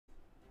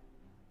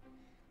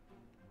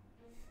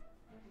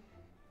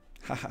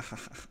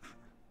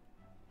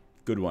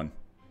Good one.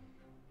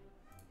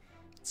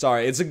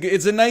 Sorry, it's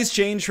a nice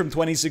change from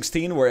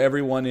 2016 where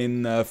everyone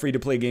in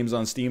free-to-play games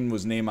on Steam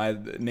was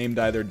named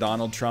either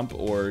Donald Trump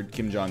or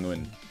Kim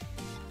Jong-un.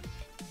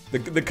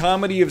 The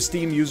comedy of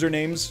Steam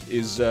usernames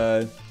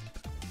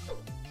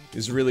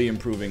is really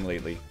improving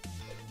lately.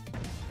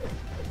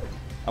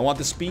 I want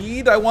the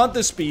speed. I want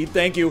the speed.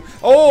 Thank you.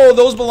 Oh,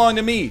 those belong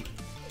to me.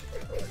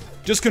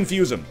 Just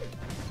confuse them.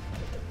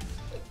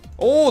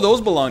 Oh,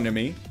 those belong to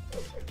me.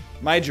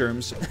 My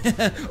germs.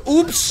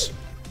 Oops.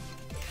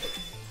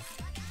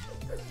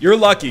 You're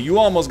lucky. You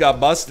almost got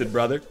busted,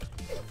 brother.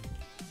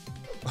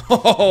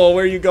 Oh,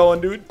 where you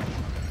going, dude?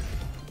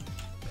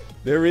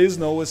 There is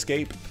no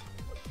escape.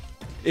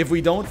 If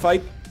we don't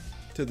fight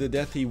to the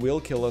death, he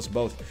will kill us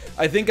both.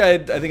 I think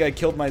I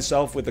killed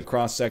myself with a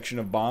cross section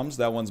of bombs.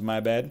 That one's my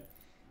bad.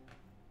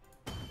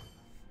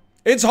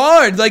 It's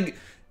hard. Like,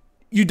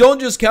 you don't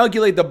just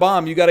calculate the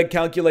bomb. You got to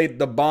calculate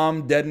the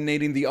bomb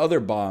detonating the other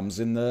bombs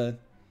in the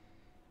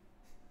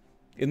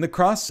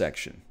cross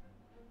section.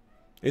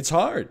 It's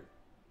hard.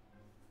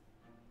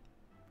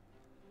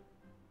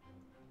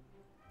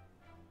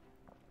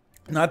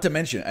 Not to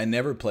mention, I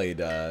never played,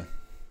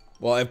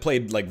 well, I've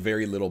played, like,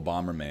 very little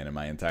Bomberman in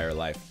my entire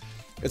life.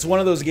 It's one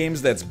of those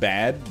games that's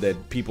bad,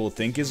 that people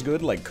think is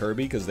good, like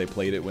Kirby, because they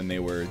played it when they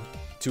were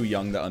too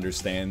young to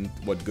understand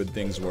what good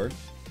things were.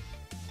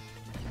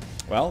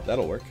 Well,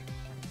 that'll work.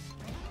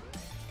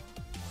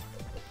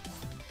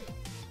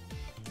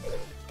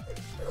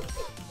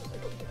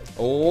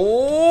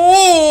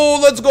 Oh,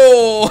 let's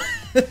go!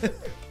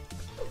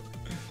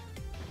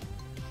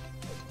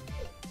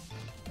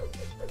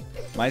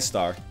 My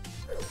star.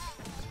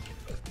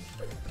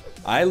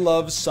 I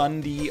love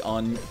Sunday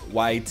on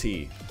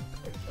YT.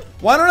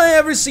 Why don't I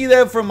ever see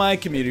that from my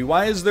community?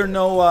 Why is there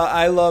no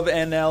I love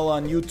NL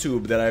on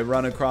YouTube that I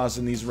run across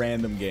in these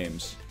random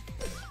games?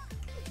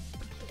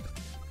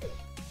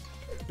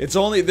 It's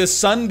only the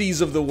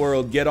Sundays of the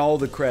world get all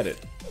the credit.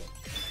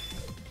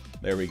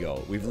 There we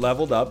go. We've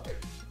leveled up.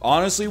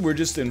 Honestly, we're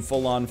just in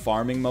full-on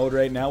farming mode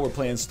right now. We're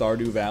playing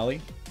Stardew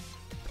Valley.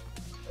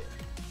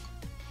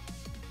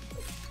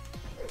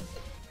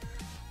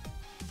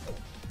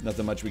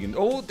 Nothing much we can...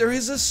 Oh, there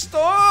is a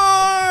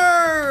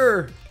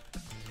star!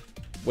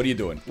 What are you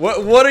doing?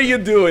 What are you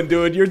doing,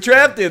 dude? You're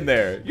trapped in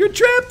there. You're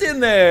trapped in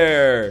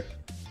there.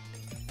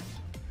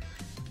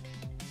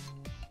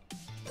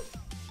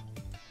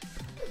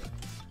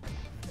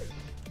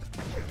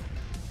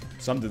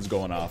 Something's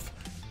going off.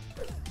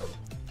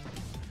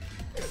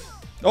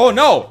 Oh,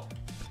 no!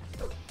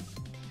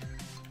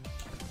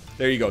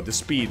 There you go. The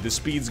speed. The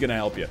speed's gonna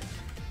help you.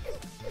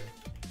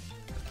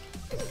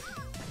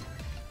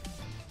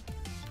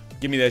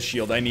 Give me that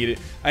shield. I need it.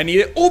 I need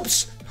it.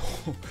 Oops!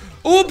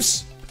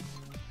 Oops!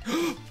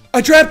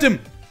 I trapped him!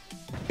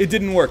 It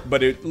didn't work,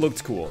 but it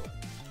looked cool.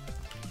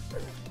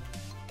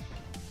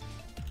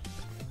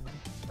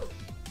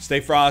 Stay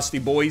frosty,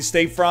 boys.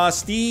 Stay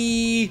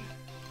frosty!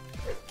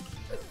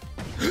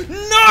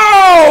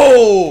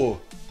 No!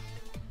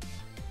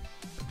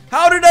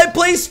 How did I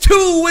place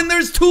 2 when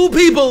there's 2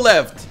 people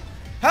left?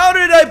 How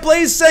did I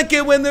place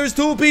 2nd when there's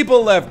 2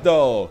 people left,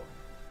 though?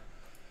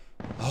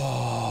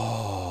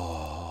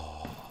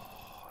 Oh,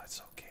 it's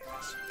okay.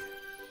 It's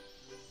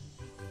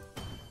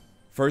okay.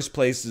 First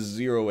place is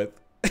 0th.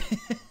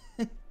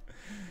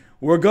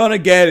 We're gonna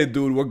get it,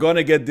 dude. We're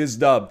gonna get this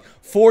dub.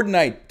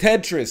 Fortnite,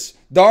 Tetris,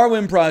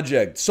 Darwin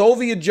Project,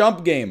 Soviet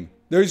Jump Game.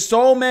 There's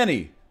so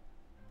many.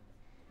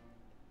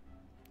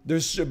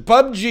 There's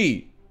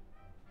PUBG.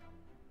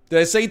 Did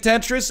I say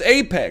Tetris?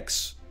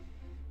 Apex.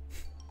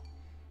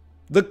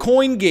 The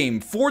coin game.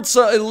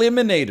 Forza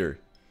Eliminator.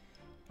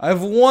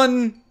 I've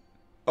won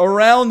a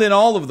round in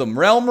all of them.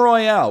 Realm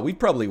Royale. We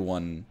probably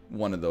won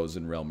one of those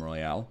in Realm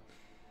Royale.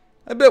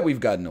 I bet we've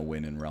gotten a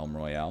win in Realm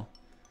Royale.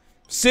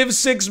 Civ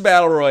 6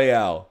 Battle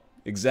Royale.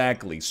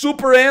 Exactly.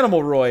 Super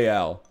Animal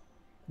Royale.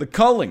 The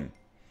culling.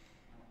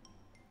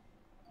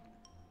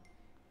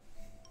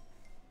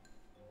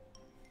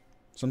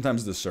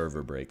 Sometimes the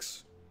server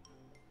breaks.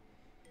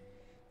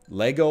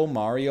 Lego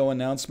Mario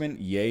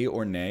announcement, yay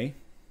or nay?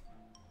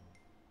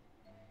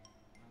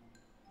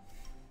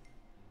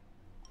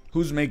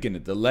 Who's making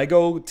it? The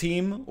Lego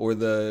team or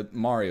the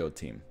Mario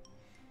team?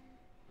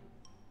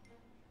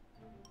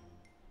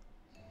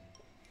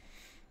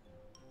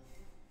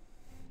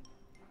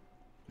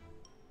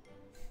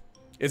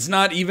 It's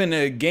not even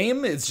a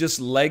game, it's just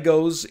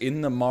Legos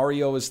in the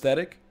Mario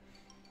aesthetic?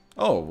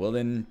 Oh, well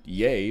then,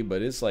 yay,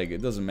 but it's like,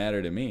 it doesn't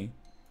matter to me.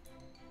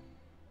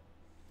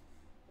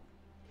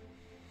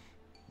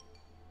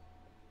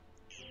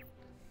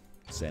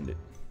 Send it.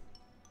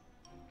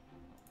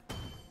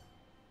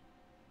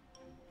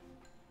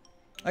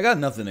 I got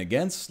nothing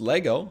against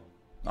Lego,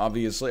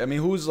 obviously. I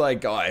mean, who's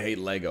like, oh, I hate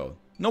Lego?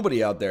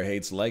 Nobody out there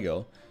hates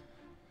Lego.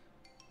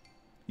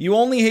 You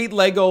only hate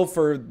Lego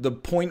for the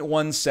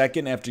 0.1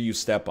 second after you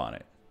step on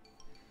it.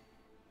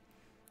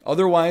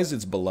 Otherwise,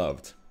 it's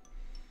beloved.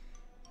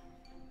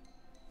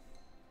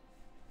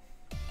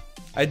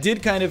 I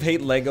did kind of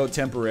hate Lego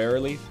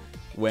temporarily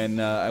when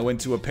I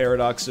went to a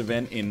Paradox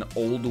event in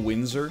Old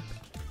Windsor,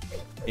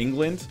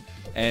 England,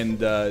 and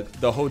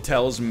the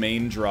hotel's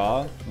main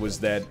draw was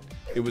that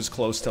it was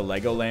close to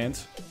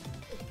Legoland.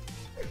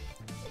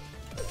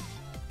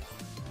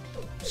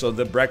 So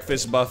the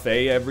breakfast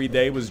buffet every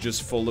day was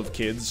just full of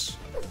kids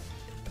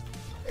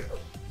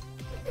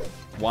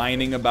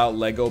whining about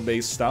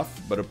Lego-based stuff.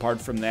 But apart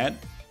from that,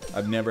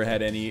 I've never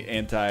had any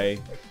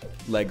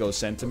anti-Lego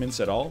sentiments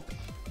at all.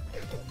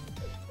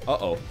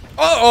 Uh-oh.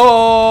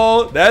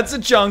 Uh-oh! That's a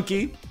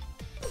chunky.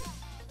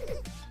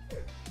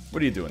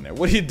 What are you doing there?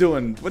 What are you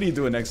doing? What are you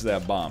doing next to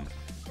that bomb?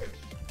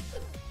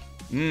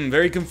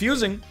 Very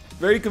confusing.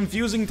 Very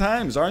confusing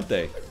times, aren't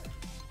they?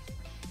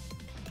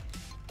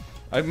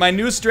 My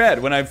new strat,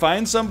 when I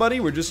find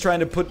somebody, we're just trying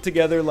to put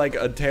together like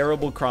a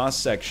terrible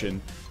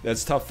cross-section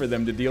that's tough for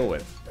them to deal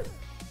with.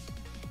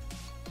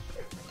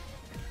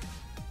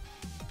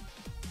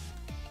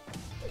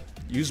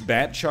 Use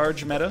bat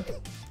charge meta?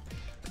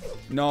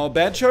 No,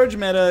 bat charge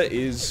meta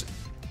is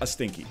a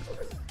stinky.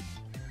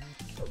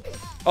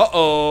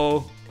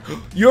 Uh-oh.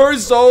 You're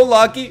so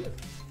lucky.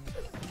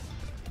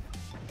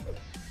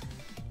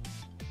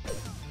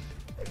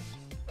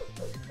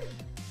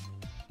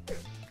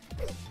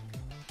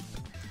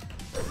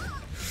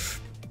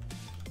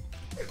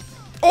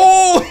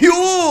 Oh, you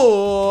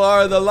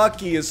are the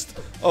luckiest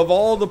of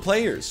all the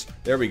players.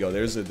 There we go.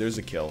 There's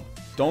a kill.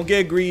 Don't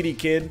get greedy,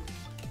 kid.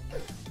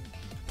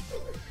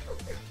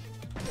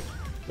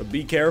 But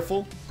be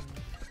careful.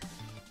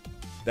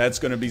 That's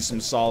gonna be some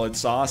solid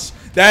sauce.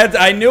 That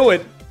I knew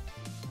it.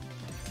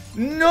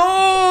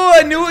 No,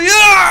 I knew it.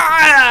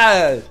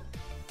 Yeah!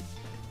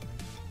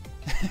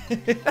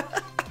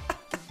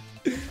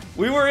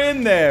 We were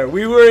in there.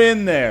 We were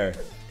in there.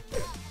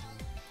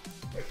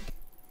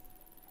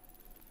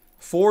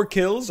 4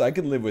 kills? I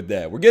could live with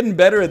that. We're getting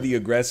better at the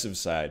aggressive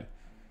side.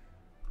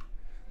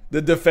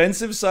 The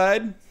defensive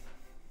side?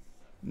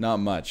 Not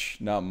much.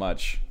 Not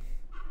much.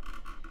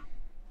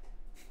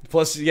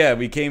 Plus, yeah,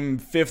 we came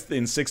 5th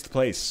in 6th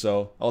place,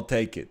 so I'll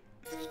take it.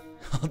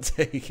 I'll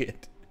take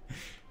it.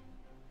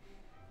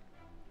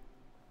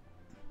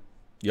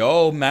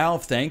 Yo,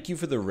 Malf, thank you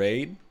for the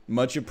raid.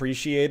 Much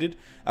appreciated.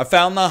 I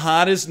found the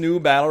hottest new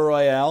Battle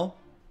Royale.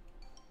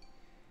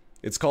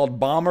 It's called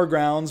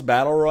Bombergrounds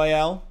Battle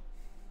Royale.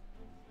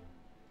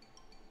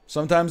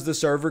 Sometimes the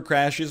server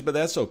crashes, but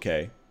that's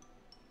okay.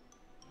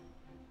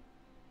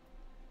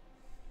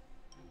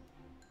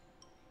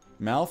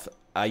 Mouth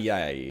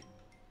ayay.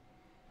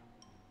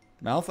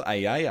 Mouth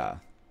ayaya.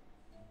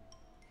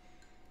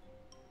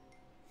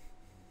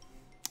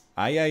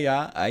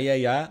 Ayaya,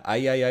 ayaya,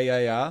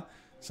 ayaya,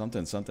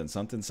 something, something,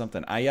 something,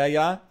 something.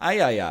 Ayaya,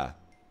 ayaya.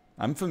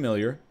 I'm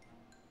familiar.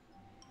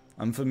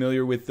 I'm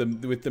familiar with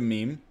the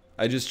meme.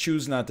 I just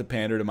choose not to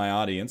pander to my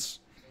audience.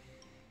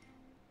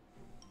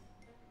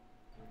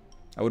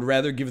 I would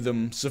rather give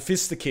them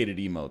sophisticated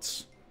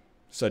emotes,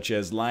 such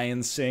as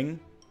Lion Sing.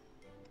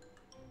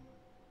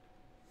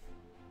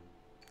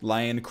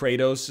 Lion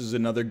Kratos is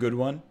another good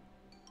one.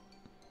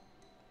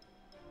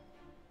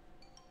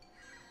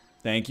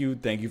 Thank you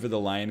for the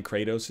Lion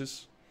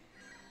Kratoses.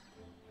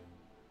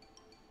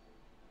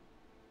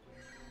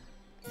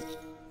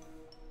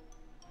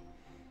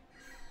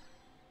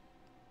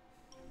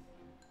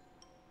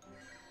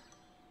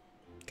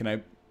 Can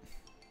I...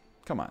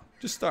 Come on,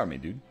 just start me,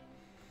 dude.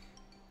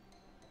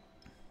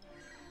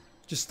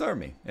 Just start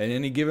me. At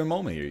any given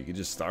moment here, you can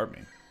just start me.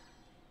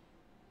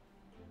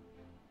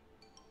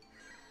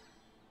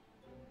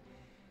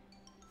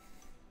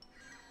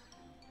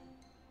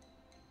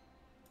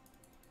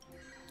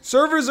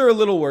 Servers are a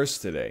little worse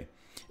today.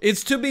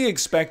 It's to be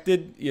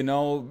expected, you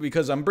know,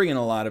 because I'm bringing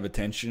a lot of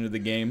attention to the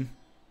game.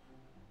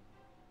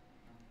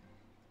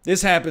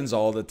 This happens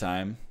all the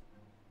time.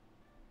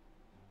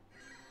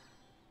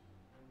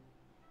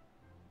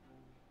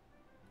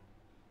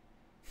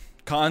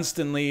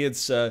 Constantly,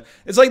 it's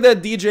like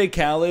that DJ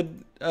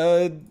Khaled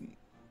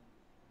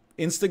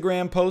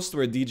Instagram post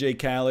where DJ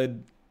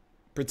Khaled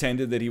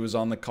pretended that he was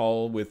on the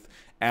call with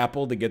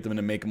Apple to get them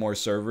to make more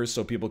servers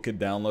so people could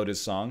download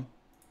his song.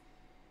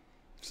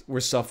 We're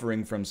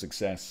suffering from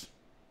success.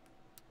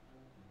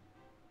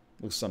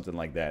 Looks something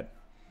like that.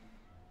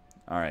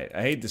 Alright,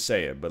 I hate to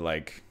say it, but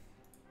like...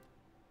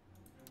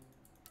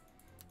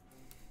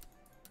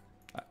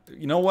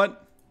 You know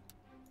what?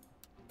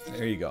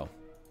 There you go.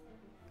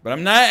 But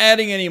I'm not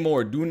adding any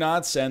more. Do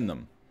not send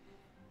them.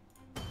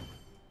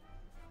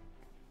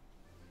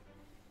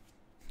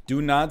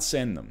 Do not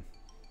send them.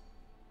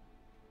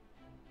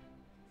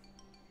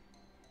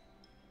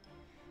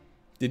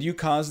 Did you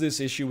cause this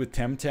issue with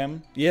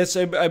Temtem? Yes,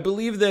 I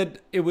believe that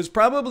it was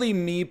probably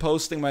me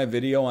posting my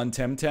video on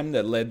Temtem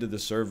that led to the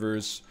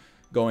servers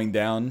going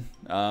down.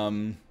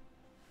 I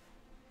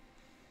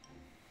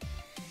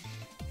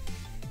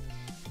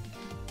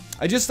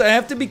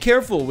have to be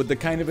careful with the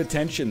kind of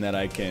attention that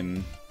I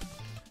can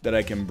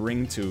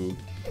bring to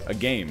a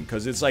game,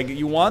 because it's like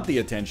you want the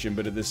attention,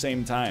 but at the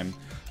same time,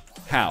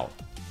 how?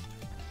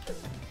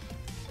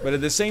 But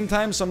at the same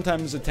time,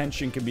 sometimes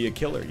attention can be a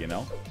killer, you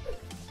know?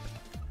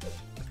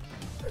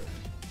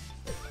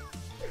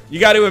 You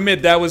got to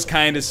admit, that was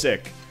kind of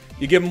sick.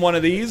 You give him one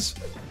of these,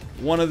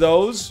 one of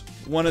those,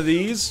 one of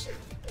these.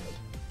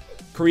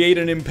 Create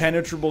an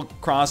impenetrable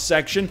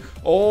cross-section.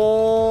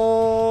 Oh!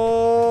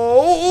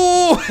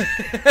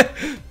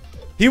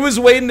 He was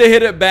waiting to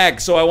hit it back,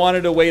 so I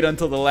wanted to wait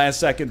until the last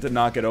second to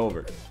knock it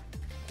over.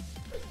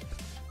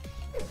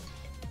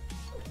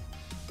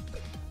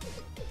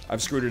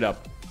 I've screwed it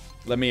up.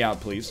 Let me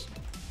out, please.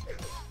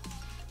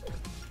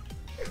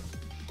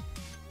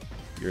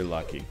 You're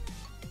lucky.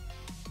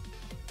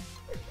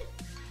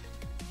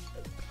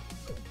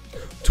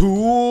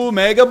 2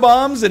 mega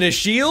bombs and a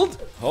shield?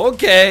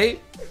 Okay.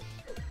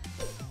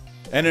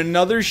 And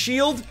another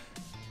shield?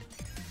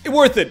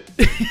 Worth it.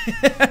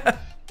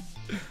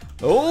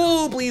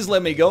 Oh, please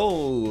let me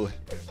go.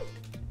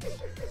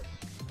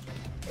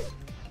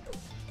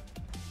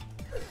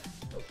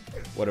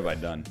 What have I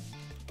done?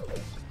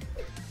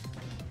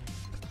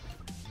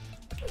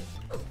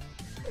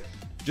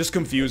 Just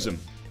confuse him.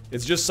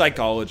 It's just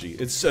psychology.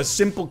 It's a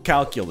simple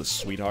calculus,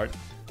 sweetheart.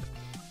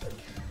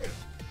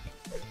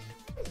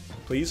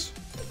 Please?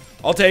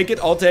 I'll take it.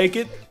 I'll take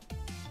it.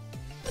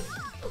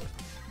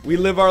 We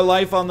live our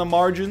life on the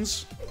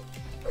margins.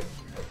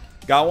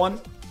 Got one?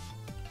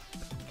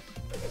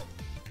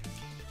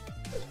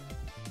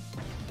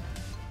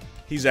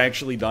 He's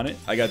actually done it.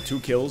 I got 2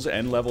 kills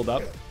and leveled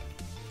up.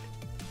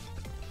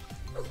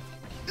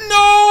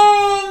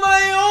 No!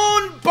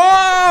 My own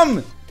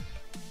bomb!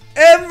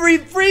 Every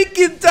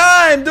freaking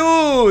time,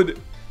 dude!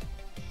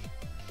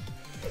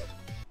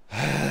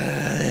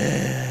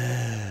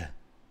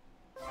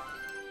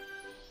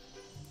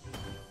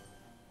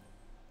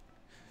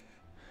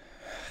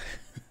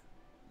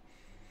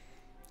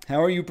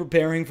 How are you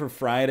preparing for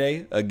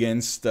Friday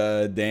against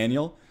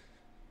Daniel?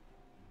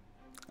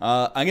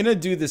 I'm gonna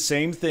do the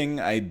same thing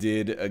I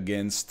did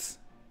against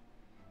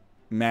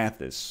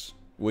Mathis,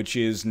 which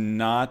is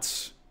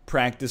not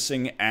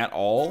practicing at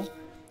all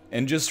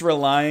and just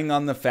relying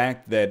on the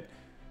fact that,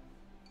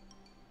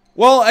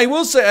 well, I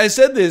will say, I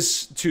said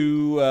this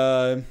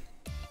to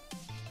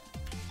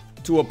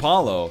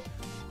Apollo,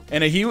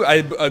 and I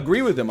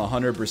agree with him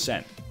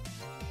 100%.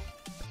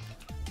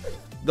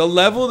 The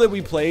level that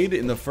we played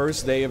in the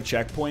first day of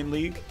Checkpoint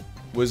League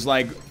was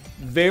like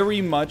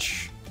very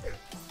much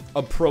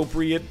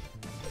appropriate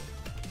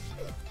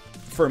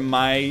for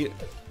my...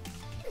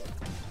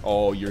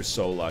 Oh, you're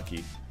so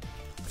lucky.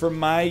 For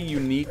my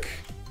unique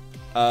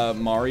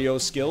Mario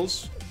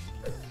skills.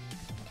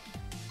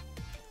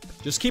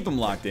 Just keep him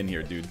locked in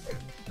here, dude.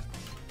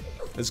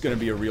 That's gonna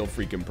be a real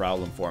freaking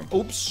problem for him.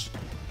 Oops.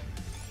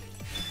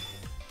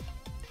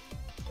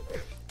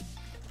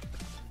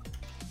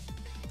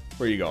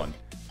 Where are you going?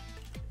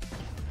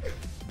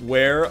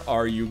 Where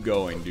are you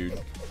going, dude?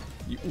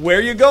 Where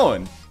are you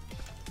going?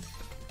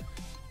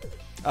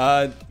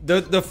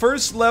 The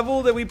first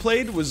level that we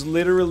played was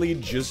literally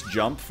just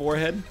jump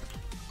forehead.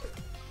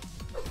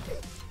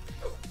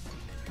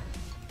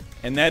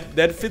 And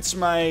that fits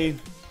my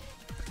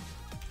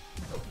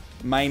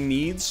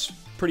needs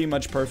pretty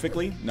much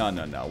perfectly. No,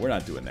 we're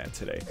not doing that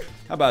today.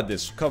 How about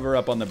this? Cover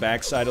up on the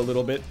backside a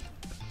little bit.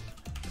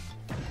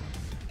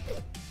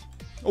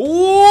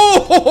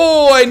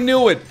 Oh, I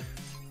knew it.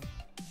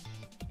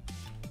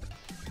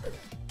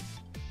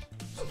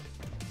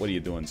 What are you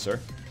doing, sir?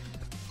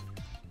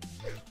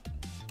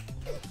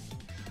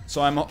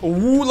 So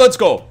ooh, let's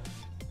go.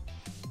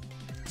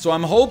 So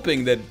I'm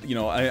hoping that, you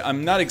know,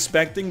 I'm not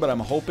expecting, but I'm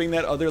hoping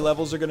that other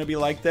levels are going to be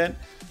like that.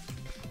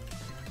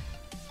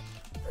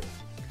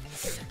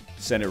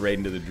 Send it right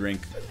into the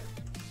drink.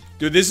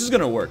 Dude, this is going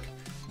to work.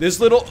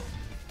 This little...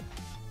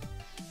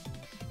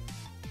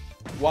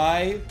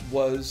 Why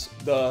was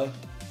the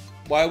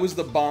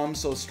bomb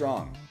so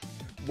strong?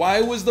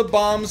 Why was the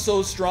bomb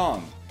so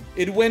strong?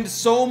 It went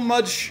so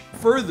much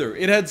further.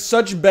 It had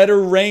such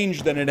better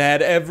range than it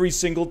had every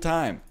single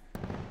time.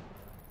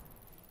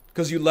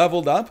 Because you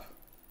leveled up?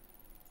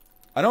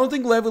 I don't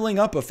think leveling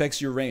up affects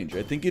your range.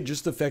 I think it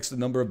just affects the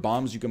number of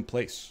bombs you can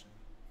place.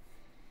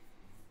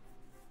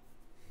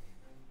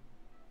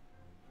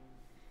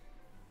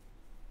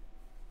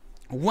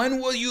 When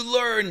will you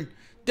learn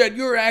that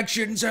your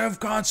actions have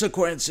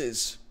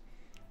consequences?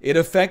 It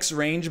affects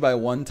range by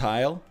 1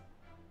 tile?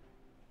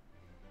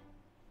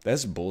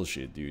 That's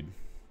bullshit, dude.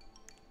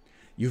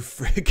 You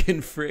frickin'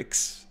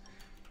 fricks.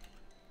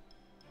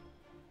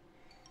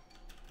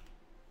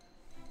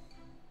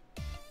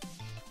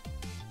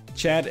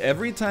 Chad,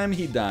 every time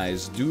he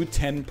dies, do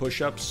 10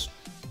 push-ups,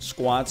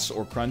 squats,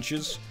 or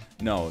crunches.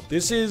 No,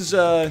 this is,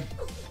 I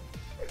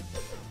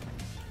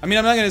mean,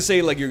 I'm not gonna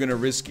say, like, you're gonna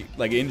risk,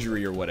 like,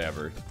 injury or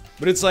whatever.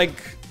 But it's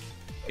like,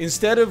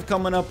 instead of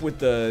coming up with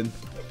the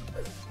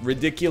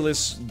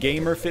ridiculous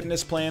gamer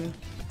fitness plan,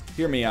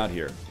 hear me out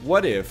here.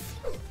 What if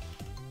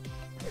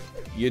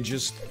you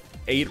just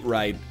ate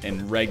right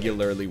and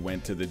regularly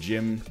went to the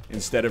gym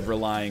instead of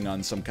relying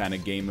on some kind of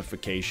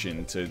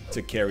gamification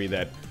to carry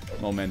that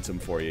momentum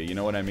for you? You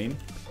know what I mean?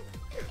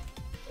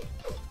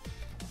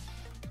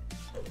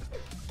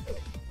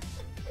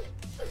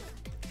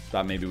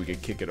 Thought maybe we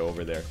could kick it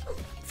over there.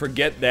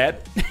 Forget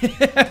that.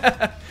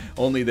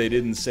 Only they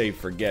didn't say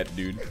forget,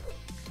 dude.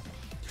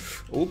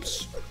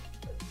 Oops.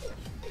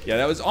 Yeah,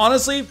 that was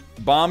honestly,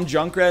 Bomb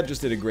Junkrat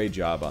just did a great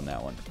job on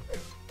that one.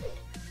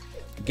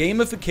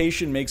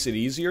 Gamification makes it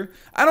easier?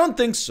 I don't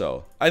think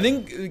so. I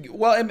think,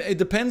 well, it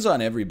depends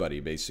on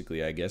everybody,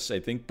 basically, I guess, I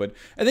think. But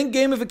I think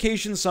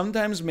gamification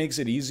sometimes makes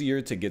it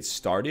easier to get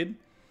started.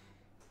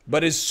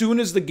 But as soon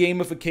as the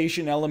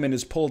gamification element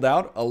is pulled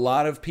out, a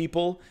lot of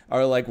people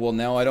are like, well,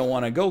 now I don't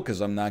want to go because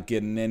I'm not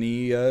getting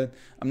any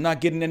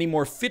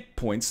more fit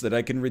points that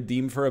I can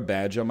redeem for a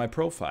badge on my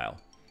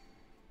profile.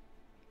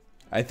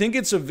 I think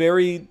it's a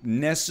very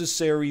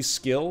necessary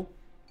skill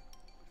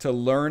to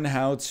learn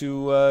how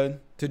to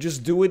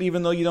just do it,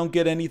 even though you don't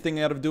get anything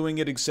out of doing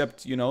it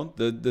except, you know,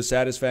 the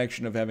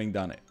satisfaction of having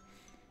done it.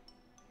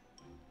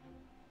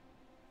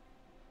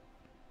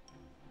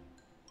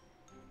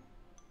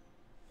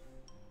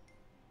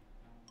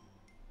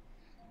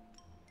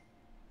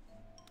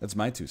 That's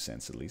my 2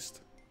 cents, at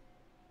least.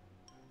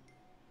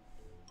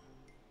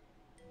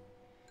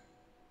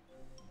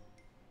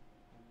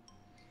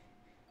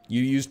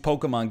 You used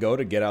Pokemon Go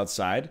to get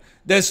outside?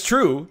 That's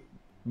true,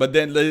 but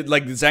then,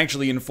 like, it's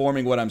actually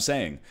informing what I'm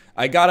saying.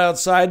 I got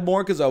outside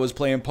more because I was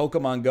playing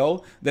Pokemon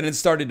Go. Then it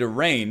started to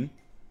rain.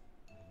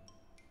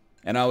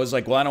 And I was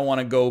like, well, I don't want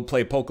to go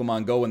play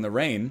Pokemon Go in the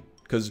rain.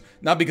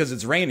 Not because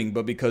it's raining,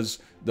 but because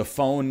the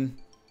phone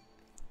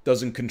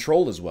doesn't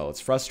control as well.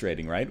 It's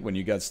frustrating, right? When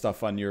you got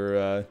stuff on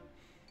your,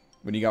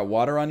 when you got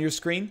water on your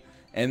screen.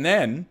 And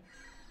then,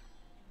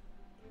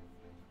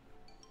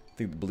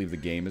 I believe the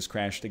game has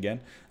crashed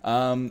again.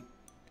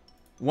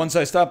 Once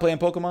I stopped playing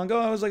Pokemon Go,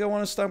 I was like, I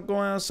want to stop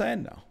going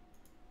outside now.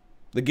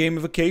 The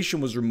gamification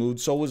was removed,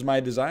 so was my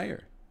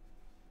desire.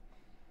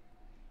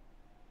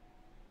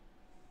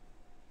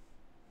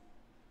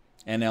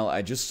 NL,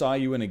 I just saw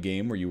you in a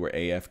game where you were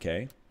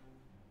AFK.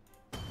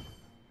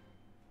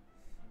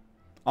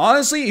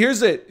 Honestly,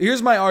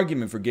 here's my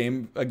argument for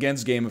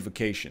against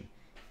gamification.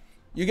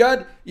 You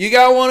got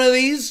one of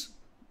these?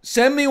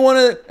 Send me one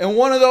of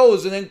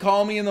those and then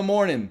call me in the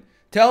morning.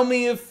 Tell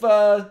me if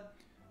the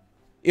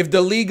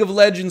League of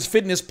Legends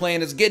fitness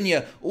plan is getting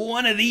you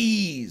one of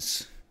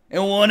these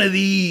and one of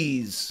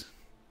these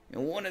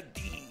and one of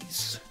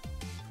these.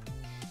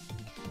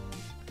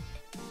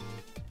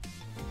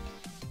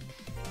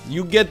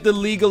 You get the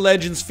League of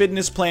Legends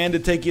fitness plan to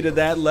take you to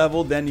that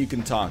level, then you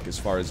can talk as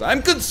far as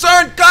I'm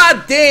concerned.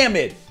 God damn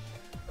it!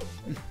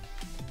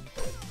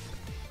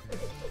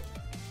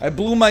 I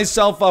blew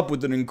myself up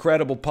with an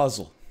incredible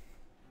puzzle.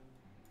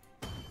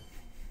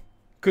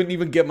 Couldn't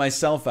even get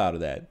myself out of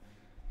that.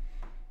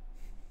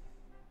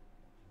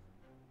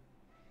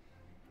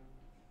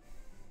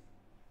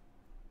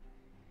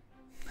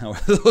 How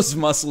are those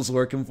muscles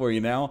working for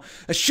you now?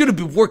 I should have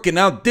been working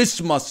out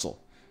this muscle.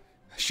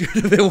 I should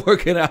have been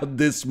working out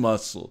this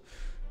muscle.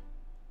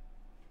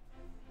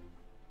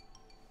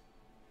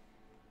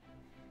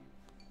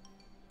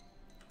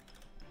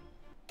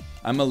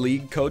 I'm a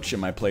league coach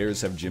and my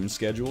players have gym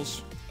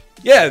schedules.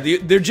 Yeah,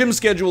 their gym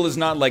schedule is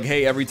not like,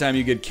 hey, every time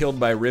you get killed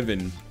by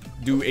Riven,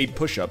 do 8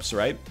 push-ups,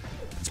 right?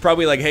 It's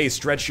probably like, hey,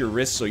 stretch your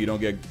wrists so you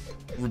don't get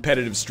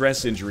repetitive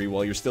stress injury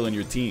while you're still in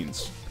your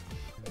teens.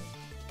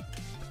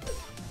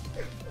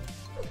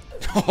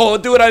 Oh,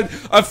 dude,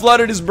 I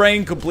flooded his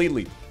brain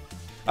completely.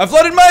 I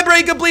flooded my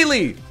brain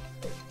completely!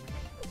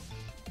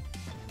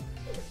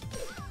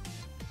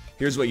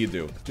 Here's what you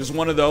do. Just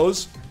one of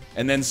those,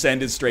 and then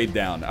send it straight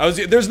down.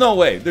 There's no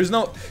way.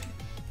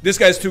 This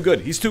guy's too good.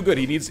 He's too good.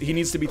 He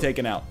needs to be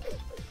taken out.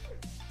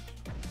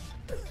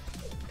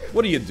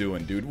 What are you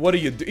doing, dude? What are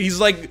you doing? He's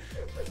like,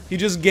 he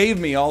just gave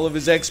me all of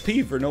his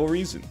XP for no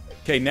reason.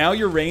 Okay, now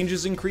your range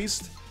is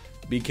increased.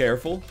 Be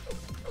careful.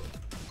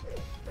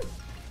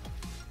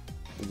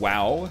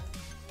 Wow.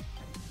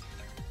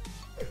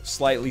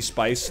 Slightly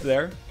spiced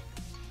there.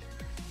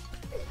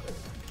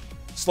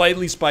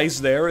 Slightly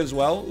spiced there as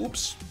well.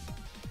 Oops.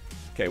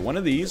 Okay, one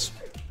of these.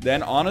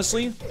 Then,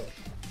 honestly,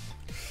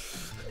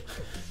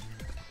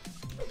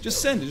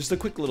 just send it. Just a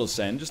quick little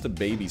send. Just a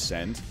baby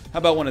send. How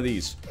about one of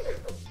these?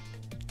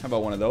 How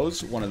about one of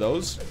those? One of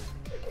those?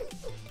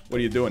 What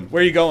are you doing?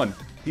 Where are you going?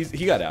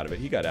 He got out of it.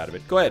 He got out of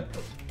it. Go ahead.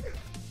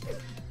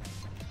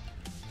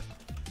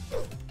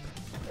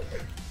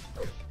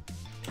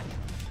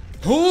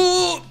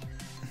 Ooh!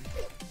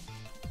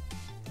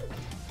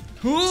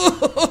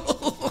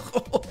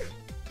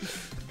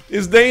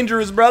 It's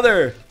dangerous,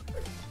 brother.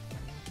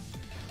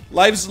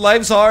 Life's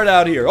hard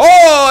out here.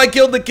 Oh, I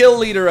killed the kill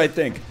leader, I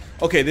think.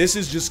 Okay, this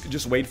is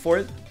just wait for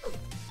it.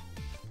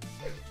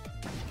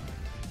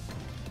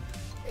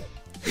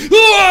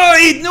 Oh,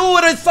 he knew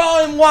it. I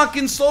saw him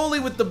walking slowly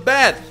with the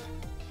bat.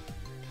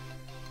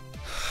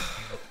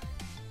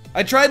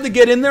 I tried to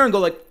get in there and go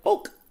like,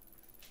 poke.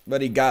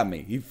 But he got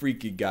me. He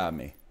freaky got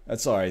me.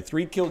 That's alright.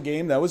 3-kill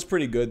game. That was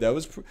pretty good.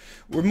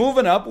 We're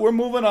moving up. We're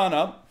moving on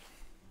up.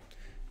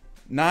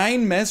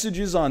 9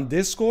 messages on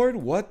Discord?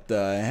 What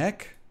the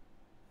heck?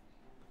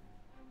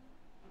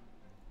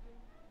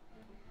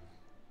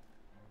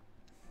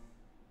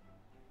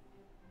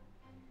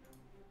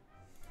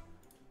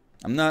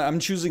 I'm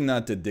choosing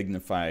not to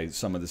dignify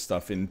some of the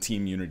stuff in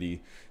Team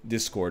Unity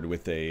Discord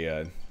with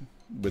a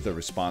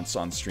response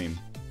on stream.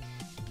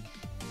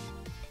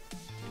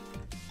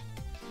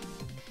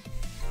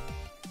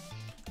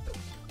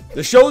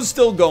 The show's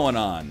still going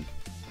on.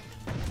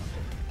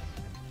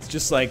 It's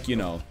just like, you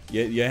know,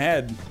 you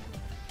had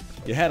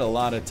a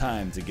lot of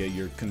time to get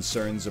your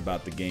concerns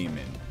about the game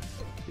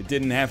in. It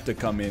didn't have to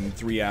come in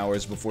 3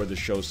 hours before the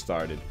show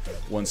started,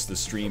 once the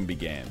stream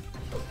began.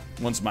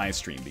 Once my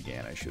stream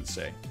began, I should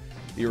say.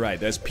 You're right,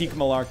 that's peak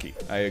malarkey.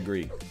 I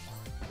agree.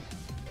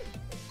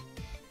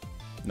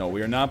 No,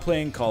 we are not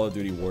playing Call of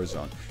Duty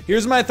Warzone.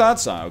 Here's my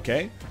thoughts on it,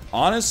 okay?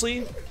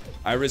 Honestly,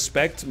 I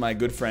respect my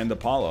good friend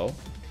Apollo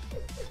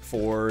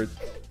for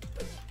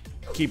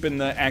keeping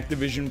the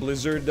Activision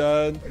Blizzard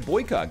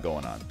boycott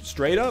going on.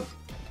 Straight up.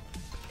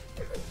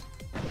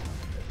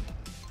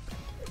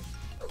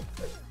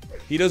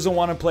 He doesn't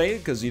want to play it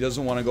because he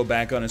doesn't want to go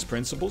back on his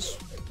principles.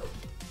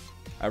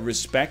 I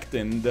respect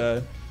and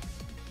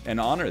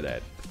honor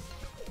that.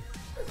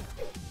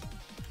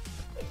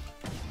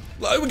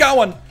 We got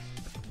one!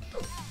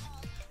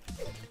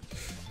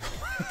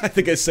 I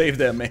think I saved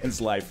that man's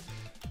life.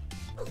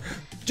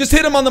 Just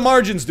hit him on the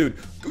margins, dude.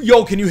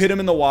 Yo, can you hit him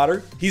in the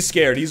water? He's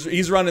scared.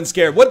 He's running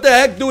scared. What the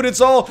heck, dude?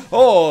 It's all...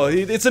 Oh,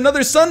 it's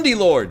another Sunday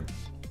Lord.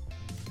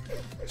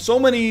 So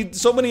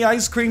many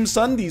ice cream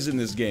sundaes in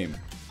this game.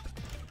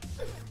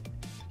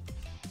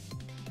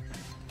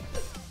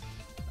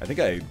 I think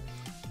I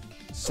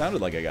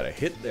sounded like I got a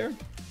hit there.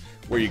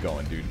 Where you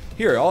going, dude?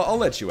 Here, I'll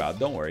let you out.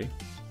 Don't worry.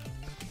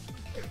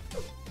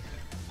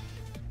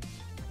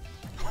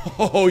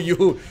 Oh,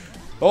 you...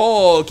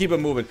 Oh, keep it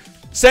moving.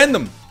 Send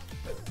them.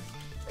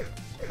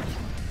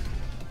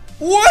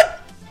 What?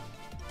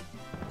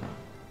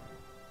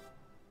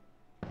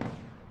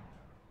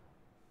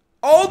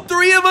 All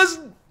three of us,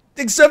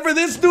 except for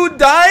this dude,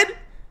 died?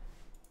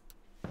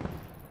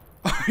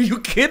 Are you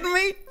kidding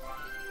me?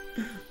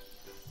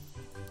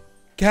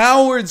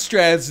 Coward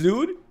strats,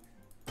 dude.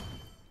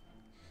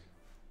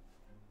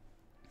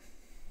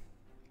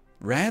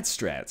 Rat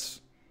strats.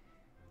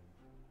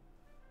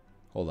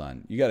 Hold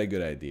on. You got a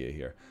good idea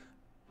here.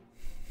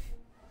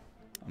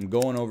 I'm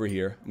going over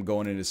here. I'm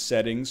going into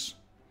settings.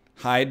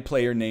 Hide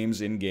player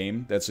names in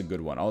game. That's a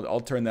good one. I'll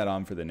turn that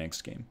on for the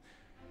next game.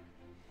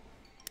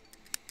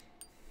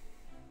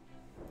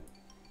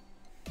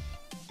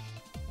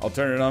 I'll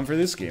turn it on for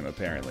this game,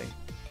 apparently.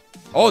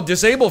 Oh,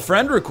 disable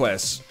friend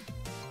requests.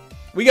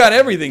 We got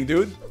everything,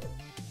 dude.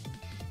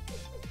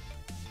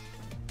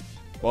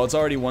 Well, it's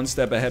already one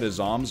step ahead of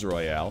Zombs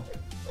Royale.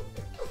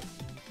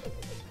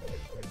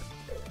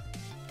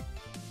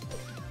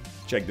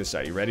 Check this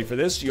out. You ready for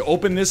this? You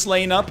open this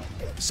lane up,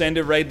 send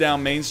it right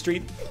down Main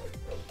Street.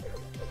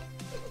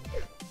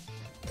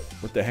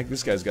 What the heck?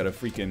 This guy's got a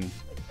freaking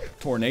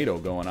tornado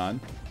going on.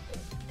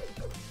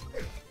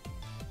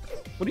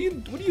 What are you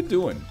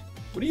doing?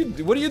 What are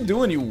you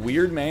doing, you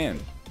weird man?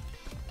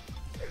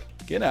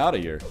 Get out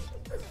of here.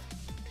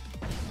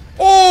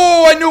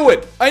 Oh, I knew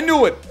it. I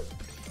knew it.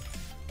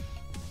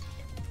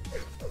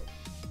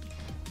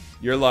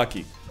 You're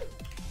lucky.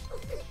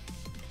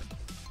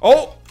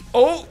 Oh,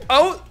 oh,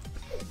 oh.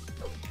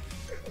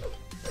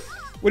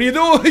 What are you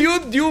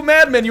doing? You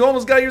madman, you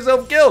almost got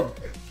yourself killed.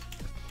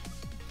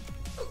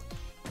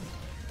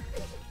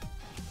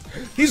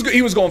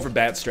 He was going for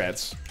bat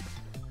strats.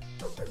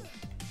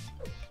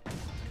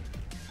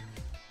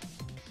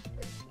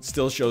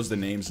 Still shows the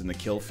names in the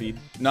kill feed.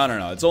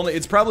 No.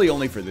 It's probably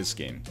only for this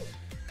game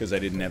because I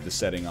didn't have the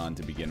setting on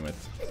to begin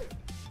with.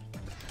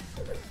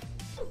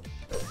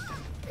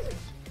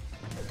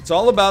 It's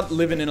all about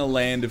living in a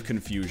land of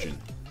confusion.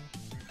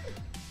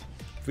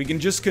 If we can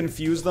just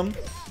confuse them,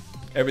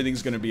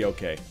 everything's gonna be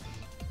okay.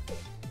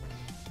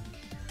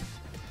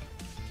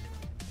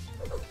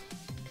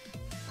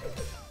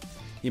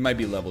 He might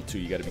be level 2.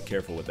 You gotta be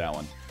careful with that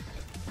one.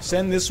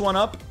 Send this one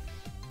up.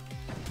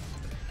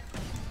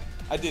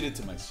 I did it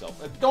to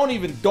myself. Don't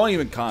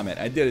even comment.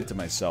 I did it to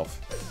myself.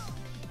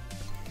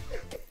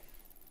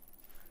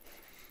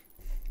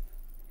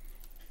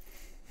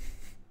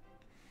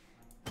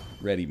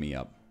 Ready me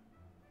up.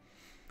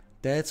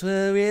 That's what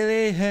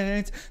really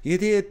hurts. You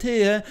did to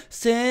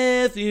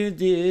yourself, you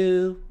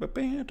do.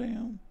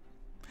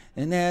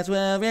 And that's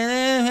what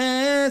really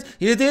hurts.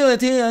 You do it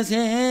to yourself.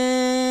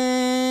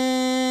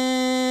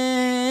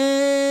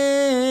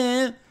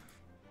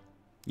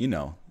 You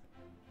know.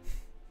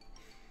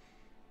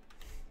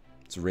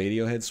 It's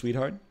Radiohead,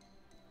 sweetheart.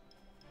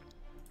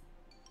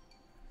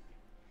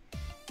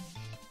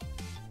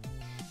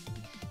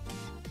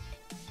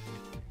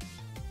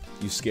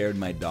 You scared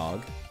my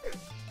dog.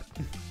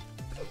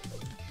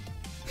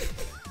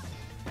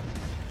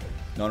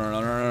 No.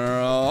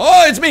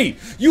 Oh, it's me!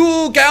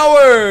 You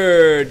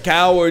coward!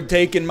 Coward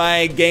taking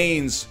my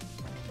gains.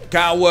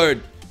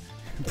 Coward.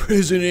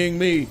 Imprisoning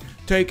me.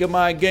 Taking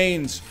my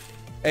gains.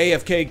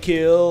 AFK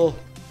kill.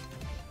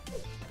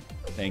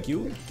 Thank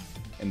you.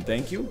 And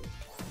thank you.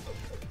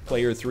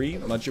 Player 3,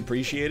 much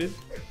appreciated.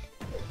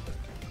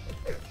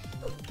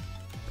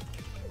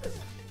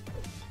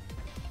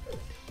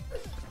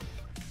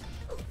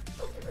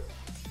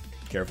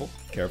 Careful,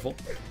 careful.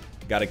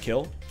 Got a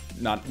kill.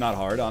 Not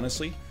hard,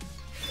 honestly.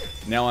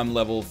 Now I'm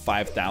level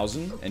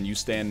 5,000, and you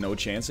stand no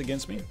chance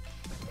against me.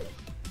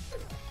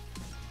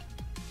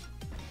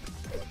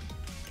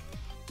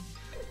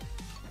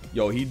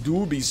 Yo, he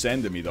do be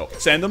sending me, though.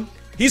 Send him.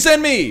 He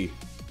send me!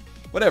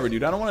 Whatever,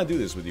 dude. I don't want to do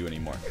this with you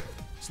anymore.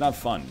 It's not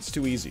fun. It's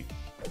too easy.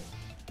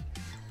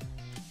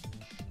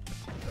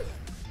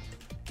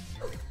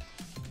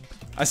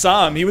 I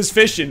saw him. He was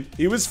fishing.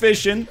 He was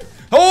fishing.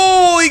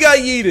 Oh, he got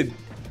yeeted.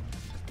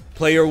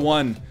 Player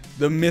 1.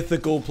 The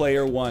mythical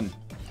player 1.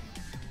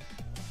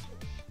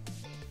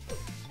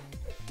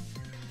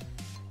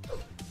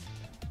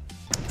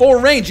 Full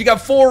range. You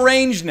got full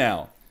range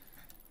now.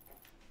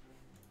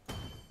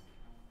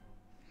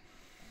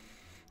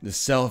 The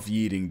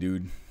self-yeeting,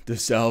 dude. The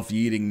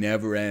self-yeeting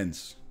never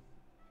ends.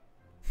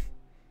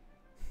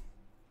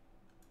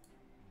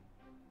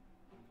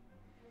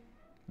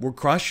 We're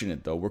crushing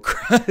it, though.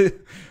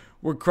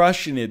 We're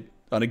crushing it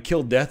on a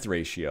kill-death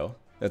ratio.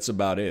 That's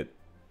about it.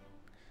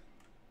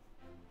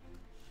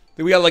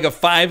 We got like a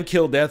 5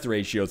 kill-death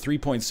ratio.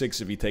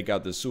 3.6 if you take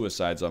out the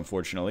suicides,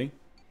 unfortunately.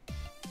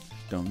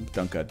 Dunk,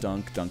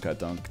 dunk-a-dunk,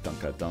 dunk-a-dunk,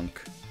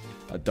 dunk-a-dunk.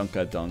 A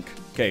dunk-a-dunk.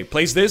 Okay,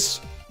 place this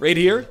right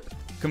here.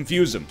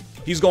 Confuse him.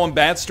 He's going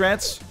bat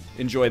strats.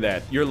 Enjoy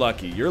that. You're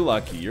lucky. You're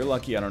lucky. You're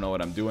lucky. I don't know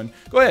what I'm doing.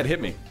 Go ahead.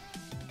 Hit me.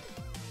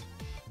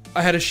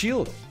 I had a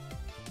shield.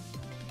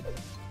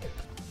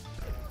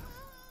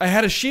 I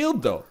had a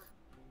shield, though.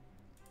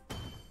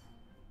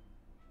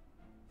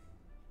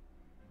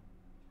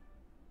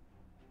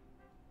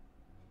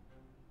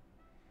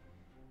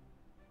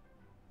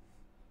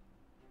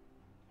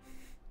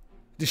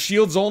 Do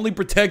shields only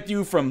protect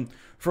you from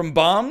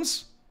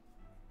bombs?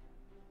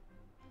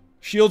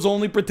 Shields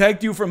only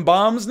protect you from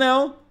bombs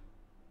now?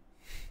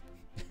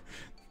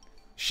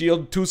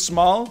 Shield too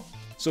small?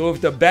 So if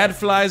the bat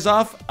flies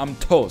off, I'm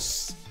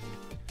toast.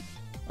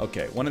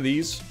 Okay, one of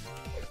these.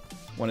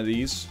 One of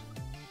these.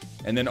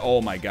 And then,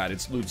 oh my god,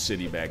 it's Loot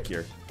City back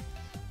here.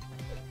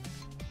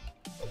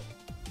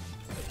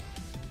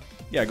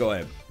 Yeah, go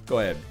ahead. Go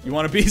ahead. You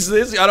want a piece of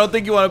this? I don't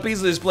think you want a piece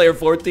of this, player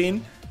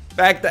 14.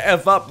 Back the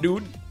F up,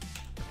 dude.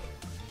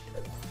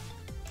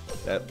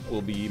 That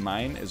will be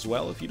mine as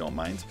well, if you don't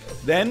mind.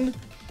 Then,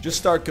 just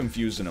start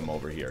confusing them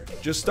over here.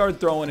 Just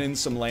start throwing in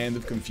some Land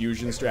of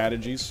Confusion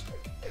strategies.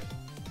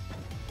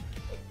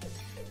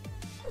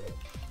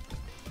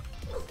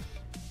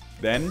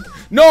 Then,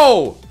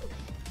 no!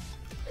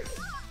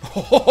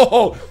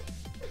 Oh!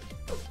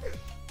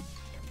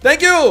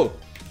 Thank you!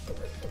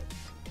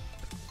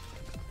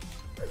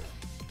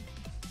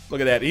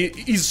 Look at that.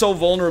 He's so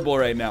vulnerable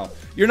right now.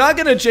 You're not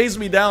gonna chase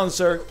me down,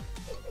 sir.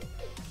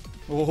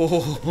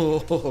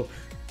 Oh.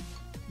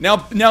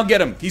 Now get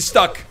him. He's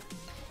stuck.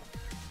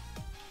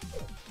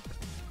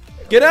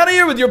 Get out of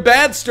here with your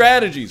bad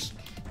strategies.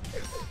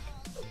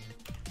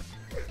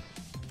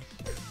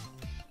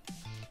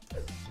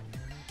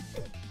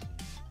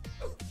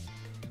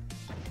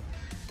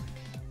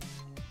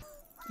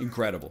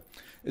 Incredible.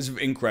 It's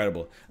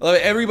incredible.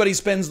 Everybody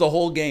spends the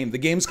whole game. The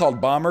game's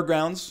called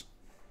Bombergrounds.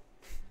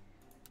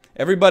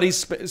 Everybody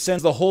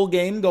spends the whole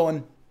game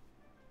going...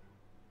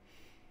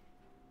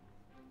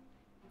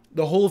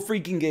 The whole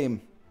freaking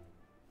game.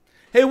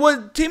 Hey,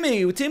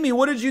 Timmy,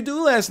 what did you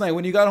do last night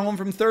when you got home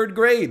from 3rd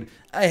grade?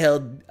 I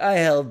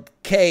held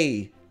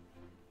K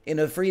in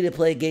a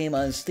free-to-play game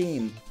on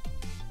Steam.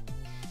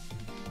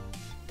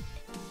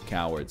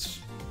 Cowards.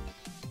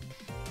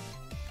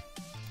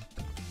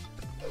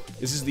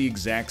 This is the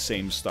exact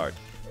same start.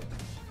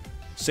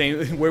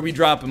 Same, where we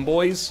dropping,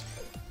 boys?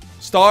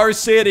 Star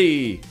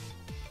City!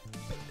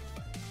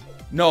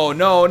 No,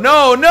 no,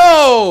 no,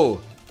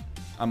 no!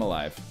 I'm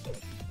alive.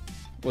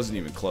 Wasn't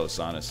even close,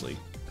 honestly.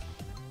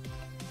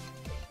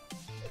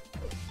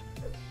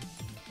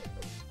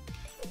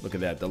 Look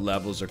at that. The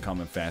levels are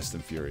coming fast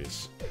and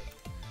furious.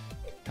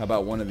 How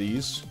about one of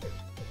these?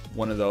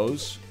 One of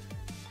those?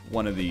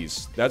 One of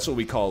these. That's what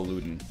we call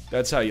looting.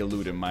 That's how you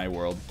loot in my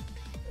world.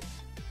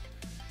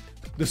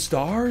 The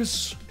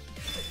stars?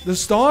 The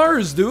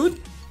stars,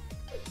 dude!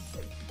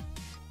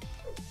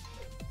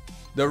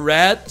 The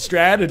rat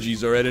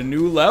strategies are at a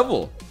new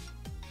level.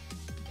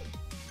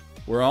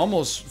 We're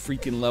almost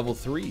freaking level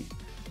 3.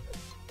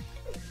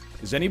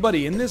 Is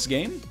anybody in this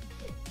game?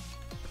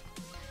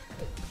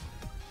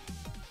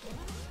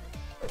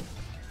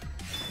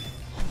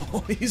 Oh,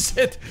 he's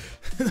at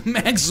the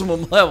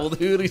maximum level,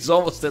 dude. He's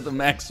almost at the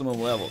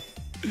maximum level.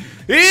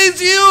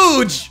 He's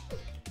huge!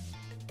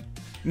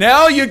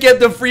 Now you get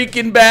the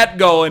freaking bat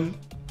going.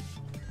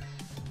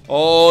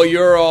 Oh,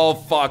 you're all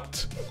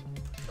fucked.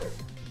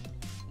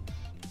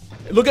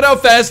 Look at how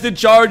fast it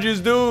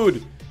charges,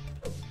 dude.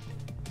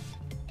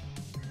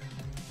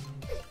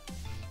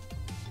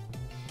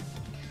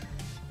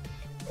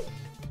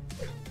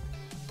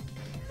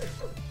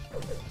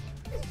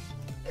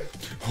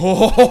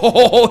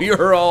 Oh,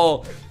 you're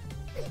all...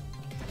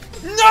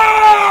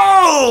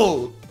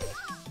 No!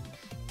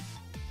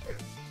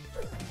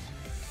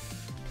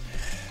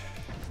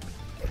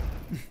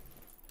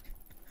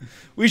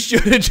 We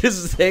should have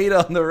just stayed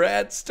on the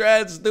rat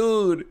strats,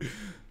 dude.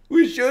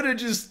 We should have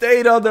just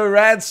stayed on the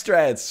rat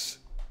strats.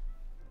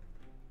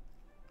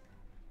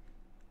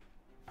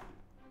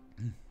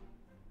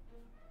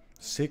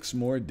 Six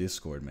more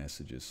Discord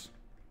messages.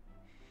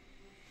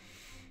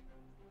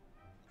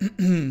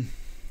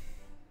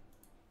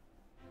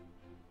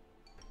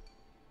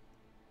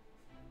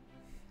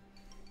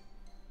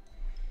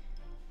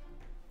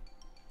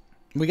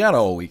 We got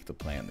all week to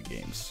plan the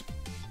games.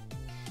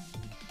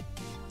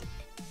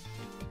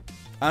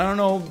 I don't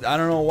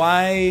know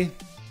why.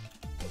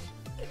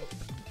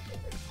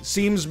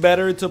 Seems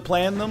better to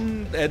plan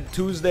them at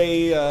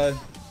Tuesday,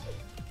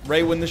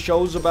 right when the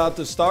show's about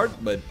to start,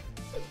 but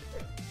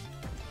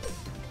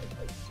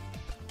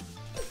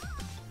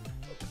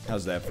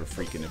how's that for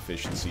freaking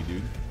efficiency,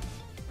 dude?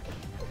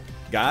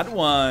 Got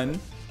one.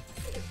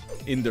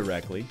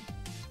 Indirectly.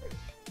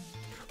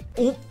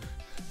 Oop.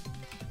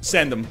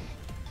 Send them.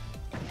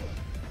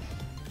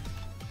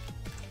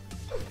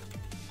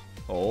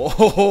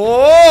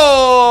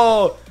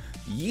 Oh,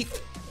 yeet.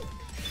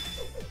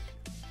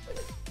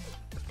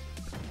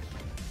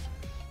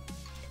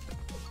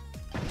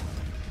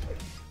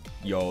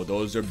 Yo,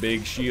 those are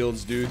big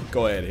shields, dude.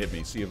 Go ahead, hit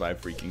me. See if I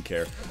freaking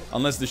care.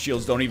 Unless the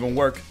shields don't even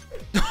work.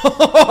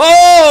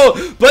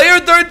 Oh, player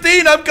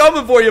 13, I'm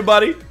coming for you,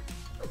 buddy.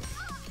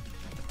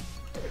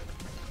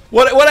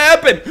 What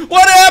happened?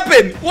 What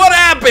happened? What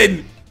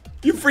happened?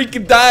 You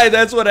freaking died.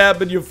 That's what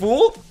happened, you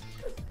fool.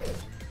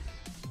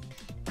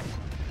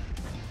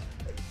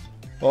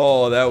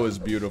 Oh, that was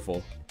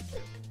beautiful.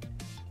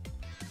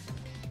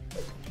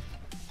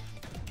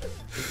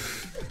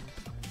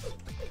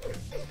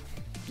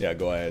 Yeah,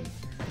 go ahead.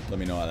 Let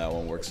me know how that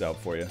one works out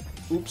for you.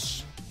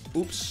 Oops.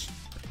 Oops.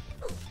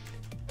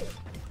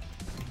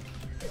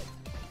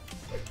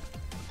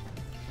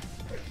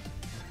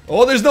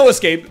 Oh, there's no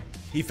escape.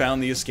 He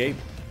found the escape.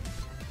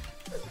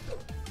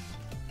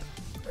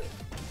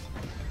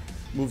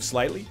 Move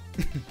slightly.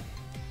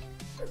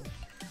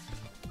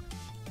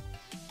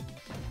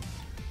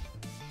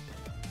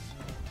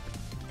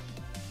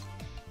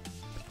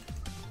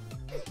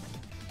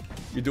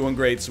 You're doing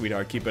great,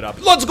 sweetheart. Keep it up.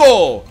 Let's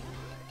go!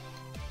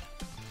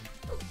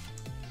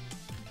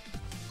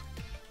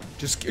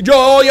 Just...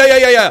 Oh,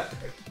 yeah.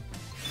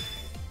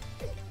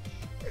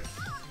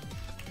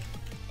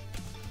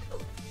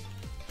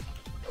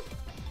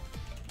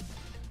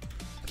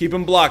 Keep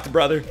him blocked,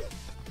 brother.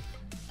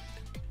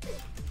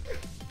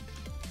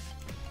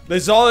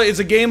 It's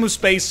a game of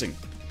spacing.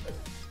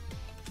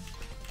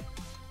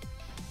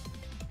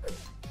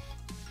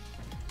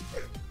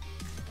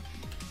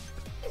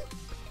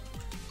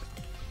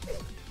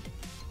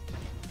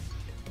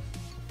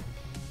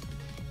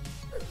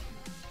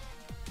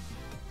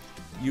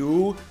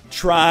 You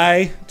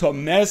try to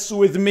mess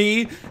with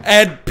me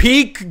at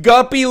peak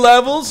guppy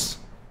levels?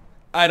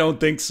 I don't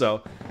think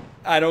so.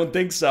 I don't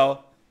think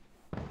so.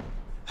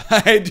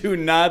 I do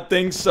not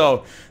think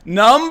so.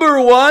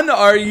 Number one,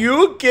 are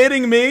you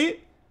kidding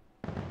me?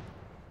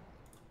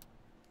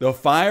 The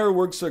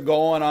fireworks are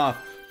going off.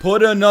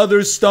 Put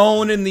another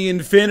stone in the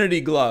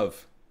infinity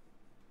glove.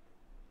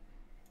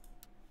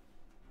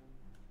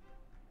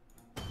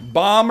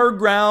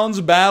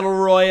 Bombergrounds Battle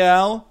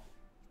Royale.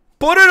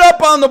 Put it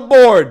up on the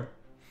board.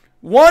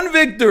 One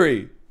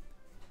victory.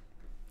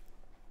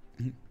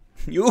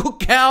 You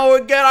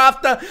coward, get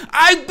off the...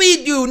 I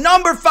beat you,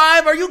 number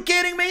 5. Are you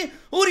kidding me?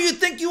 Who do you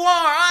think you are?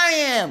 I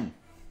am.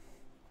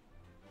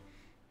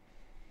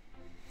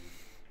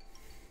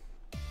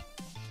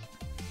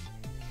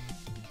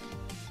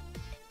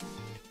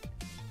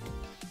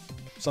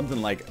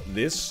 Something like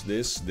this.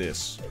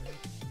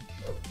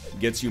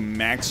 Gets you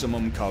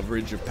maximum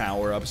coverage of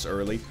power-ups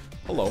early.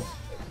 Hello.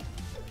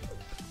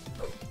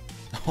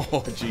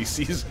 Oh,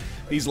 jeez,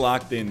 he's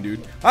locked in,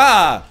 dude.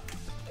 Ah!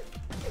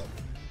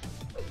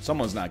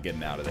 Someone's not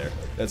getting out of there.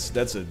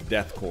 That's a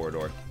death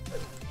corridor.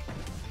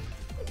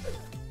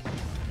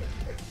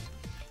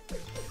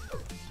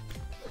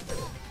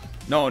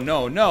 No.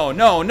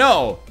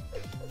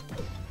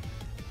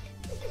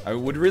 I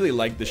would really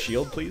like the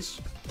shield, please.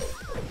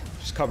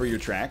 Just cover your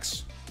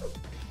tracks.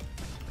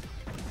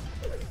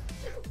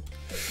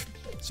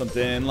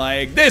 Something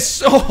like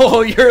this.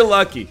 Oh, you're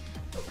lucky.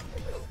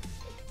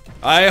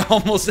 I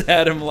almost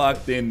had him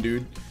locked in,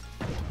 dude.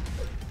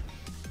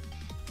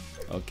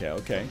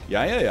 Okay.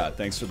 Yeah.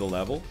 Thanks for the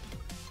level.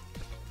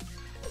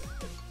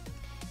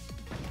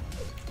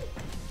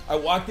 I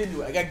walked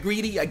into it. I got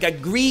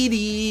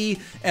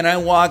greedy, and I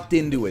walked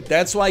into it.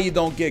 That's why you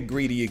don't get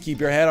greedy. You keep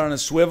your head on a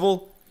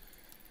swivel.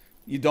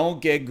 You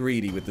don't get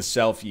greedy with the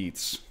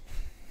self-yeets.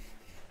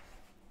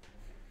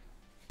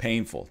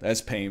 Painful.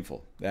 That's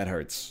painful. That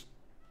hurts.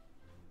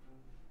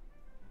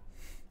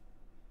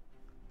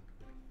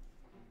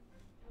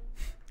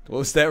 What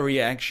was that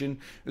reaction?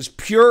 It was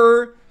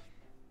pure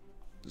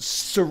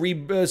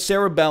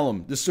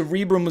cerebellum. The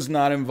cerebrum was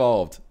not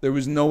involved. There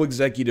was no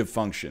executive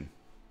function.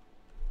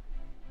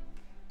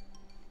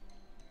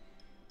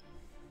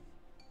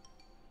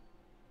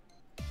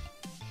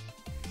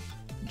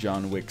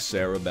 John Wick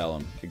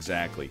cerebellum.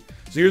 Exactly.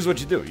 So here's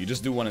what you do. You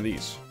just do one of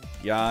these.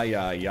 Yeah,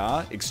 yeah,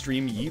 yeah.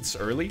 Extreme yeets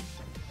early.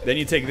 Then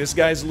you take this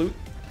guy's loot.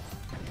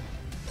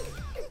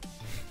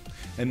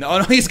 And oh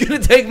no, he's gonna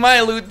take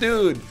my loot,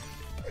 dude.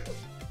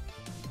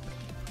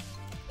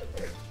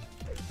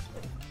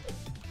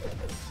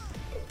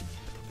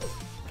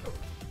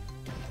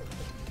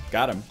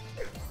 Got him.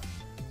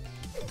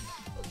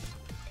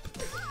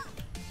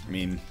 I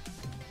mean,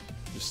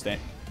 just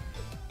stand.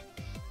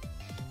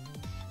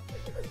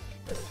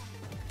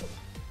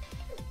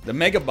 The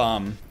Mega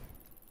Bomb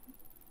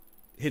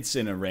hits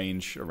in a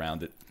range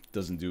around it.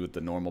 Doesn't do what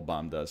the normal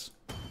bomb does.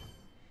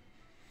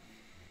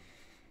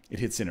 It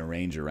hits in a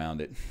range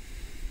around it.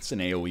 It's an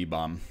AoE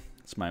bomb.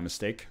 It's my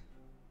mistake.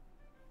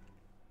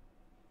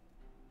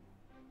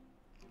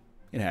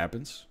 It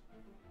happens.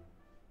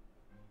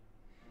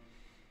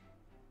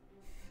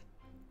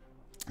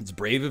 It's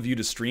brave of you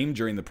to stream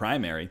during the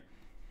primary.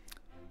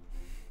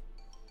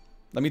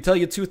 Let me tell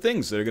you two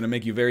things that are going to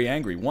make you very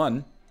angry.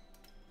 One,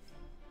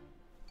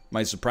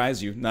 might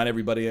surprise you. Not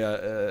everybody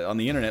on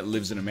the internet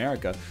lives in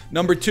America.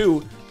 Number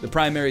two, the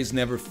primaries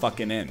never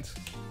fucking end.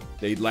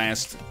 They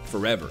last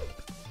forever.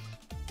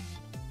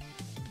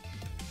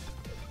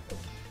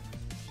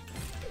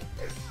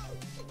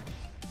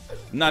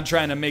 I'm not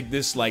trying to make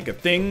this like a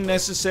thing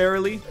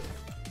necessarily,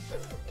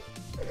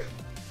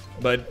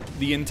 but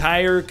the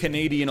entire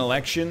Canadian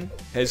election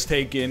has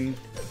taken,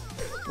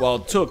 well,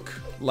 it took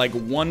like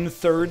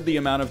 1/3 the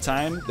amount of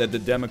time that the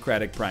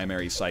Democratic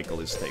primary cycle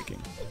is taking.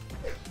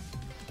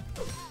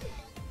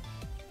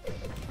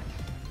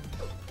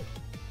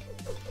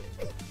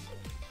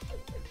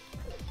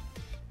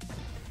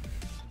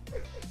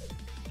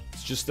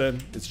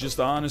 It's just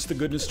the honest to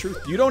goodness truth.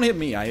 You don't hit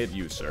me, I hit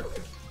you, sir.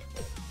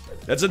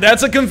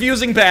 That's a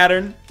confusing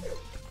pattern.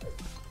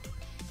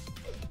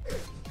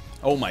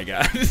 Oh my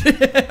god.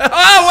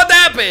 Oh, what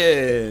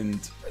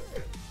happened?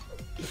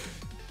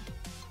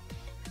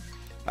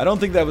 I don't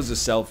think that was a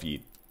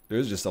self-eat.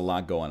 There's just a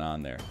lot going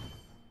on there.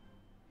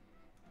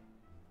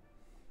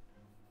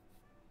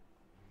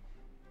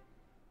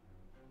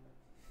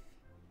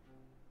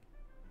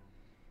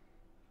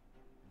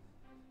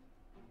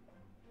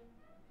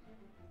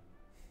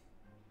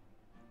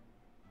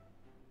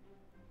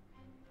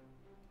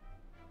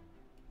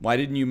 Why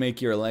didn't you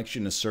make your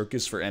election a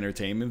circus for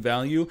entertainment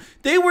value?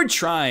 They were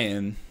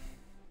trying.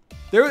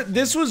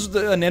 This was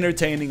an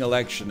entertaining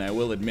election, I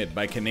will admit,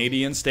 by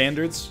Canadian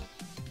standards.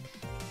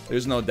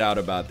 There's no doubt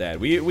about that.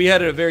 We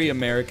had a very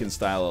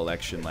American-style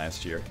election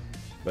last year,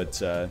 but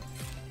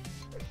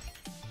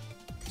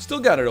still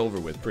got it over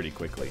with pretty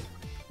quickly.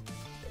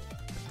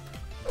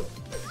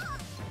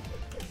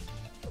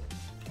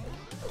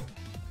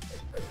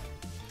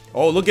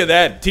 Oh, look at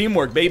that.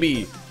 Teamwork,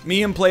 baby.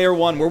 Me and player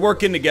one, we're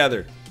working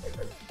together.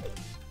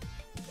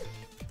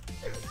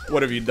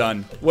 What have you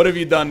done? What have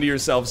you done to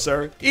yourself,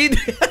 sir? He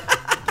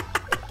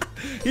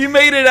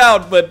made it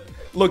out, but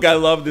look, I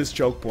love this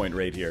choke point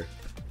right here.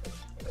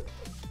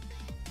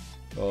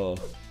 Oh.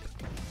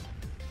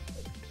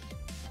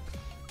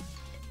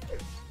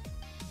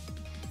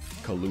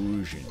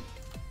 Collusion.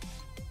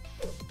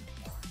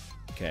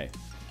 Okay.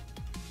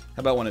 How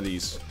about one of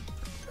these?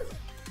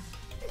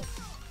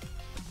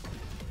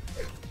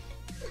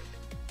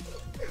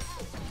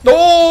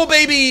 Oh,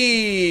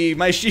 baby!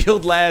 My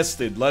shield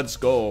lasted. Let's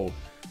go.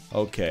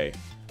 Okay.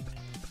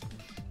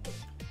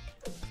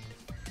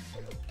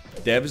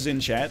 Devs in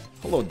chat.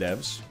 Hello,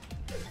 devs.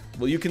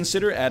 Will you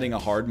consider adding a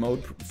hard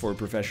mode for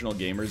professional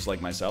gamers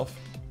like myself?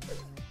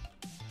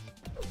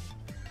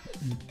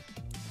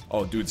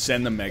 Oh, dude,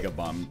 send the Mega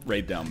Bomb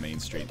right down Main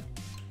Street.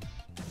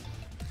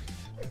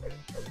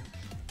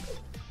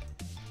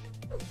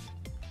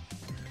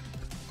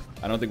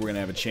 I don't think we're gonna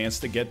have a chance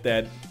to get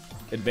that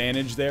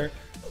advantage there.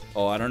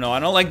 Oh, I don't know. I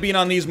don't like being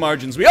on these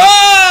margins.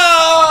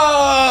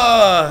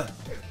 Ah!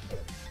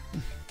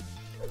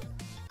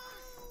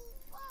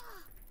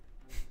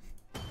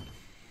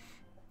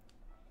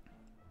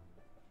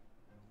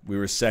 We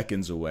were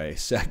seconds away.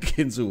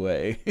 Seconds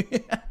away.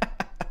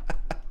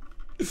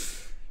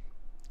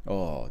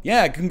 Oh,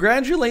 yeah,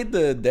 congratulate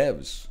the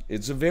devs.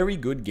 It's a very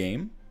good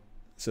game.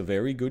 It's a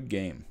very good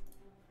game.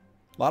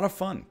 A lot of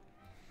fun.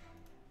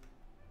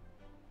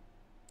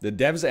 The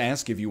devs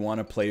ask if you want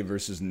to play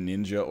versus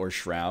Ninja or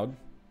Shroud.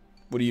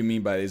 What do you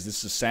mean by, is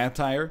this a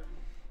satire?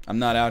 I'm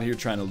not out here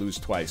trying to lose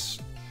twice.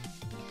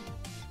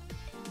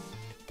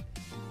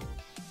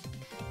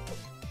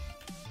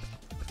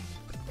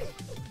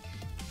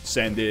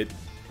 Send it.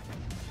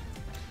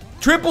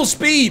 Triple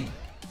speed!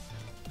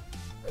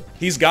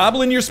 He's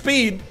gobbling your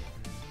speed.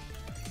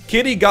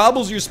 Kitty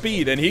gobbles your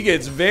speed and he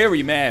gets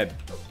very mad.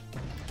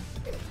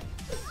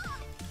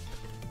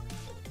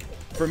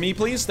 For me,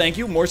 please. Thank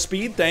you. More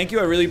speed. Thank you.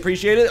 I really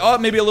appreciate it. Oh,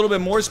 maybe a little bit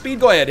more speed.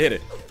 Go ahead. Hit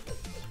it.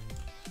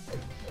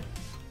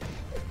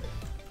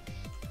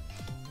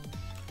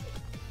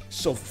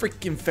 So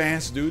freaking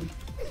fast, dude.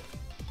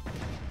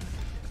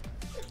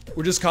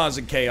 We're just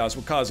causing chaos.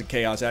 We're causing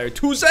chaos out here.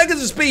 2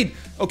 seconds of speed.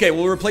 Okay,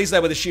 we'll replace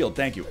that with a shield.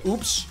 Thank you.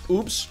 Oops.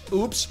 Oops.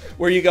 Oops.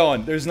 Where are you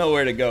going? There's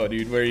nowhere to go,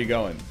 dude. Where are you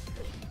going?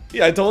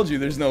 Yeah, I told you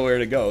there's nowhere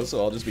to go,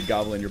 so I'll just be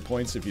gobbling your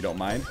points if you don't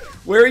mind.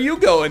 Where are you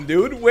going,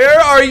 dude? Where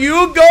are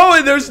you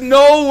going? There's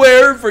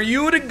nowhere for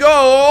you to go.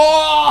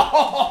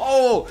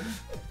 Oh!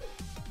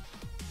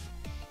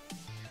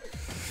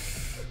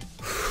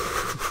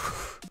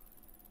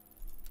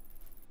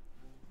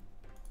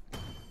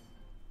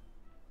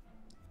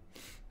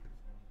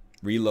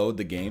 Reload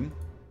the game.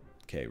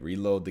 Okay,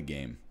 reload the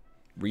game.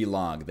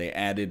 Relog. They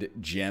added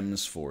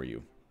gems for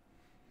you.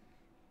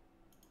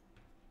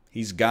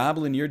 He's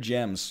gobbling your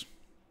gems.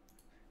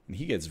 And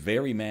he gets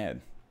very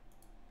mad.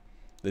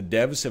 The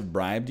devs have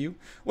bribed you?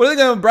 What are they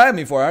going to bribe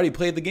me for? I already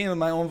played the game of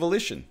my own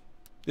volition.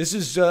 This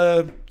is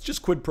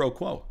just quid pro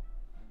quo.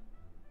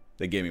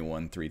 They gave me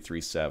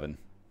 1337.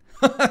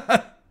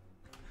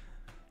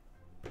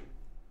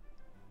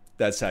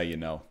 That's how you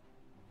know.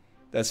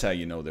 That's how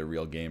you know they're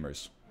real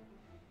gamers.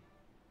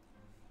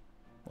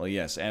 Well,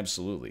 yes,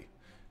 absolutely.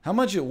 How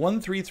much at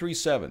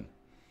 1337?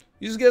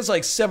 You just get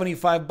like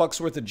 75 bucks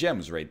worth of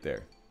gems right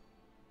there.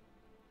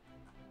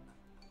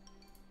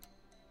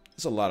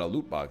 That's a lot of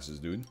loot boxes,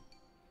 dude.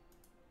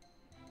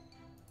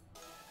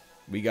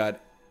 We got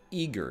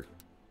Eager.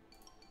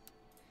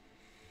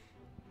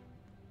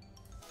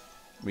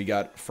 We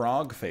got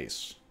Frog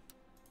Face.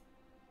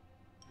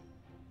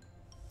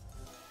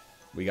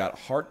 We got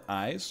Heart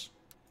Eyes.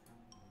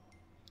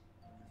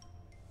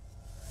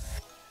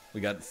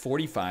 We got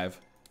 45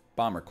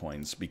 bomber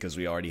coins because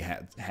we already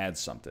had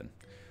something.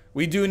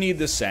 We do need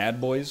the Sad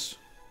Boys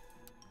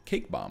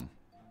Cake Bomb.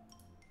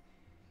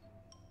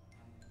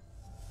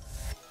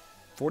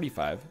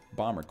 45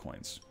 bomber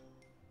coins.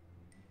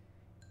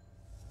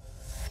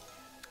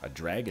 A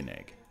Dragon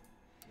Egg.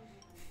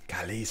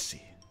 Khaleesi.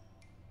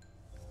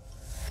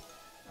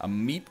 A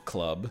Meat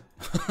Club.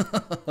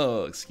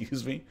 Oh,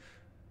 excuse me.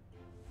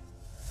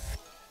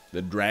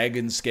 The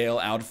Dragon Scale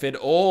outfit.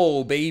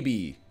 Oh,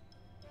 baby.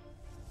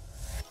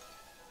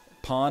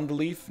 Pond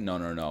Leaf? No,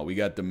 no, no. We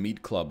got the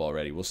Meat Club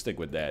already. We'll stick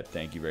with that.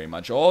 Thank you very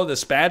much. Oh, the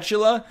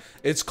Spatula?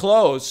 It's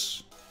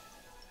close.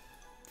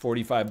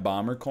 45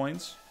 bomber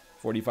coins.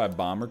 45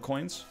 bomber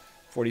coins.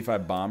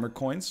 45 bomber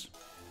coins.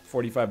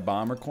 45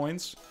 bomber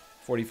coins.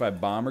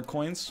 45 bomber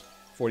coins.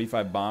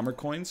 45 bomber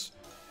coins.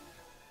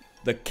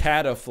 The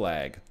Cata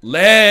Flag.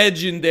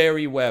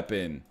 Legendary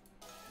weapon.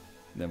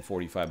 And then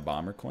 45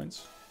 bomber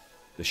coins.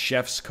 The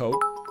Chef's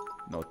Coat.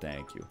 No,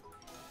 thank you.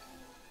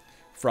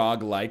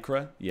 Frog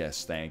Lycra.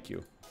 Yes, thank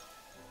you.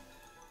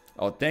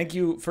 Oh, thank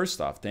you.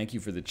 First off, thank you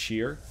for the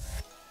cheer.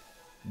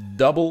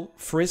 Double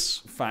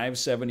Friss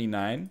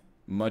 579.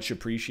 Much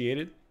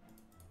appreciated.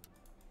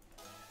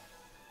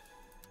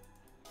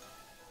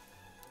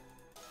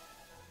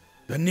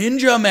 The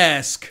Ninja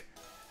Mask.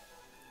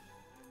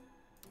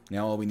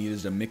 Now all we need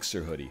is a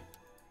Mixer hoodie.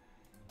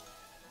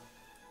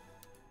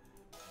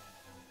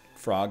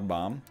 Frog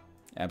Bomb.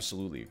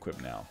 Absolutely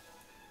equipped now.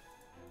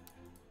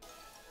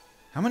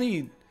 How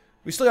many?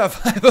 We still got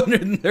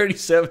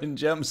 537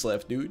 gems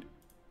left, dude.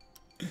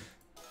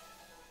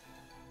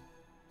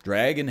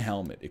 Dragon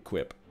Helmet.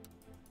 Equip.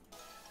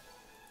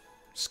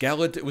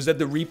 Skeleton. Was that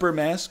the Reaper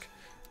Mask?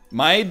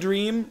 My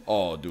dream.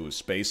 Oh, dude.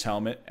 Space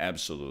Helmet.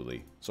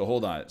 Absolutely. So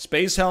hold on.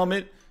 Space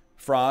Helmet.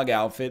 Frog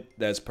outfit.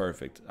 That's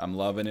perfect. I'm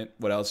loving it.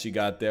 What else you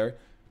got there?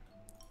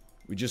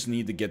 We just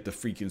need to get the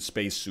freaking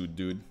spacesuit,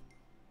 dude.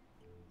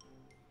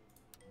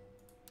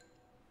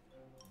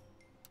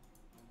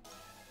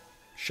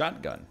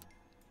 Shotgun.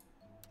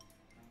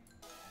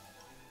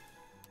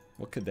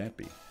 What could that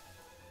be?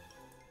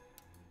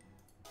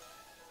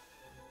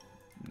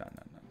 No,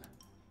 no, no, no.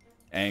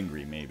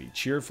 Angry, maybe.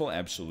 Cheerful?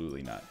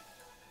 Absolutely not.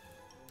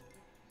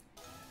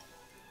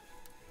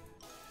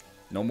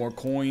 No more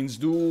coins,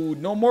 dude.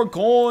 No more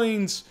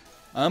coins.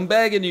 I'm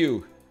begging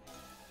you.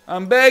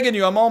 I'm begging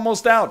you. I'm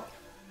almost out.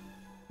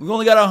 We've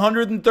only got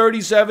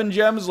 137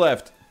 gems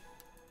left.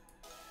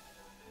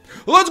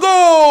 Let's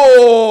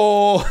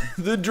go!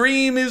 The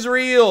dream is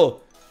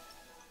real.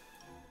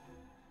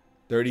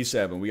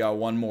 37. We got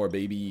one more,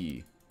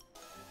 baby.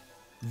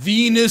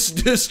 Venus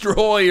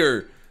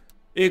Destroyer.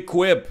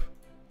 Equip.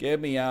 Get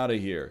me out of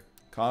here.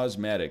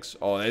 Cosmetics.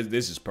 Oh,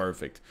 this is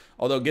perfect.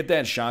 Although, get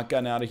that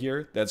shotgun out of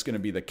here. That's going to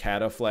be the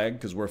Cata Flag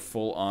because we're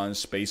full on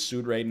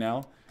spacesuit right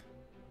now.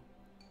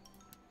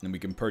 And we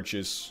can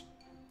purchase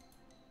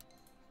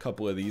a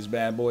couple of these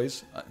bad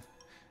boys.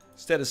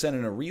 Instead of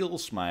sending a real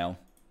smile,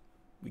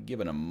 we give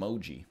an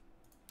emoji.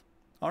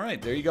 All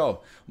right, there you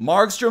go.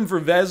 Markstrom for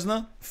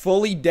Vesna.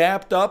 Fully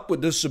dapped up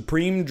with the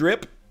Supreme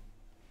Drip.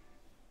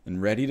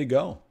 And ready to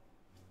go.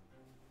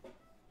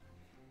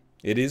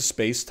 It is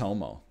Space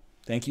Tomo.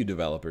 Thank you,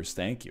 developers.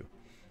 Thank you.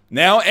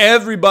 Now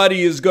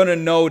everybody is going to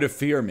know to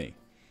fear me.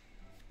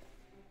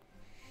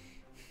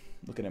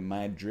 Looking at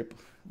my drip.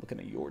 Looking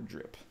at your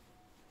drip.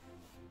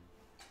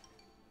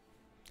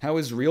 How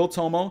is real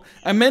Tomo?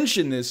 I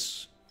mentioned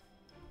this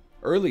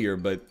earlier,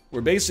 but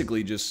we're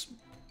basically just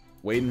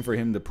waiting for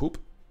him to poop.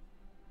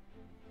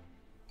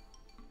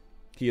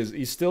 He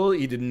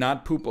did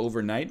not poop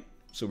overnight,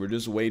 so we're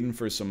just waiting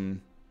for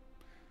some.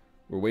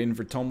 We're waiting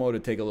for Tomo to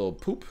take a little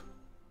poop.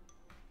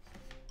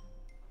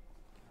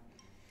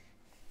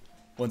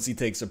 Once he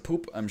takes a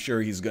poop, I'm sure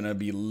he's gonna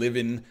be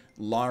living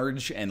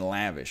large and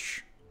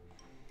lavish.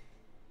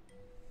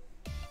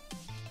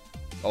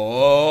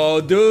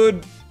 Oh,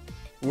 dude.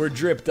 We're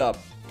dripped up.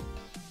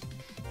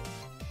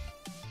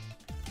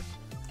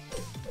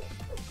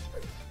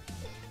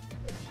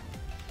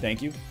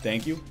 Thank you.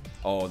 Thank you.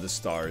 Oh, the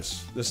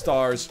stars. The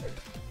stars.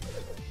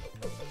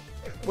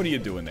 What are you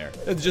doing there?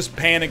 It's just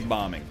panic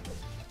bombing.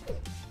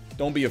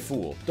 Don't be a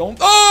fool. Don't.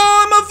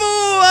 Oh, I'm a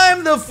fool!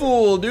 I'm the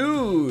fool,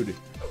 dude!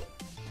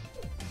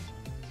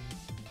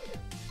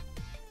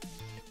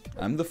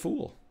 I'm the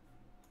fool.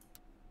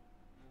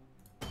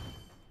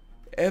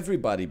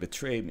 Everybody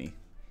betrayed me.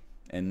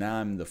 And now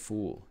I'm the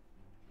fool.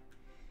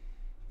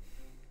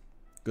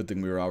 Good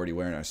thing we were already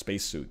wearing our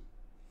spacesuit.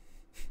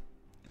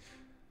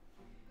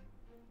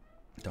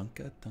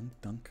 Dunka, dunk,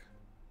 dunk.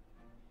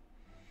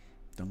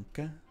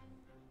 Dunka,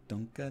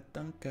 dunka,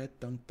 dunka,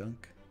 dunk,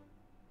 dunk.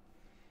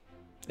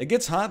 It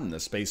gets hot in the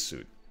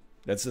spacesuit.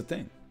 That's the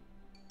thing.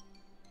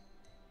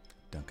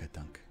 Dunka,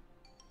 dunk.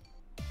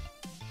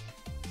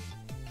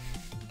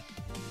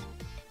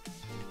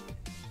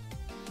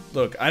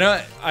 Look,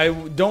 I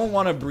don't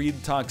want to breed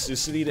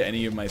toxicity to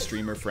any of my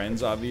streamer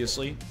friends,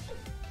 obviously.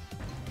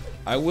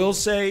 I will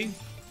say,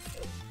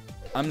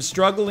 I'm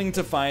struggling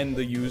to find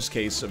the use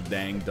case of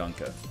dang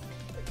Dunka.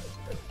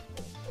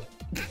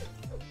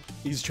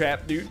 He's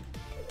trapped, dude.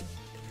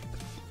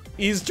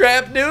 He's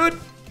trapped, dude.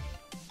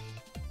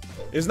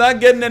 It's not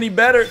getting any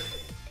better.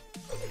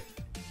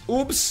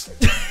 Oops.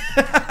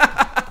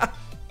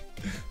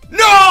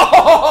 No!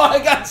 I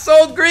got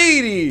so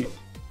greedy.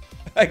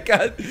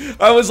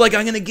 I was like,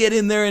 I'm gonna get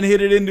in there and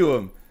hit it into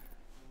him.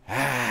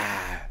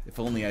 Ah, if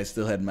only I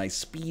still had my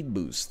speed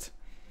boost.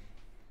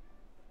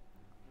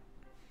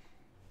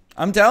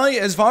 I'm telling you,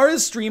 as far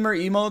as streamer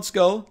emotes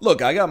go,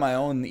 look, I got my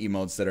own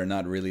emotes that are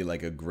not really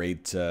like a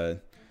great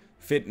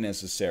fit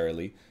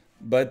necessarily,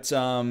 but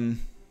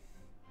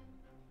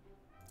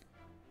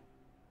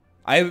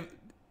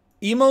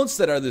emotes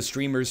that are the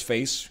streamer's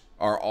face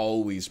are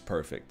always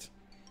perfect.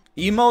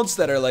 Emotes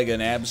that are like an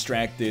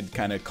abstracted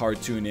kind of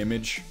cartoon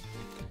image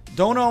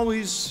don't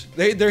always,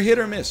 they're hit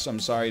or miss, I'm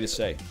sorry to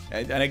say.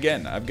 And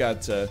again, I've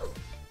got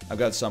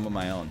some of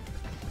my own.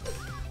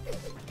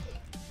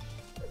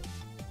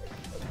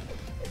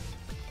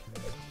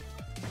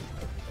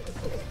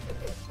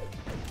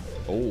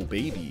 Oh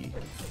baby.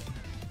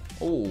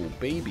 Oh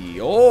baby.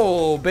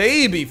 Oh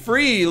baby,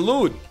 free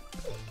loot.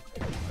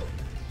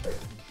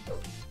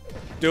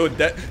 Dude,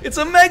 it's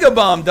a mega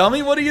bomb,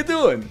 dummy. What are you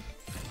doing?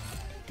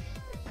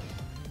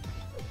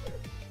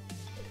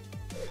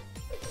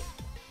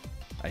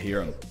 I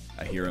hear him.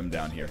 I hear him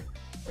down here.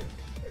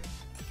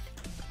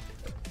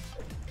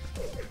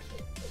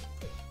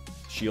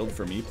 Shield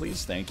for me,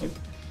 please. Thank you.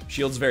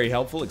 Shield's very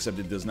helpful, except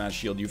it does not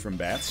shield you from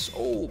bats.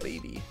 Oh,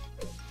 baby.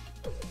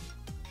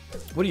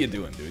 What are you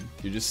doing, dude?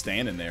 You're just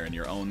standing there in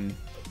your own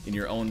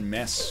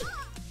mess.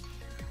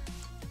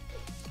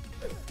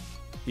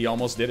 He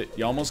almost did it.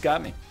 You almost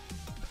got me.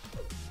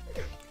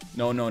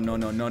 No, no, no,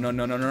 no, no, no,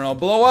 no, no, no, no.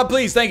 Blow up,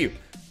 please. Thank you.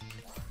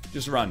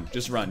 Just run.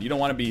 Just run. You don't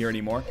want to be here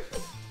anymore.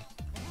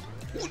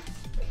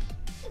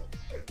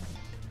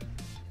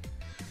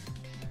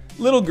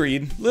 Little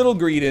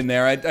greed in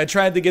there. I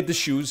tried to get the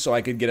shoes so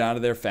I could get out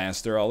of there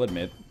faster, I'll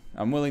admit.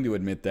 I'm willing to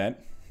admit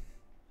that.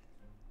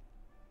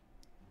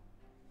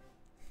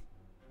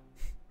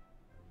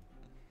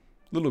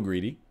 Little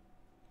greedy.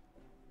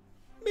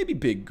 Maybe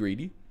big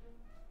greedy.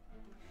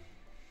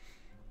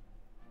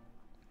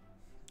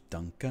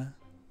 Dunka.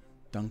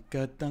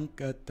 Dunka,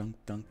 dunka, dunk,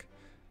 dunk.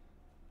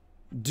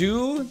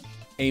 Do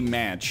a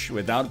match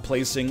without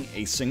placing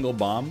a single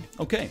bomb.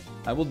 Okay,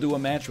 I will do a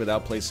match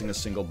without placing a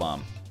single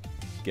bomb.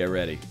 Get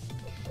ready.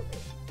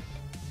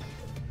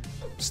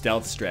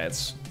 Stealth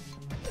strats.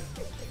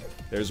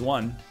 There's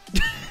one.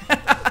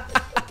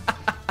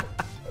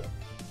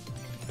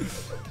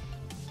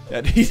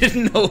 He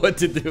didn't know what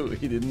to do.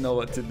 He didn't know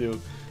what to do.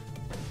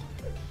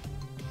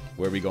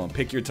 Where are we going?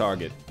 Pick your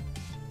target.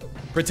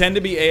 Pretend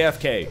to be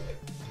AFK.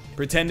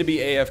 Pretend to be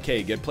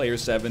AFK. Get player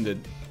 7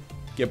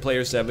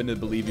 to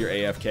believe you're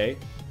AFK.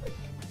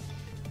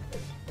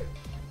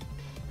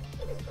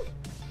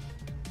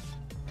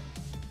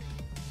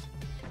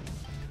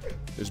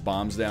 There's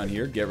bombs down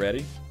here. Get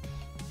ready.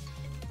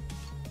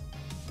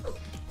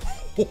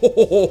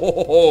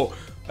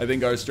 I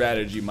think our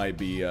strategy might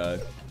be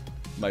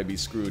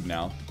screwed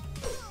now.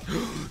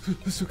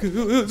 He's got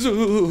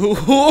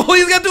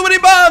too many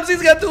bombs.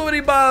 He's got too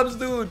many bombs,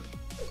 dude.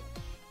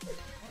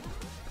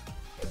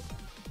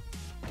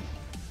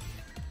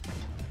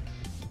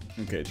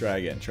 Okay, try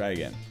again. Try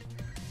again.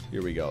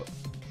 Here we go.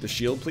 The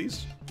shield,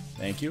 please.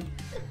 Thank you.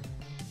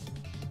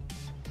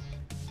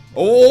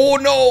 Oh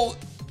no!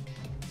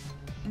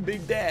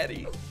 Big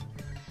Daddy.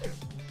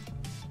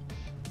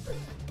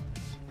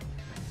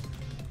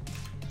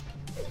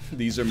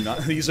 These are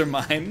not. These are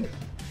mine.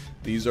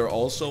 These are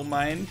also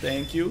mine.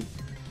 Thank you.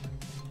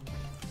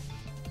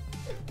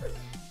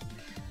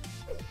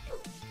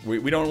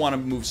 We don't want to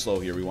move slow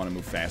here. We want to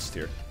move fast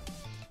here.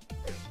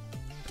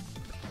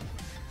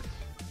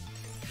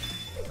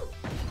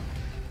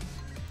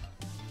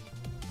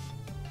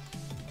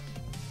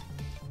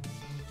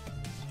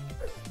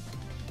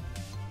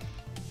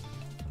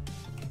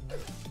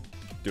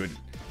 Dude.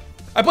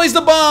 I placed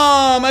the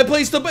bomb! I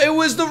placed the... It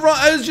was the wrong...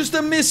 It was just a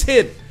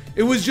mishit.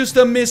 It was just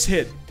a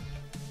mishit.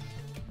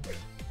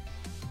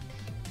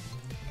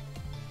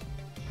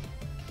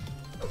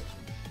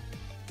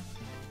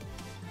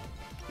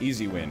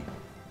 Easy win.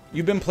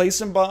 You've been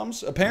placing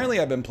bombs? Apparently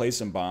I've been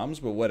placing bombs,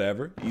 but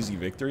whatever. Easy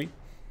victory.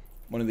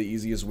 One of the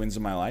easiest wins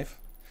of my life.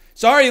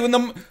 Sorry,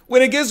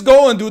 when it gets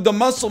going, dude, the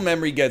muscle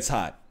memory gets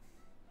hot.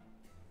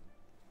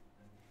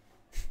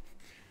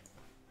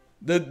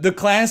 The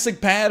classic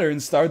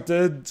patterns start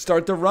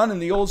to run in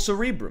the old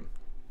cerebrum.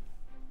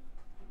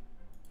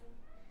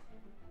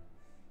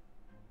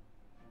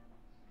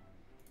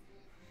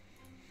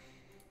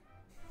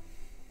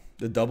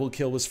 The double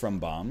kill was from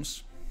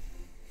bombs.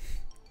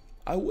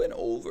 I went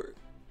over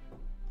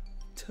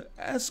to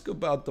ask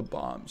about the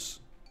bombs.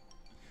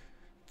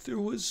 There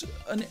was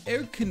an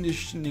air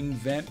conditioning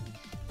vent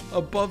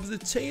above the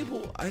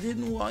table. I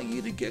didn't want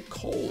you to get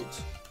cold.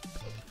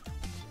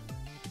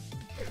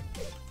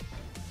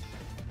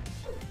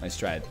 Nice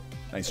try.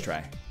 Nice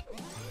try.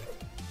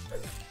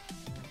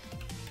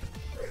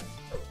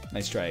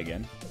 Nice try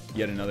again.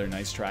 Yet another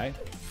nice try.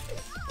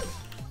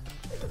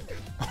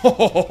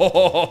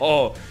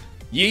 Oh,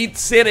 Yeet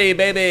City,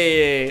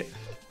 baby!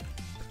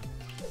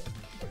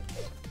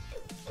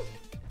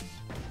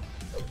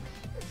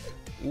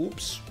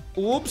 Oops.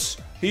 Oops.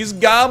 He's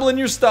gobbling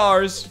your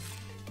stars.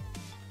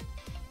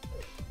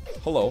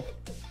 Hello.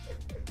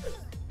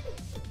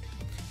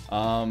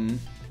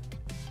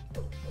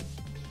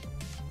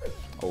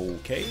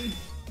 Okay.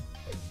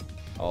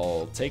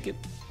 I'll take it.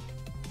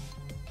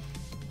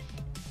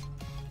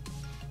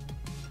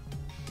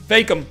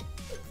 Fake him.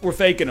 We're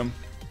faking him.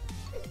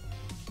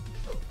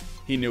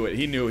 He knew it.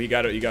 He knew. He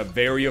got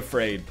very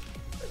afraid.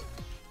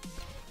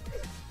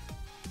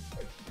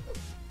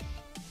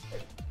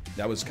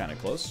 That was kind of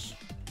close.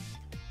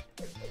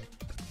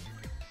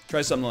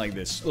 Try something like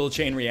this. Little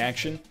chain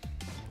reaction.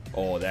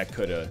 Oh, that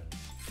could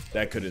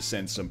have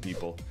sent some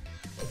people.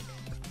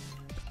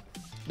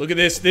 Look at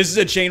this. This is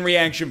a chain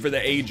reaction for the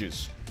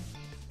ages.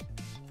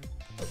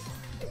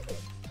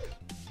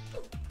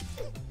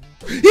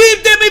 He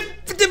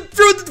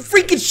threw the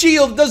freaking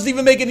shield. Doesn't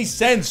even make any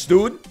sense,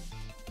 dude.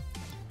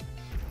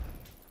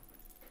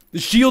 The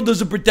shield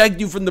doesn't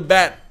protect you from the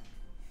bat.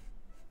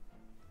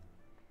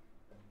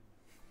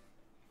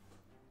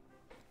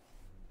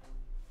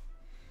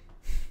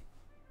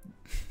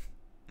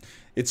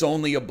 It's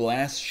only a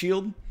blast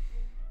shield?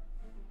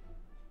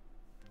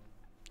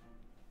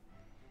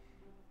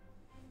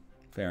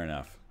 Fair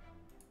enough.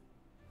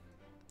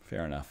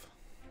 Fair enough.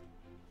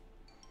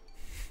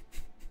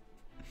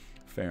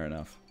 Fair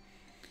enough.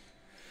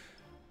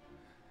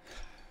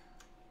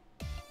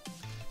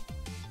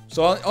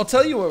 So I'll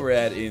tell you where we're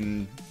at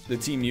in the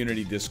Team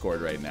Unity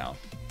Discord right now.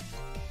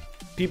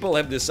 People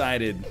have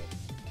decided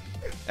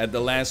at the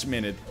last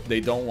minute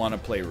they don't want to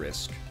play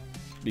Risk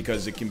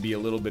because it can be a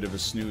little bit of a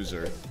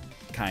snoozer,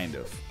 kind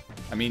of.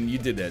 I mean, you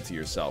did that to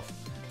yourself.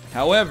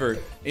 However,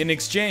 in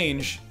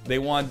exchange, they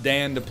want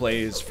Dan to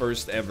play his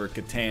first ever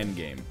Catan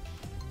game.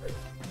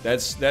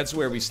 That's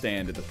where we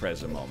stand at the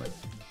present moment.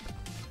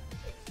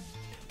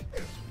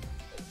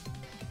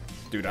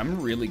 Dude,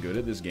 I'm really good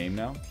at this game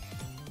now.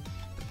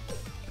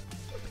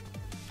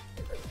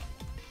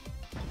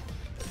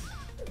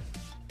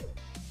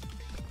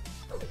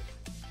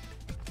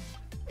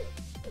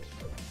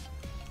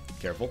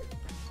 Careful.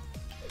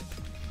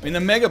 I mean, the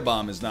Mega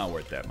Bomb is not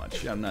worth that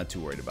much. I'm not too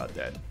worried about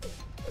that.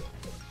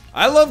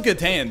 I love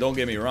Catan, don't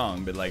get me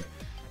wrong, but like,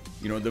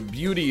 you know, the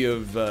beauty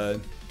of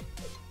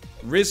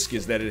Risk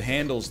is that it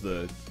handles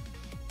the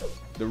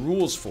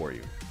rules for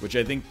you, which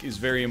I think is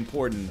very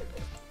important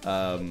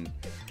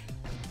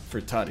for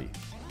Tutty.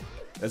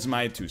 That's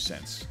my 2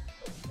 cents.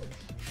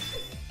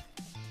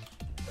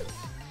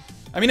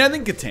 I mean, I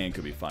think Catan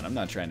could be fun. I'm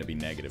not trying to be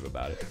negative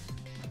about it.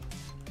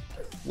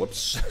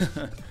 Whoops.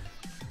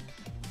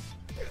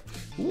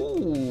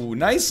 Ooh,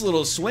 nice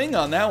little swing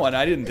on that one.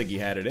 I didn't think he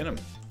had it in him.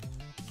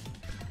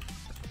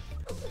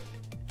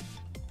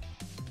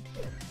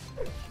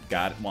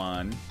 Got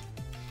one.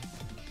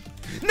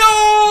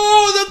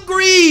 No, the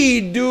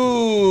greed,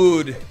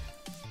 dude.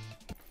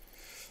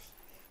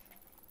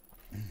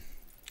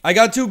 I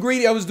got too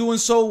greedy. I was doing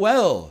so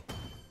well.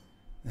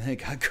 I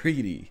got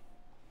greedy.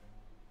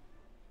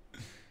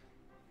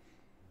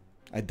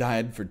 I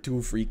died for 2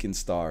 freaking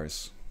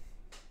stars.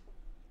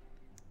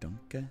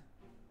 Dunka.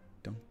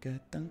 Dunka,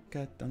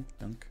 dunka, dunk,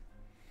 dunk.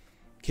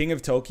 King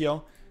of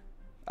Tokyo.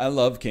 I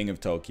love King of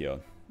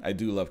Tokyo. I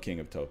do love King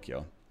of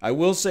Tokyo. I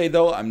will say,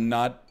 though,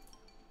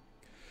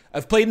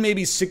 I've played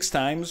maybe 6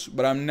 times,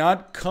 but I'm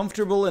not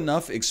comfortable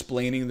enough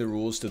explaining the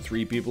rules to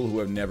 3 people who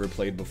have never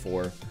played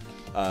before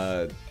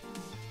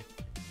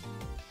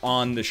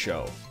on the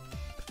show.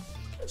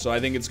 So I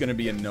think it's going to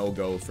be a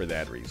no-go for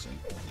that reason.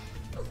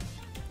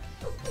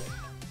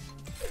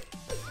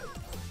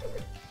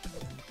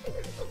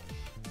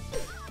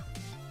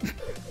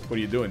 What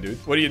are you doing, dude?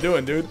 What are you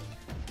doing, dude?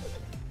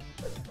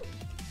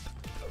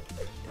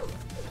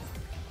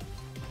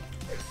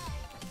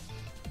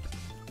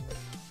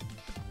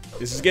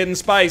 This is getting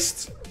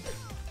spiced.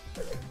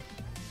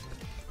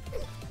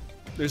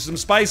 There's some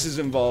spices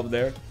involved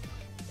there.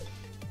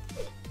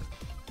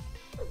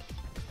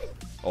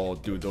 Oh,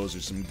 dude, those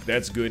are some...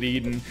 That's good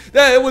eating.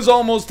 That was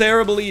almost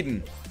terrible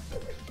eating.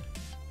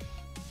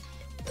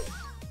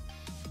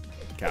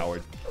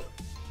 Coward.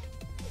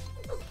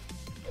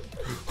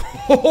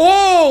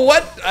 Oh,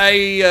 what?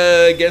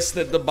 I guess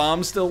that the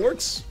bomb still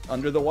works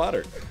under the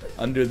water,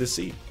 under the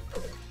sea.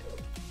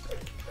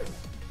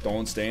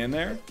 Don't stay in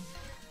there.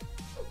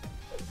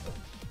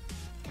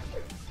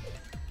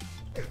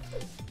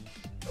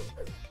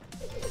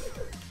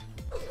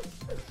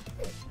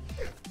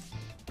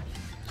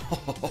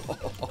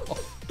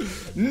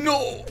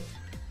 No!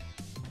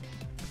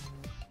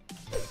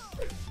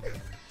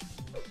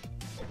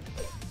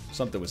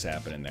 Something was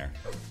happening there.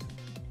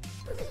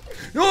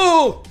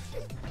 No!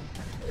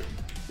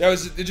 That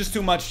was just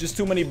too much. Just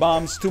too many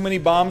bombs. Too many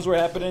bombs were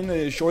happening.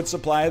 A short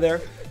supply there.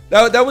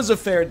 That was a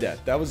fair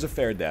death. That was a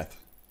fair death.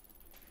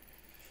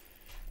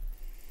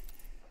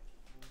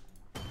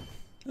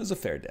 That was a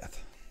fair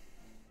death.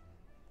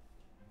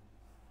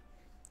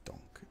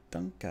 Dunk,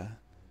 dunka.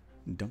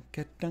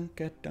 Dunka,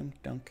 dunka, dunk,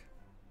 dunk.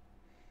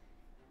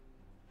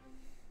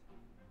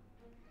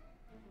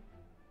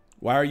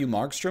 Why are you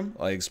Markstrom?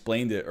 I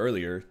explained it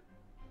earlier.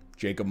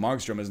 Jacob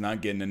Markstrom is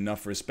not getting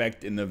enough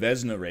respect in the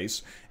Vezina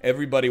race.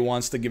 Everybody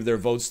wants to give their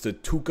votes to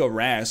Tuukka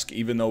Rask,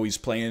 even though he's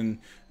playing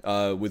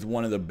with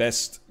one of the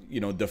best, you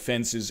know,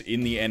 defenses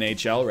in the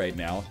NHL right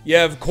now.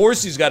 Yeah, of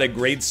course he's got a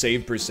great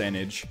save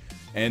percentage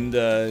and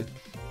a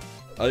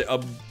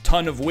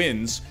ton of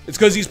wins. It's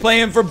because he's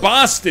playing for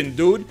Boston,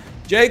 dude.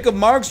 Jacob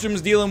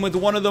Markstrom's dealing with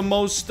one of the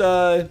most,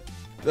 the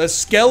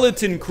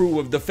skeleton crew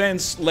of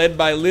defense led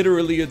by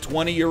literally a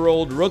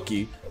 20-year-old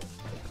rookie.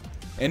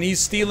 And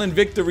he's stealing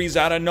victories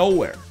out of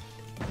nowhere.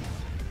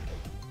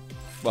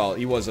 Well,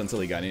 he was until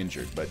he got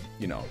injured, but,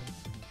 you know.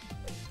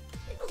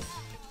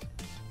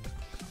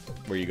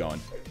 Where are you going?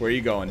 Where are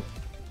you going?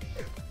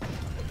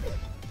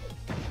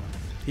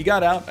 He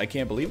got out. I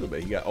can't believe it,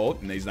 but he got... Oh,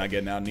 and he's not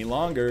getting out any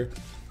longer.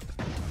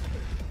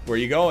 Where are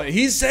you going?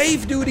 He's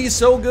safe, dude. He's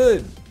so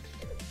good.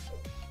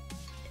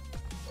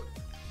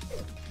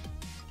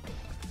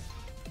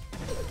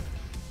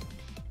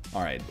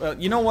 All right. Well,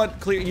 you know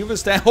what? Clear. You've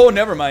established. Oh,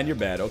 never mind. You're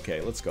bad.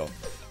 Okay, let's go.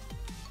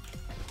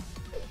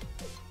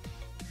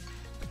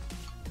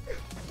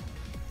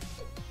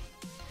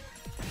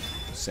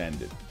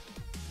 Send it.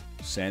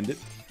 Send it.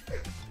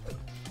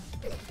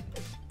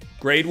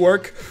 Great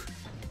work.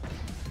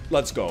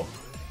 Let's go.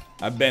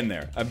 I've been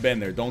there. I've been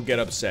there. Don't get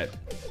upset.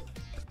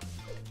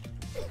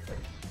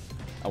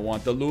 I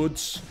want the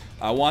loots.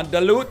 I want the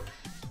loot.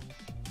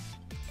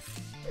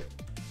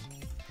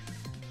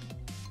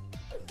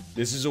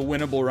 This is a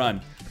winnable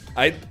run.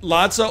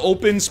 Lots of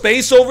open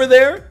space over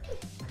there.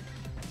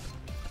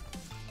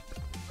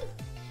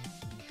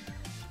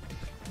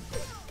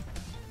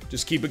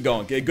 Just keep it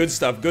going. Okay, good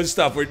stuff. Good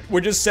stuff.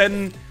 We're just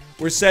setting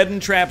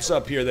traps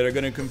up here that are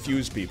gonna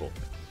confuse people.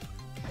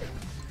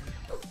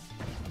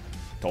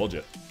 Told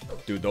you.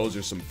 Dude, those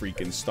are some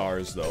freaking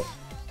stars though.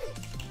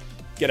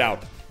 Get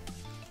out.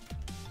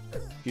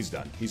 He's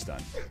done. He's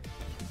done.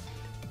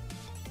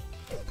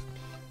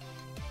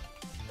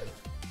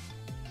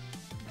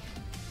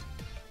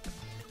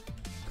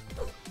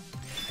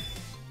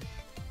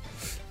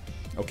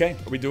 Okay,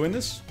 are we doing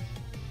this?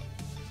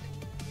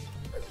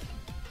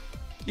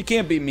 You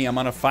can't beat me. I'm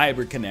on a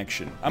fiber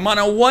connection. I'm on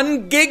a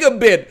 1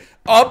 gigabit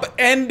up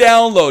and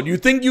download. You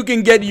think you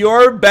can get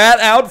your bat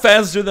out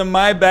faster than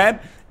my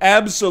bat?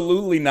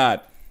 Absolutely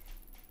not.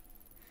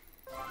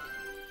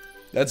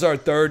 That's our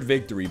 3rd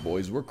victory,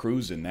 boys. We're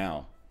cruising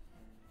now.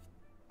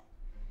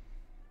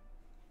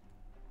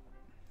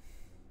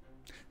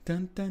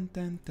 Dun dun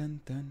dun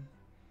dun dun.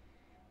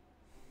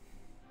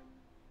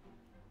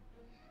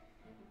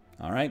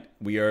 All right,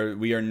 we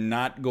are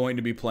not going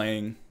to be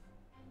playing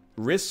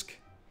Risk.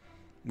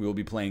 We will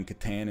be playing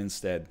Catan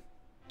instead.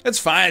 That's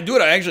fine,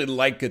 dude. I actually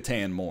like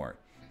Catan more.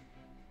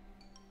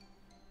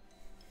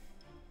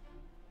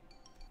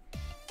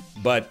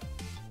 But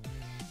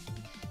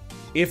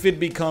if it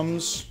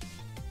becomes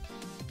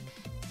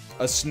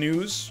a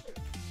snooze,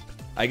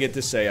 I get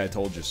to say I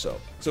told you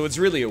so. So it's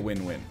really a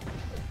win-win.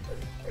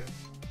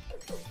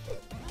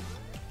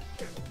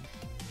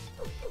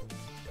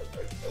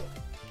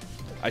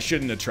 I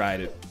shouldn't have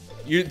tried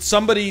it.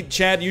 Somebody,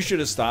 Chad, you should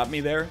have stopped me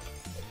there.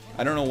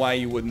 I don't know why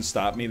you wouldn't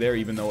stop me there,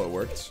 even though it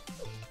worked.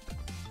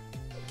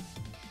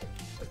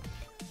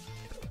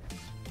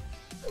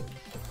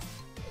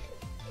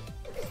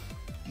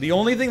 The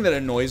only thing that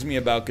annoys me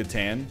about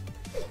Catan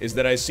is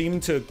that I seem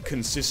to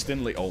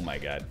consistently... Oh my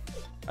god.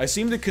 I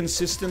seem to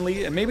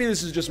consistently... And maybe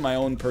this is just my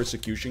own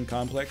persecution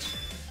complex.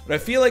 But I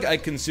feel like I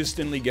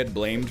consistently get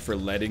blamed for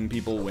letting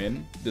people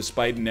win,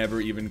 despite never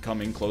even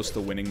coming close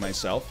to winning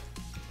myself.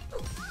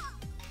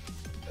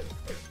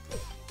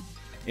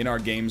 In our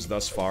games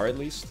thus far, at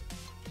least.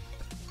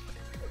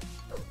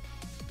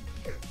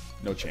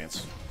 No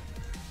chance.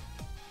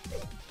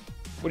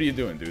 What are you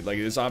doing, dude? Like,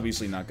 it's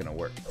obviously not gonna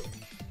work.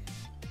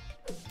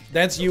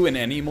 That's you in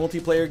any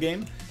multiplayer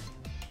game?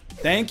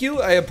 Thank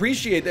you, I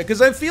appreciate that,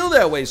 because I feel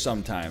that way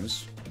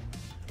sometimes.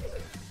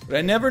 But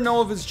I never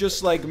know if it's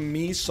just like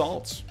me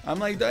salt. I'm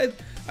like,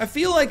 I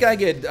feel like I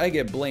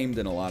get blamed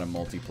in a lot of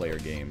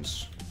multiplayer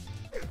games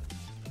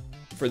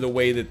for the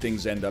way that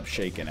things end up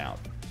shaking out.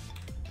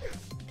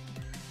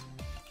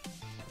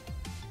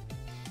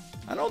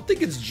 I don't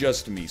think it's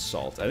just me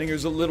salt. I think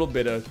there's a little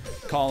bit of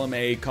column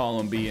A,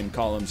 column B, and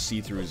column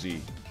C through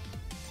Z.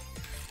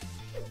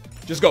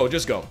 Just go,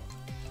 just go.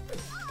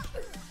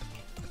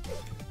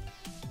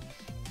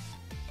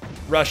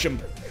 Rush him.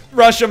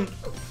 Rush him.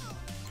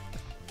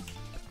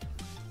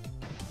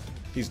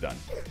 He's done.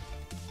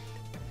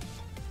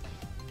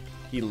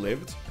 He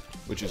lived,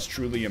 which is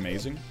truly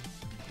amazing.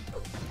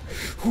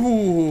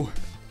 Ooh.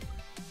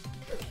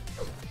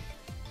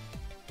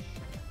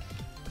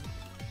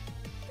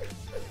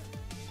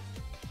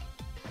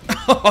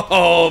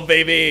 Oh,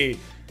 baby.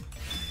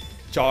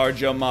 Charge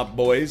them up,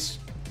 boys.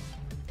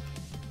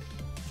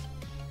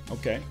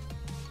 Okay.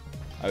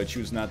 I would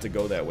choose not to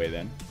go that way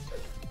then.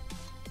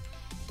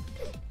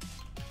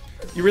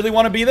 You really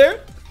want to be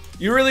there?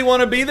 You really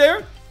want to be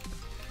there?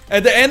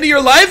 At the end of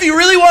your life, you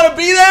really want to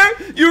be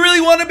there? You really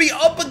want to be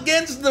up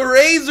against the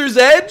razor's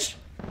edge?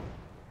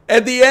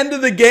 At the end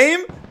of the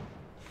game?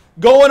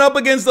 Going up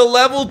against the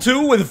level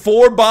 2 with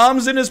 4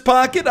 bombs in his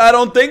pocket? I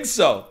don't think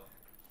so.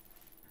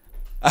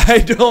 I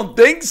don't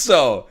think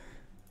so.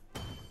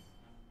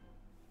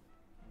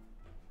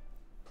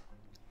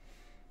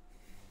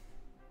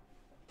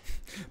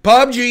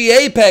 PUBG,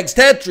 Apex,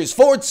 Tetris,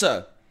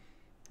 Forza,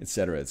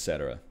 etc.,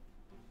 etc.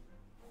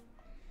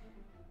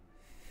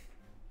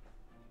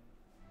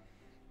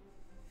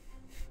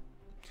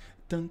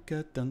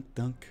 Dunka dunk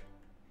dunk.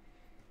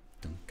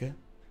 Dunka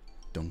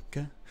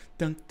dunka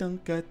dunk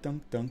dunka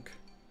dunk dunk.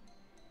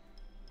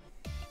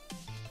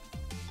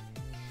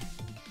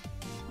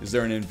 Is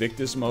there an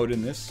Invictus mode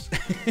in this?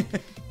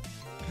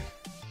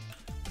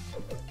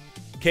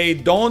 Okay,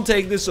 don't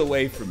take this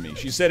away from me.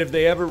 She said if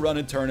they ever run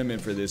a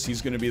tournament for this,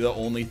 he's going to be the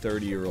only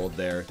 30-year-old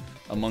there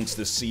amongst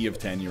the sea of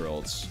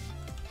 10-year-olds.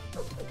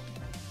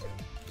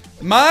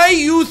 My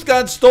youth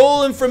got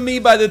stolen from me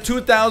by the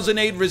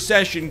 2008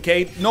 recession,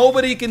 Kate.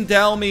 Nobody can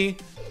tell me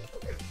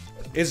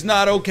it's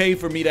not okay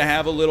for me to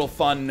have a little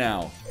fun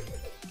now.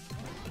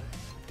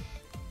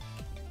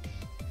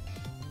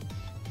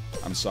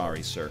 I'm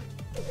sorry, sir.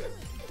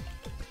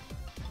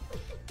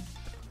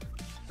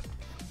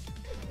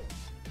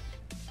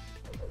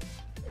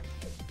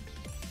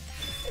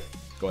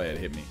 Go ahead,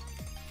 hit me.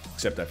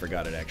 Except I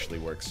forgot it actually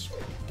works.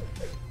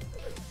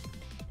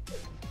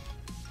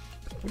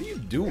 What are you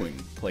doing,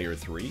 player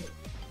 3?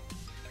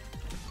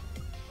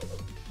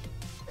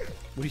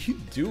 What are you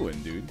doing,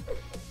 dude?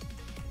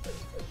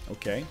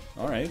 Okay,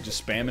 alright,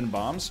 just spamming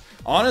bombs.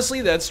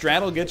 Honestly, that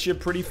strat will get you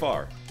pretty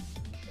far.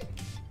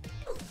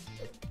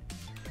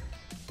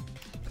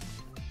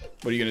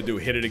 What are you gonna do,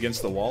 hit it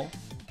against the wall?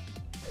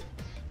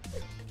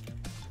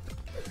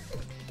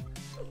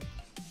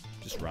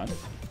 Just run.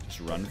 Just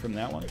run from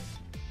that one.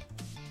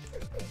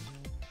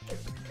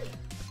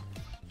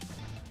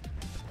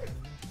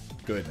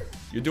 Good.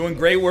 You're doing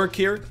great work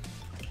here.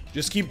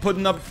 Just keep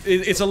putting up...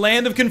 It's a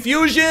land of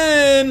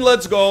confusion!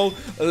 Let's go.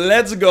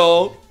 Let's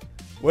go.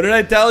 What did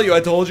I tell you?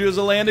 I told you it was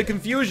a land of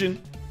confusion.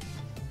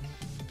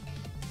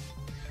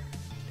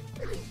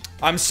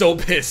 I'm so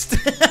pissed.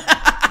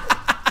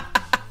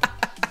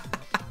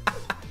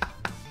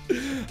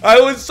 I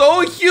was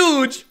so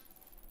huge,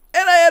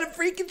 and I had a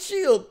freaking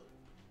shield.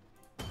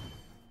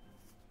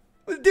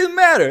 It didn't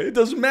matter. It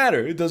doesn't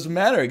matter. It doesn't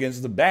matter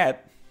against the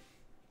bat.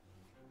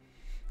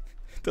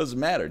 It doesn't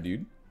matter,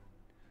 dude.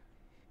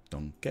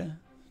 Dunka,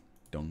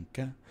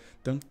 dunka,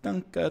 dunk,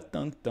 dunka,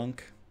 dunk,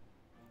 dunk.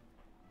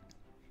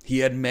 He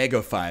had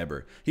mega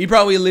fiber. He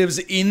probably lives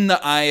in the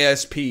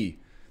ISP.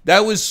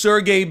 That was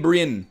Sergey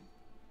Brin.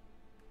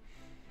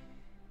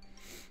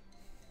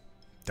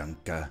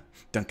 Dunka,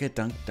 dunka,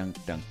 dunk,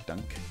 dunk, dunk,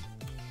 dunk.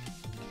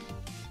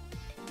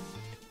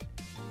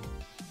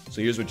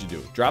 So here's what you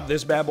do. Drop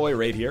this bad boy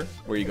right here.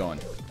 Where are you going?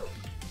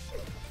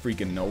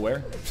 Freaking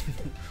nowhere.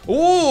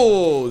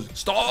 Ooh,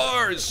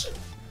 stars!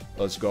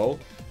 Let's go.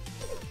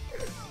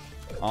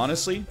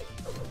 Honestly,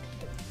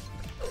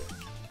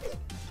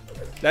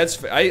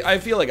 that's... I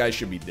feel like I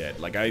should be dead.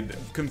 Like, I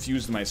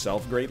confused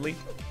myself greatly.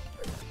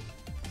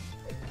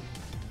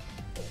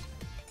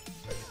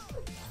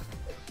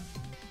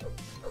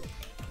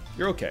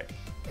 You're okay.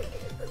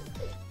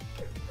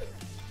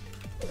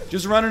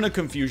 Just running a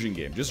confusion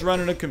game. Just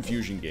running a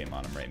confusion game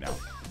on him right now.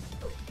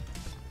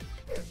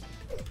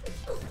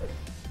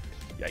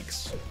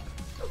 Yikes.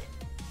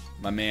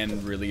 My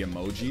man really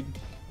emoji'd.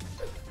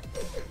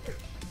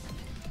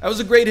 That was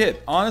a great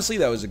hit. Honestly,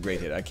 that was a great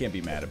hit. I can't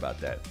be mad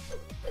about that.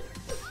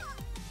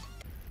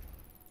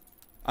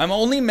 I'm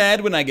only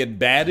mad when I get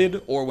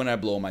batted or when I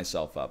blow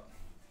myself up.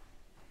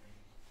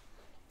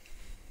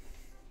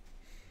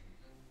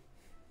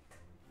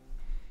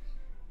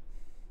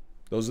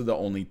 Those are the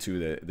only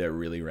two that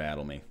really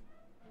rattle me.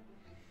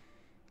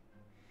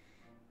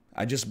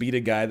 I just beat a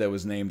guy that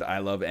was named I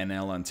Love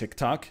NL on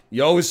TikTok.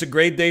 Yo, it's a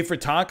great day for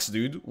talks,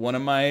 dude. One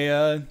of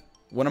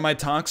my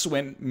talks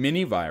went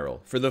mini viral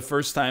for the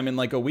first time in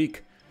like a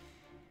week.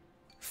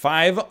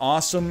 5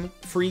 awesome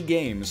free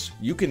games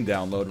you can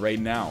download right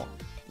now.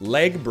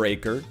 Leg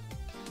Breaker.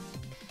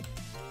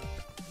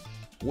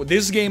 Well,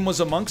 this game was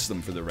amongst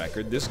them, for the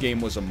record. This game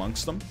was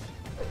amongst them.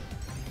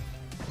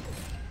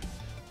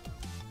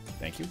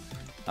 Thank you.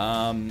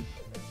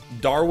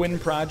 Darwin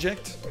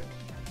Project.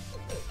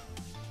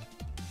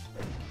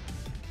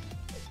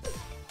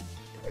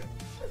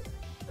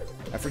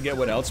 I forget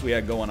what else we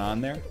had going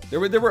on there. There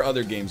were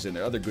other games in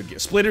there, other good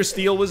games. Splinter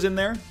Steel was in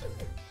there.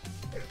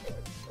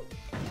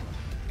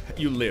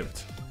 You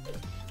lived.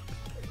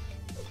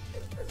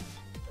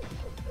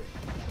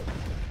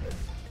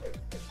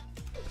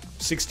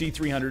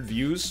 $6,300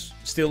 views.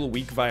 Still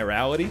weak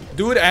virality.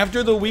 Dude,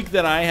 after the week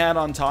that I had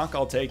on Talk,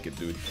 I'll take it,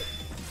 dude.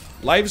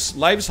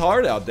 Life's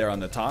hard out there on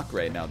the Talk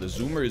right now. The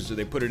Zoomers,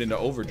 they put it into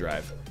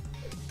overdrive.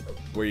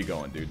 Where you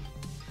going, dude?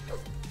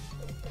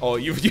 Oh,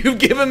 you've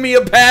given me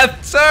a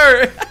path,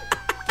 sir!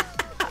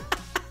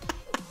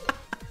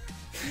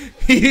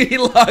 He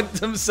locked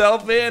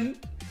himself in.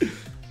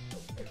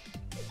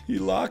 He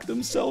locked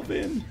himself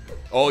in.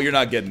 Oh, you're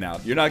not getting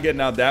out. You're not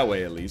getting out that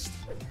way, at least.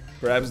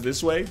 Perhaps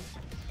this way?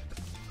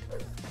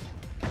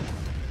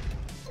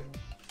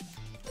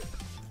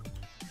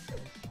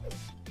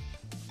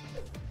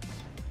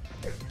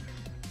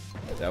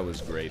 That was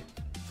great.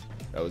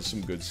 That was some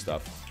good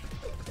stuff.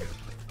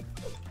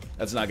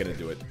 That's not gonna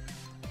do it.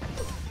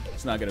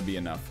 It's not gonna be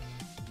enough.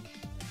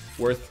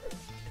 Worth.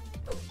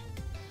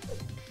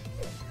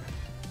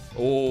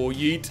 Oh,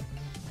 yeet.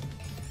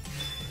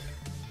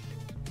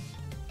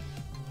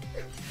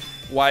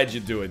 Why'd you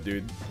do it,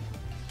 dude?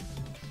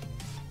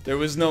 There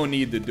was no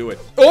need to do it.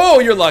 Oh,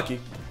 you're lucky.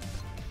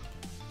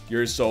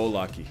 You're so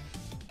lucky.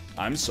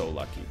 I'm so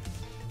lucky.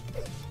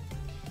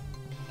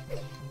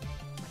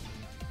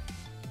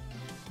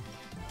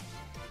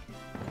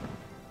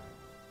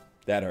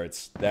 That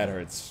hurts. That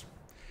hurts.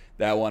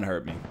 That one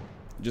hurt me.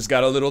 Just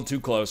got a little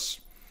too close.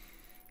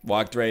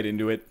 Walked right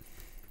into it.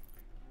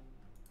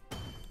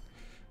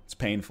 It's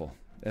painful.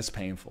 That's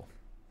painful.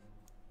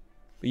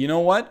 But you know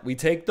what? We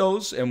take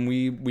those and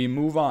we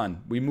move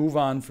on. We move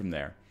on from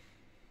there.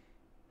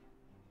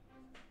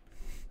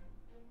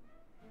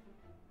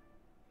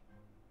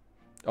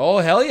 Oh,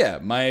 hell yeah.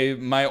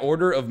 My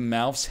order of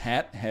Mouth's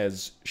hat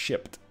has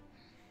shipped.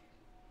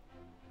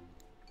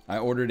 I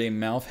ordered a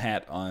Mouth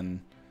hat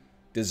on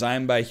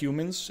Designed by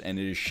Humans, and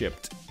it is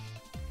shipped.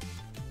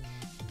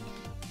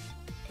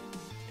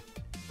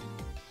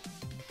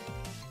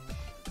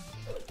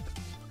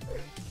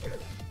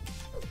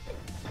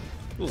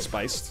 A little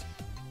spiced.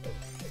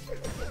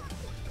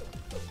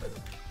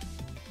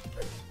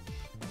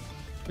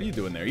 What are you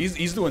doing there?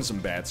 He's doing some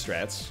bad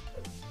strats.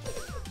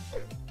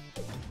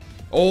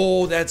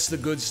 Oh, that's the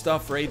good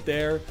stuff right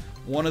there.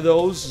 One of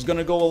those is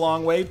gonna go a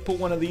long way. Put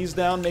one of these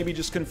down. Maybe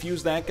just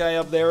confuse that guy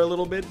up there a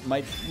little bit.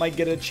 Might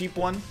get a cheap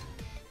one.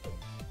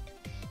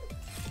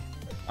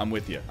 I'm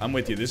with you. I'm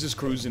with you. This is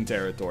cruising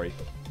territory.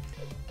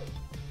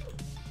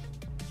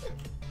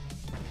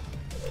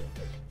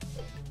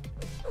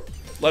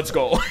 Let's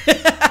go.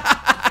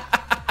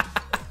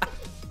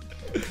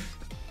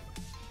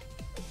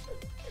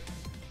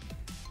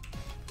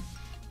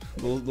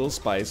 little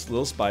spiced.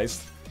 Little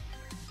spiced.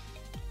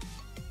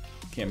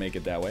 Can't make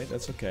it that way.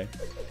 That's okay.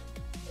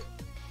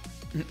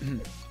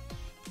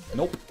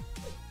 Nope.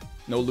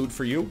 No loot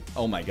for you?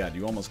 Oh my god,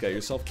 you almost got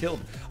yourself killed.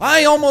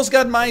 I almost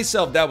got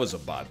myself. That was a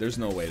bot. There's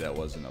no way that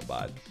wasn't a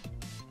bot.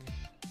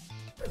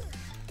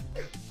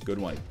 Good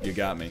one. You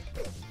got me.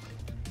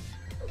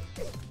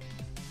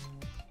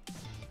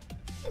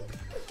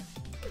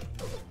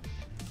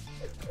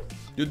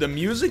 Dude, the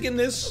music in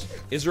this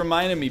is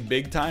reminding me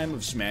big time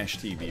of Smash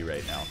TV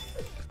right now.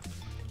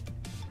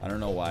 I don't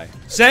know why.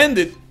 Send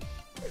it!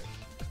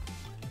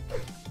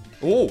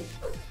 Oh!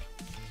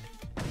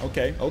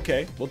 Okay,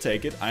 okay. We'll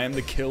take it. I am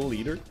the kill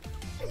leader.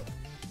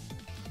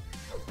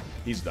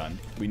 He's done.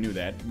 We knew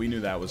that. We knew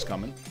that was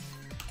coming.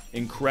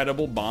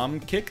 Incredible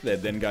bomb kick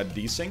that then got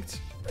desynced.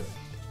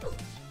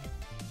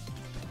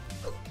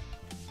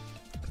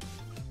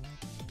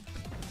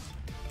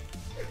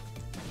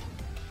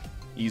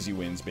 Easy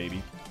wins,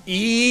 baby.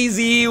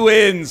 Easy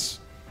wins!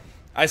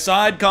 I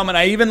saw it coming.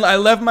 I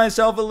left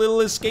myself a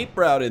little escape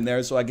route in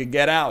there so I could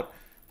get out.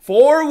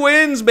 4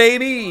 wins,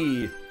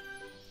 baby!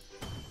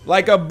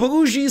 Like a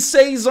bougie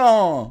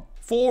saison.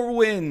 4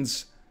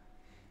 wins.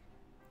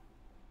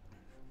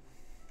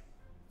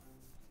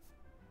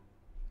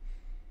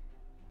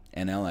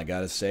 NL, I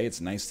gotta say, it's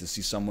nice to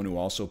see someone who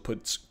also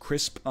puts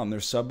crisp on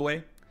their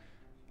Subway.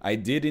 I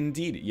did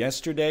indeed.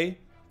 Yesterday,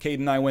 Kate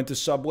and I went to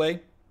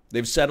Subway.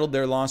 They've settled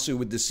their lawsuit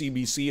with the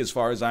CBC. As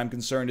far as I'm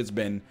concerned, it's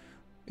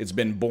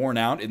been borne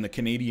out in the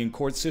Canadian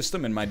court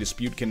system, and my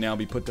dispute can now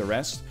be put to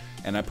rest.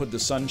 And I put the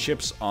Sun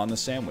Chips on the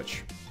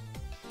sandwich.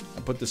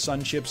 I put the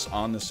Sun Chips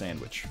on the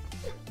sandwich.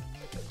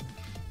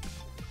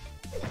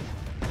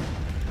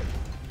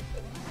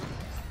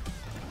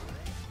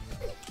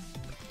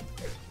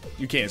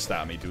 You can't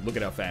stop me, dude. Look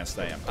at how fast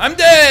I am. I'm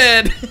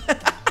dead!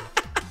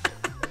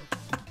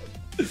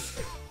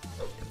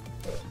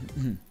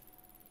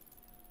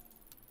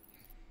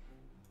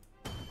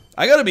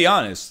 I gotta be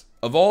honest.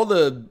 Of all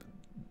the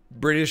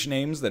British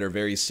names that are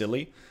very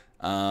silly,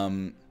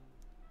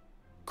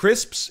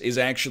 Crisps is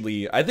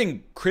actually... I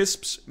think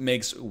Crisps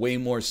makes way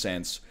more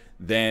sense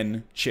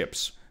than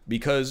chips.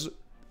 Because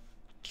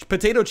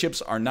potato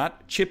chips are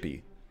not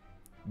chippy.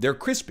 They're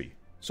crispy.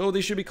 So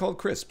they should be called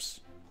Crisps.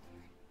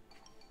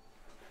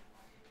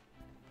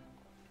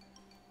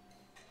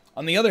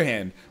 On the other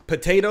hand,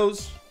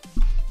 potatoes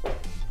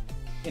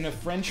in a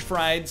French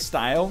fried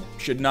style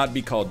should not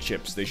be called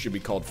chips. They should be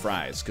called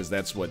fries, because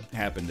that's what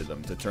happened to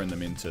them to turn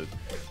them into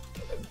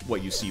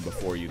what you see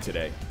before you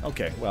today.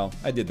 Okay, well,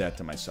 I did that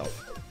to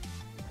myself.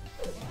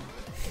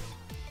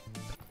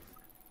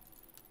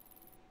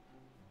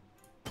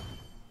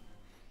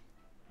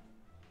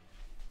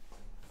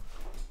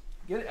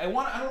 Get it? I don't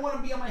want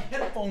to be on my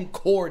headphone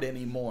cord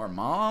anymore,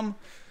 Mom.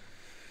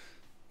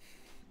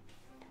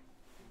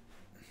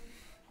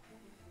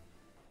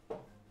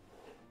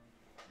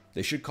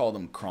 They should call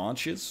them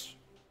crunches.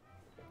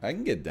 I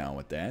can get down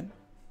with that.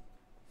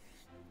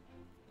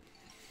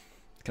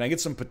 Can I get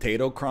some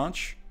potato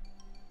crunch?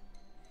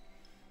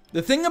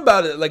 The thing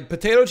about it, like,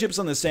 potato chips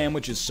on the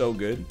sandwich is so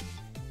good.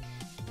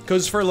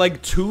 Because for,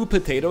 like, 2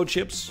 potato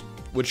chips,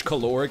 which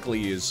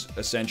calorically is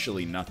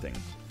essentially nothing,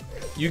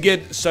 you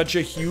get such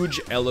a huge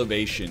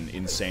elevation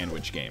in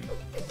sandwich game.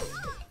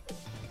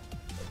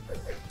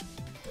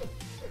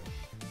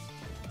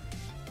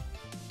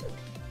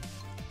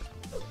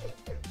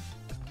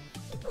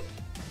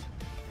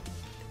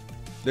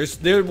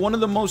 They're one of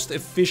the most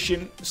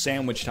efficient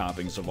sandwich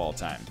toppings of all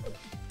time.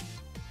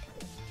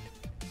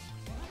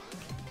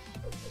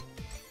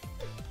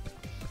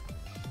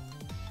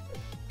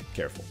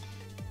 Careful.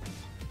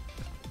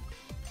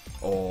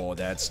 Oh,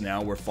 that's...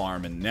 now we're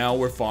farming. Now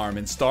we're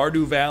farming.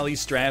 Stardew Valley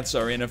strats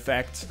are in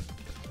effect.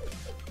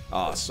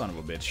 Oh, son of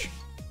a bitch.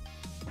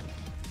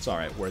 It's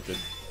alright, worth it.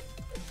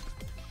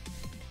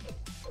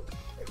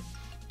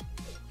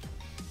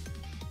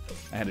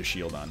 I had a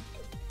shield on.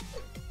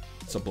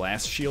 It's a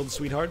blast shield,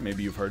 sweetheart.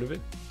 Maybe you've heard of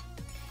it.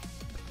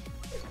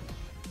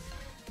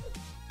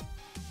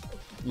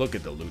 Look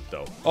at the loot,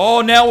 though.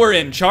 Oh, now we're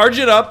in. Charge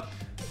it up.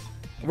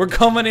 We're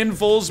coming in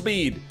full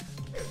speed.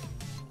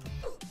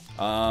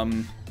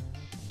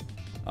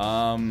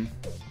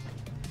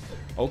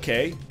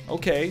 Okay.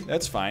 Okay,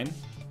 that's fine.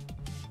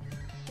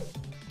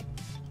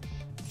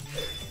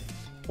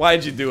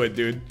 Why'd you do it,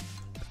 dude?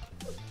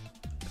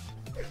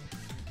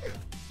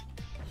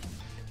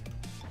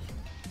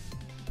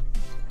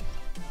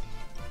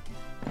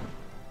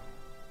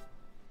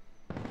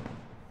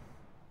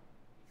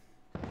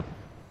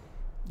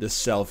 The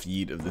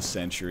self-yeet of the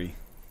century.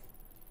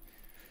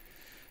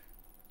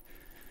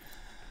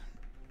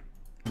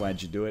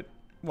 Why'd you do it?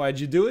 Why'd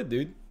you do it,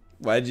 dude?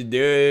 Why'd you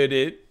do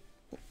it?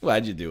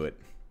 Why'd you do it?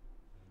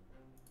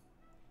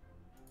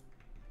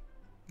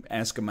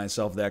 Asking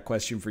myself that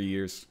question for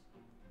years.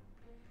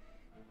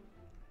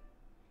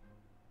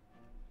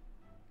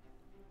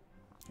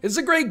 It's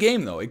a great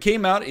game, though. It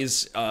came out,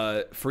 is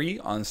free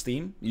on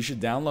Steam. You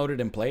should download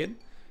it and play it.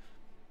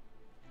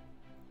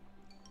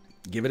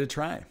 Give it a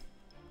try.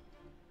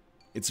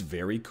 It's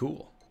very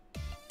cool.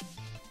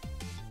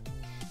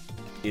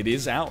 It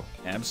is out,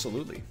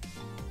 absolutely.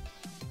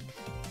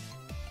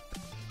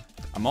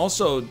 I'm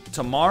also,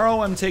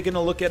 tomorrow I'm taking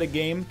a look at a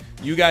game.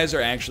 You guys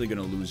are actually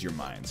gonna lose your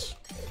minds.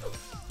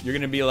 You're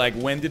gonna be like,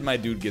 when did my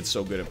dude get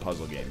so good at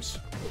puzzle games?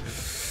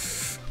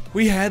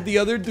 We had the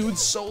other dude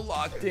so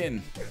locked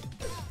in.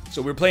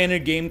 So we're playing a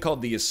game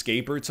called The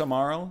Escaper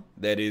tomorrow.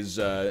 That is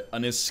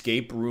an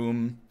escape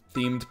room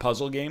themed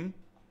puzzle game.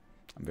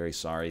 I'm very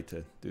sorry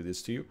to do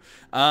this to you.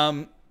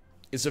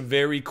 It's a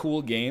very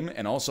cool game,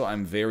 and also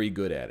I'm very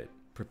good at it.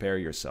 Prepare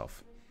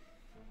yourself.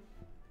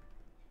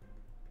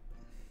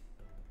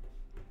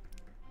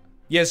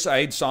 Yes,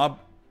 I saw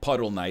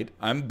Puddle Knight.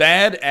 I'm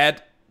bad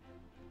at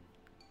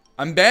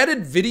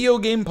video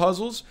game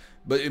puzzles,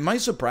 but it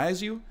might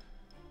surprise you.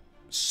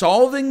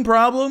 Solving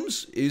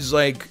problems is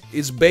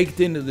baked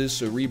into the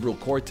cerebral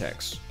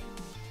cortex.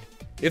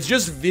 It's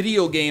just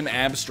video game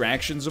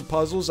abstractions of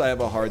puzzles I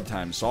have a hard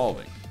time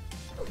solving.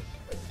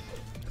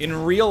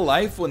 In real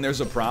life, when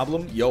there's a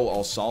problem, yo,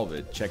 I'll solve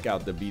it. Check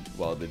out the beat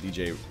while the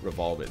DJ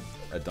revolve it.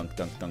 A dunk,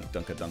 dunk, dunk,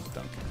 dunk, a dunk,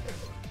 dunk.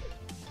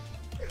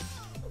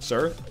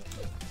 Sir,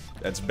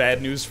 that's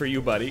bad news for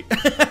you, buddy.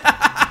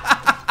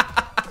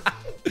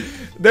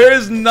 There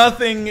is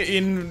nothing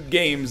in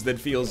games that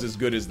feels as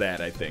good as that,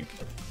 I think.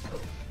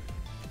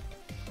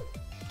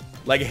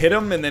 Like, hit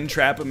him and then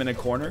trap him in a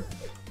corner.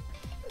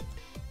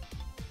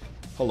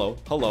 Hello,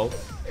 hello.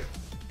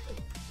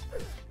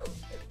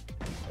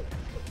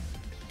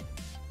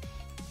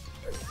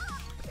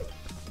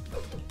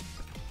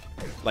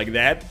 Like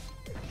that.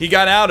 He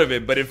got out of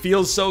it, but it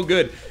feels so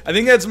good. I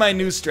think that's my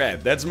new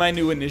strat. That's my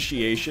new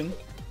initiation.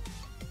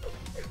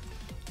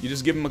 You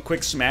just give him a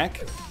quick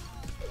smack,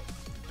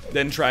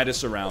 then try to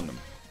surround them.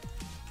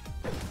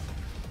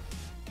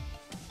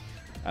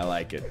 I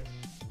like it.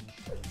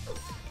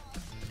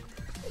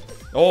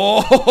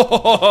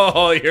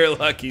 Oh, you're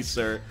lucky,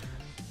 sir.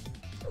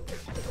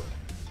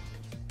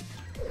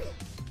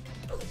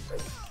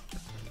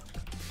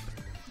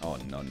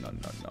 no, no,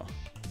 no, no.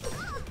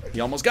 He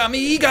almost got me.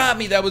 He got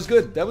me. That was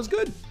good. That was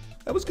good.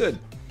 That was good.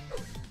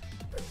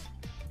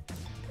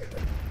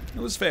 It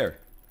was fair.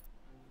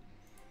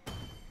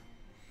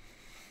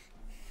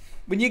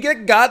 When you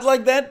get got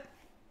like that,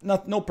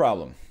 no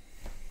problem.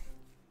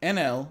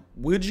 NL,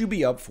 would you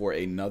be up for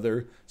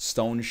another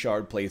Stone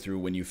Shard playthrough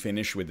when you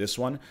finish with this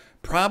one?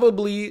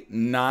 Probably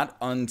not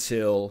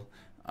until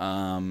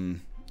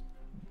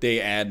they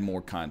add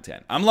more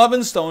content. I'm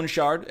loving Stone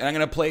Shard, and I'm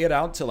going to play it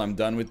out till I'm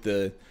done with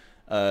the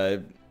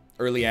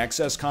early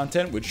access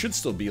content, which should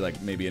still be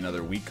like maybe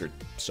another week or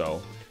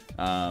so.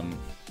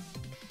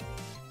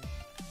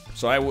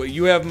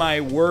 You have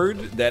my word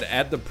that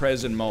at the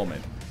present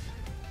moment...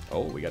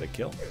 Oh, we got a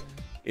kill.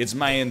 It's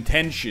my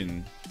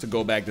intention to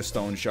go back to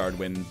Stone Shard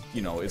when,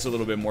 you know, it's a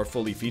little bit more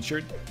fully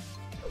featured.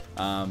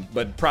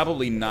 But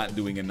probably not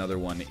doing another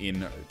one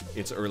in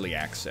its early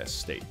access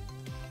state.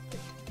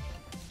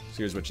 So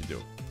here's what you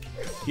do.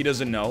 He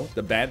doesn't know.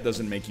 The bat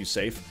doesn't make you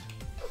safe.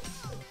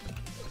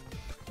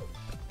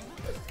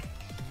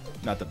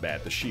 Not the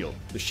bat, the shield.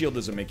 The shield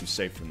doesn't make you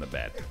safe from the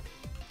bat.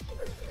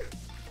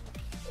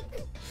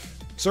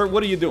 Sir,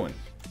 what are you doing?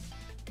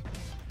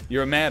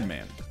 You're a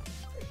madman.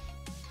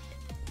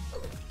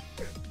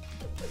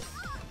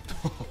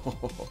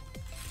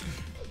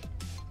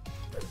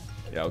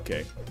 Yeah,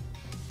 okay.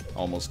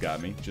 Almost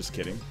got me. Just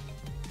kidding.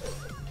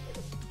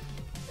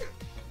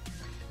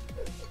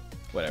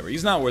 Whatever.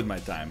 He's not worth my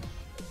time.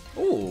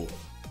 Ooh.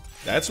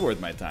 That's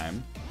worth my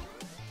time.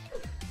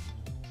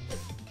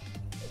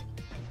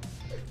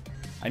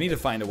 I need to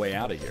find a way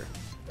out of here.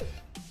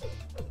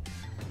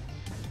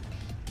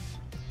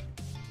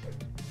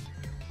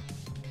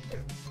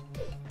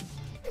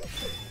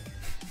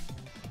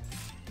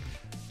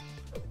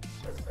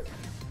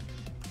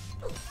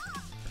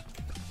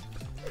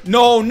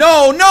 No,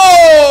 no,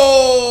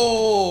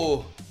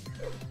 no!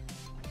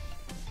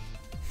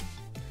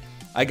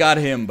 I got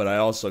him, but I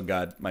also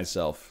got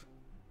myself.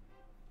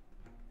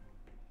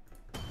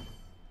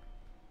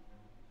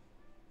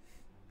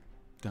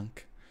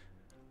 Dunk.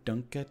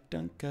 Dunka,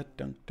 dunka,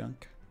 dunk,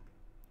 dunk.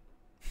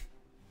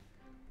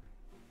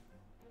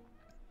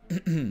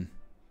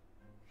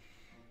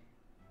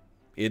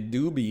 It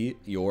do be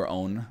your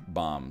own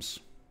bombs.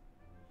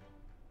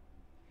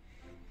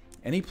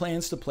 Any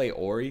plans to play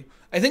Ori?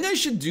 I think I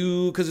should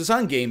do, because it's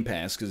on Game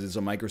Pass, because it's a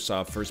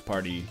Microsoft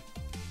first-party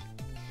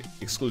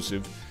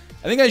exclusive.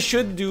 I think I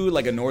should do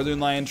like a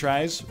Northernlion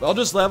tries. I'll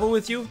just level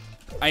with you.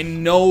 I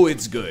know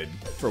it's good,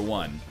 for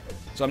one.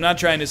 So I'm not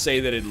trying to say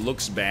that it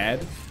looks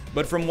bad,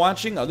 but from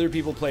watching other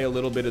people play a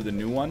little bit of the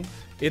new one,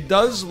 it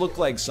does look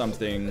like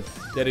something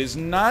that is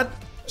not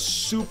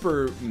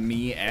super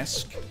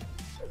me-esque.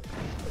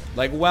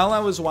 Like, while I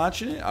was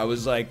watching it, I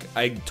was like,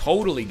 I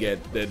totally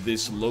get that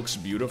this looks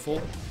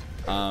beautiful.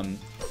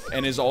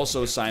 And is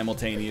also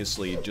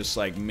simultaneously just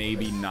like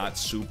maybe not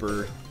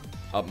super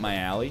up my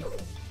alley.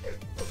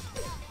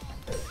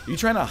 Are you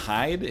trying to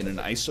hide in an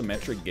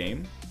isometric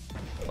game?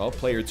 Well,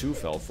 player 2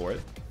 fell for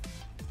it.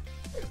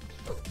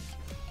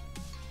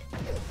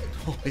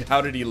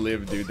 How did he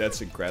live, dude?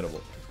 That's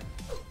incredible.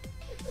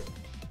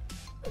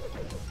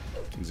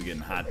 Things are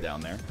getting hot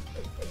down there.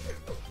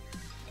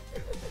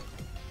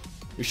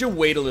 We should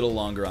wait a little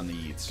longer on the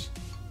eats.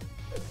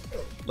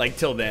 Like,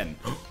 till then.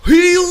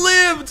 He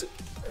lived!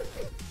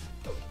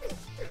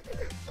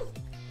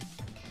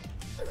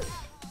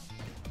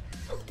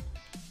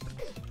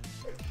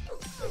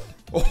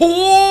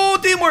 Oh,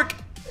 teamwork!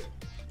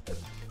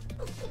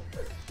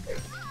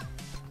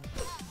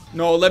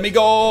 No, let me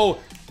go!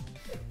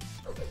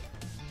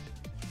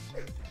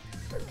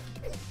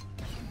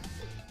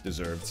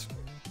 Deserved.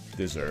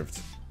 Deserved.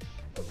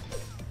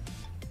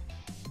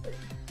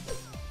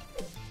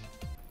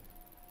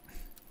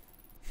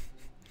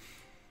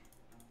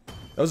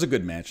 That was a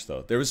good match,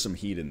 though. There was some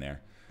heat in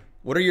there.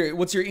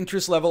 What's your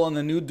interest level on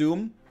the new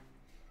Doom?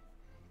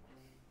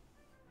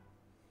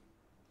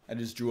 I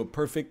just drew a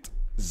perfect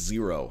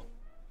 0.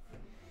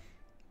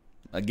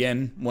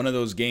 Again, one of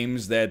those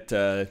games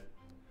that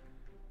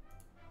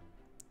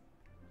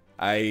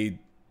I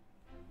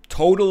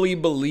totally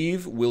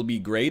believe will be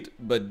great,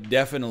 but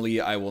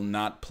definitely I will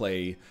not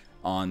play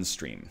on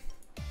stream.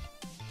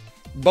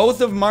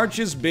 Both of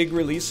March's big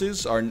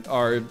releases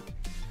are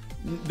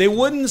they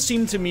wouldn't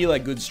seem to me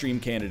like good stream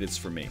candidates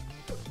for me.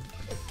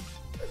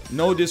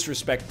 No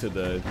disrespect to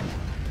the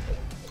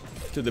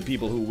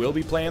people who will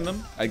be playing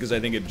them, because I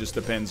think it just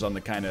depends on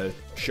the kind of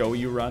show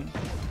you run.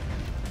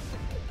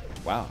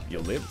 Wow, you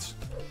lived.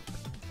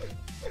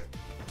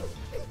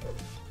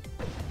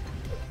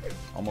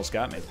 Almost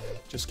got me.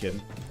 Just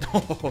kidding.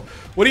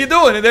 What are you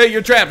doing?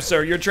 You're trapped,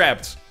 sir. You're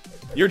trapped.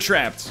 You're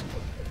trapped.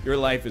 Your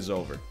life is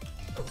over.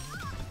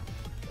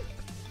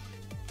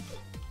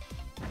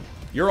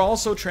 You're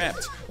also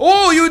trapped.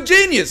 Oh, you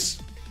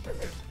genius!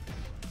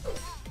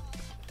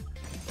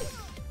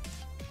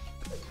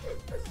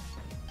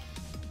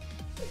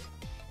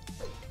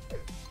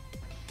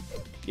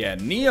 Yeah,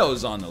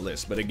 Neo's on the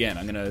list, but again,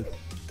 I'm gonna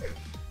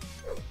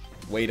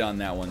wait on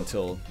that one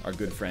until our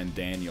good friend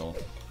Daniel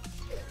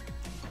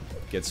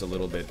gets a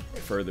little bit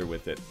further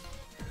with it.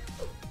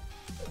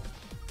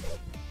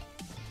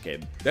 Okay,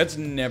 that's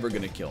never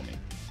gonna kill me.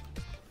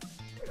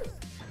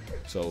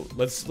 So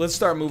let's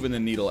start moving the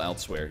needle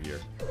elsewhere here.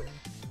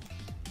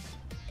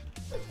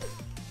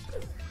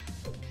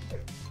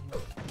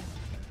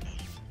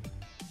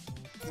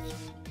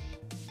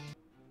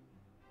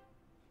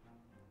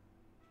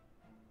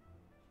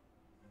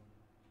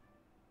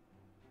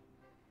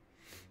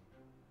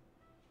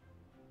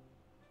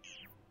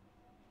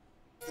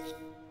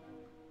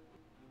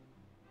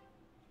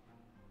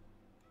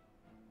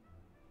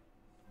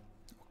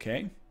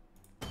 Okay,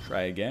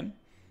 try again.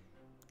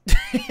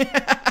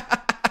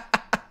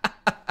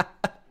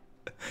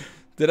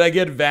 Did I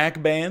get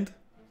vac banned?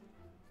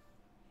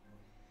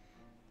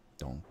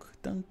 Donk,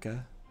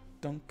 dunka,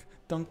 dunk,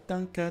 dunk,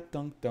 dunka,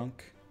 dunk,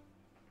 dunk.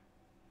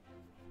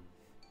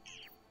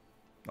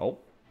 Oh.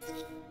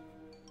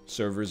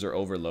 Servers are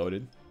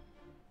overloaded.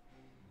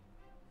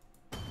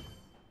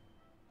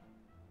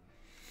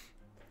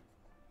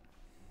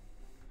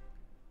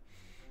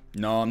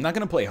 No, I'm not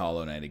going to play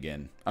Hollow Knight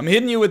again. I'm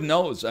hitting you with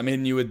no's. I'm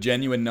hitting you with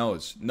genuine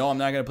no's. No, I'm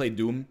not going to play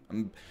Doom.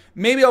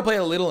 Maybe I'll play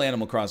a little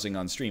Animal Crossing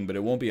on stream, but it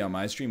won't be on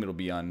my stream. It'll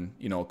be on,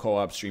 you know, a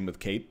co-op stream with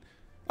Kate.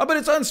 Oh, but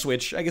it's on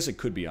Switch. I guess it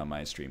could be on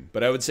my stream.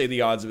 But I would say the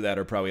odds of that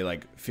are probably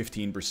like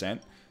 15%.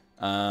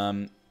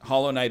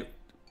 Hollow Knight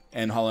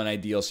and Hollow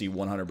Knight DLC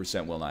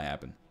 100% will not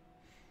happen.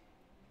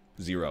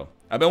 0.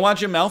 I've been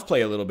watching Mouth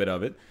play a little bit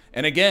of it.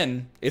 And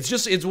again,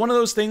 it's one of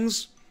those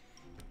things.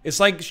 It's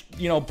like,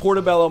 you know,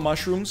 portobello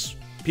mushrooms.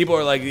 People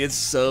are like, it's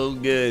so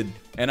good.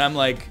 And I'm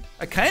like,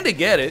 I kind of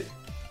get it.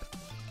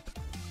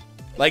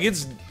 Like,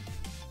 it's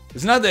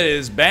not that it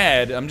is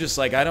bad. I'm just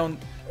like,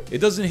 it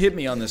doesn't hit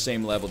me on the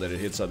same level that it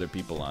hits other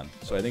people on.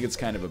 So I think it's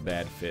kind of a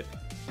bad fit.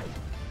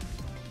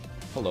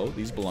 Hello,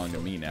 these belong to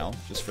me now,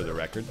 just for the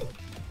record.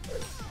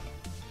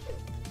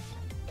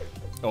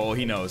 Oh,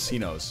 he knows, he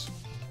knows.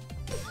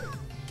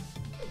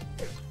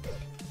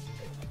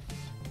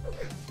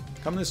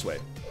 Come this way.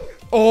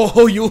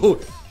 Oh, you...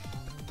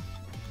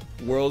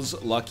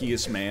 World's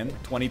luckiest man,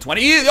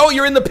 2020. Oh,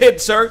 you're in the pit,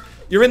 sir.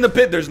 You're in the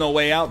pit. There's no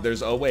way out.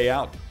 There's a way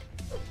out.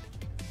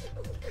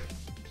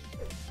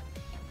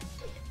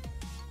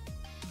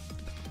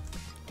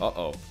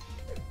 Uh-oh.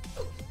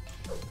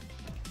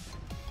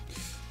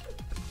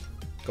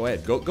 Go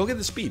ahead. Go get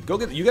the speed. Go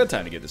get. You got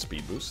time to get the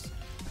speed boost.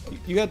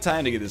 You got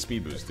time to get the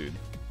speed boost, dude.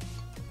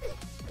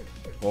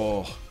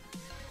 Oh.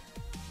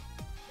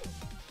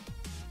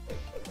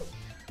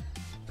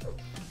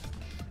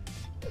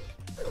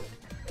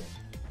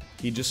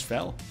 He just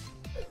fell.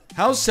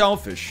 How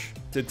selfish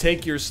to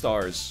take your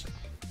stars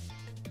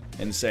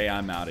and say,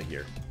 I'm out of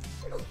here.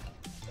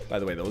 By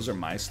the way, those are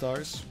my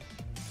stars.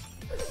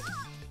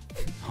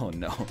 Oh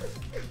no.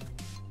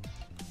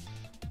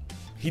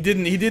 He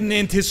didn't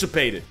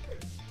anticipate it.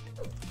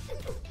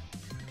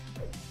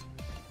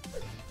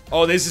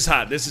 Oh, this is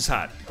hot. This is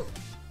hot.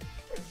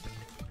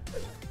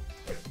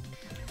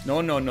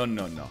 No, no, no,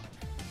 no, no.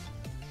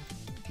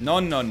 No,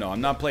 no, no. I'm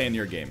not playing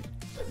your game.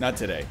 Not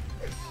today.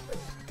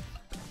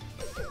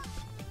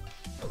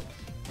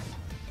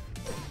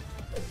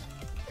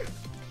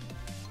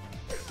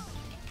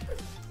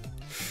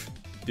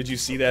 Did you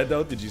see that,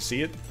 though? Did you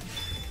see it?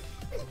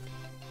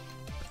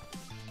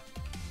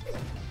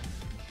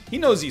 He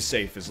knows he's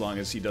safe as long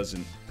as he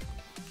doesn't...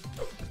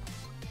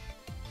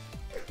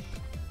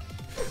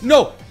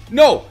 No!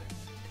 No!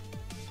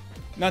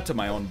 Not to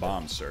my own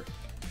bomb, sir.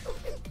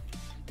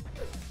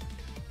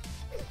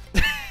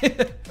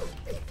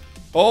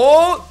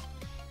 Oh!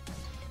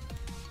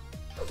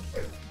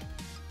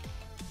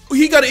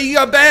 He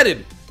got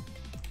batted!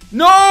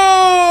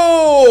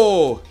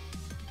 No!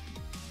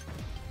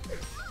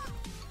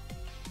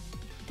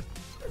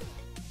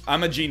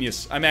 I'm a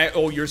genius.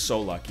 Oh, you're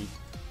so lucky.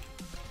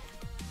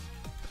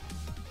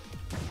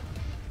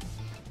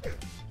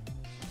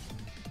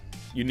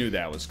 You knew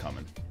that was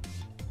coming.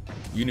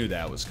 You knew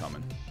that was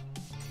coming.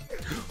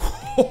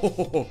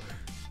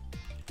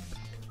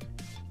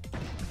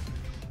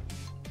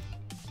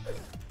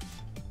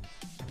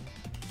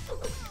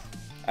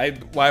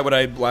 Why would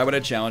I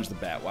challenge the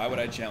bat? Why would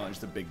I challenge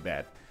the big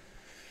bat?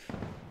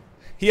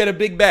 He had a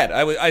big bat.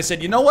 I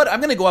said, you know what? I'm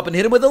gonna go up and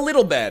hit him with a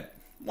little bat.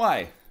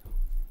 Why?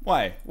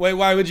 Why?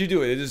 Why would you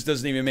do it? It just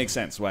doesn't even make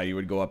sense why you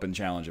would go up and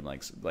challenge him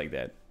like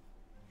that.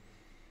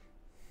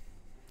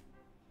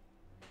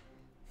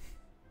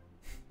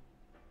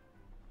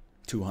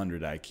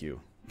 .200 IQ.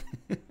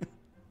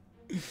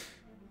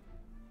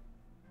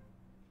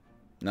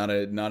 Not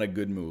a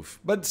good move.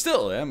 But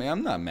still, I mean,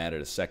 I'm not mad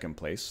at a second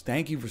place.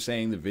 Thank you for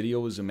saying the video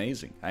was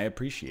amazing. I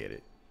appreciate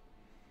it.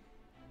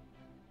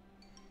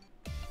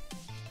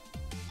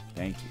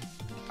 Thank you.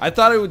 I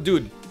thought it would,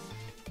 dude.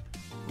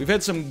 We've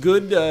had some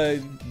good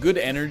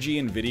energy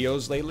in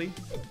videos lately.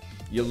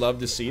 You'll love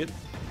to see it.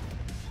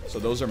 So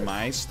those are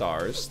my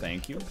stars.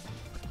 Thank you.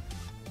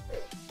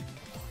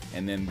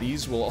 And then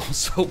these will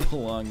also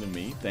belong to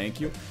me. Thank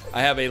you.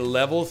 I have a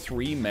level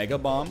 3 Mega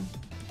Bomb.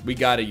 We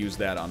gotta use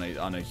that on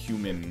a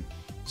human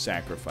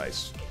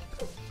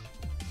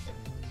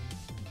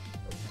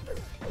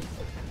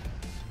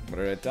What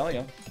did I tell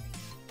you?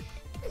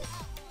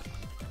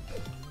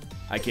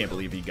 I can't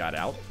believe he got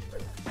out.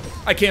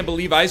 I can't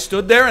believe I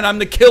stood there and I'm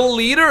the kill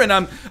leader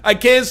and I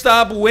can't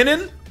stop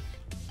winning.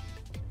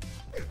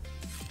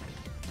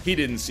 He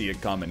didn't see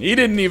it coming. He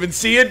didn't even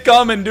see it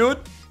coming, dude.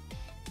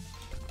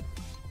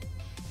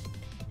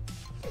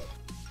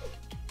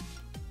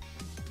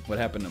 What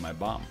happened to my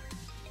bomb?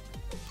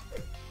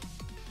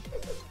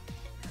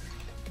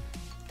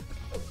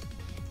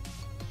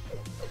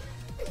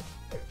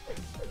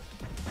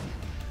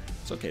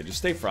 It's okay, just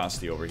stay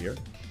frosty over here.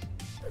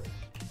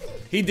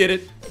 He did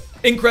it.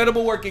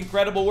 Incredible work,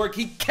 incredible work.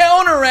 He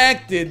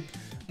counteracted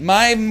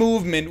my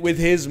movement with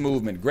his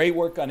movement. Great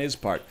work on his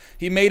part.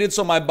 He made it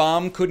so my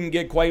bomb couldn't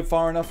get quite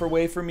far enough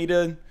away for me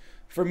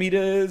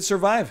to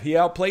survive. He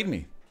outplayed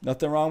me.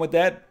 Nothing wrong with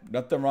that.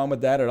 Nothing wrong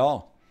with that at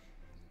all.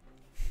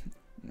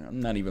 I'm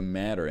not even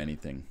mad or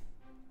anything.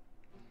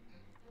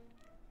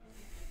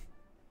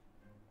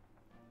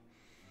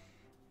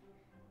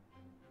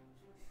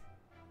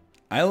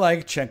 I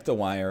like Check the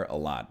Wire a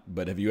lot,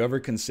 but have you ever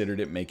considered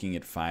it making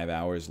it 5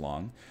 hours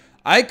long?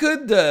 I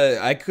could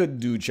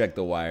do Check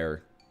the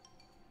Wire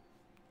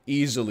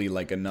easily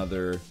like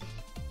another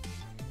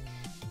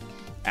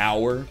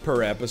hour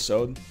per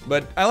episode,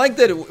 but I like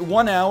that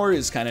 1 hour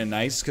is kind of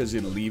nice because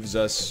it leaves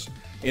us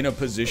in a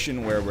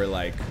position where we're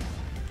like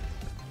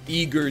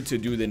eager to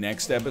do the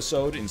next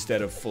episode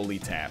instead of fully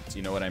tapped.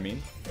 You know what I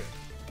mean?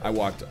 I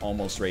walked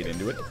almost right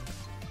into it.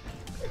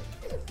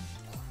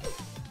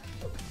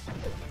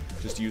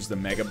 Just use the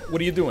mega. What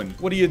are you doing?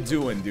 What are you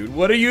doing, dude?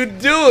 What are you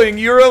doing?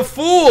 You're a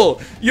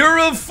fool! You're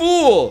a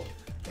fool!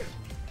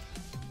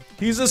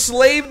 He's a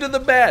slave to the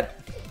bat.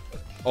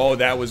 Oh,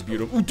 that was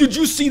beautiful. Ooh, did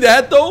you see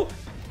that, though?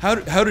 How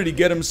did he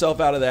get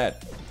himself out of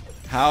that?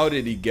 How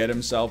did he get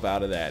himself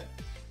out of that?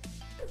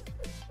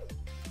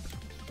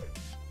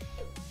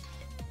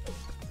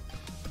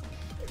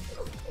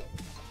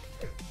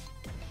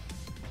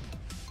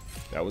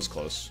 That was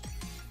close.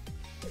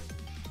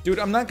 Dude,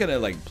 I'm not gonna,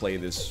 like, play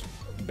this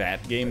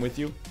bat game with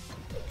you.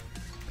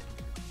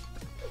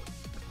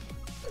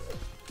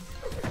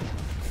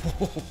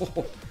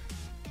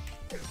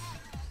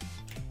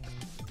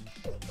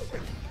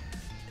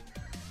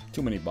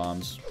 Too many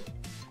bombs.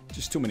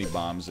 Just too many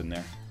bombs in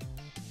there.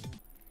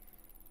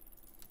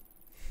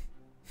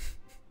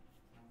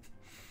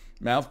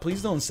 Mouth,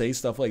 please don't say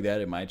stuff like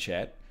that in my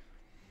chat.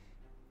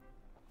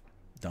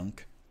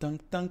 Dunk,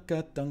 dunk, dunk,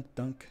 dunk,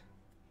 dunk.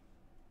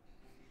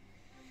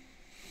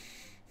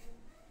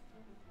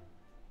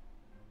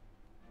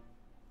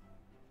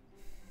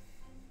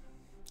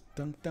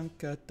 Dunk, dunk,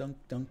 dunk,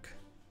 dunk.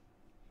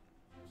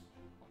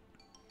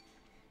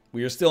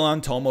 We are still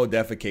on Tomo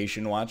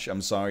defecation watch,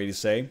 I'm sorry to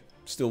say.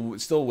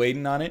 Still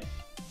waiting on it.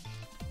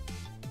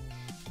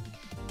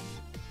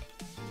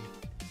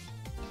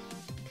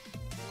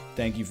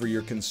 Thank you for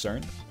your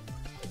concern.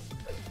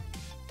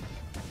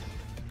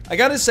 I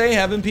gotta say,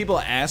 having people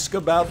ask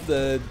about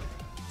the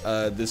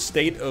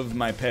state of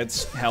my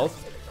pet's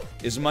health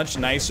is much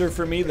nicer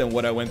for me than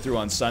what I went through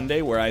on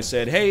Sunday, where I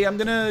said, hey, I'm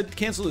gonna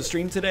cancel the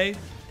stream today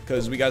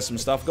because we got some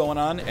stuff going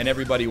on, and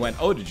everybody went,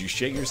 oh, did you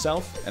shit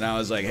yourself? And I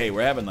was like, hey,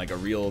 we're having like a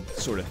real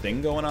sort of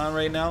thing going on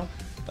right now.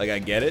 Like, I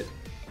get it.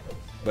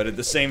 But at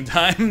the same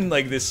time,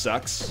 like, this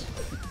sucks.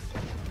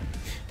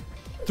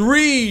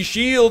 3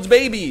 shields,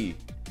 baby!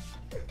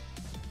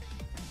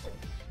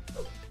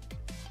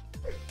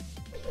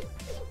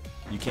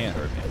 You can't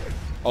hurt me.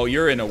 Oh,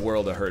 you're in a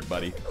world of hurt,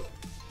 buddy.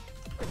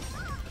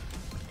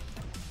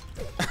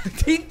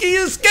 He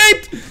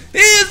escaped! He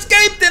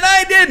escaped and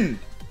I didn't!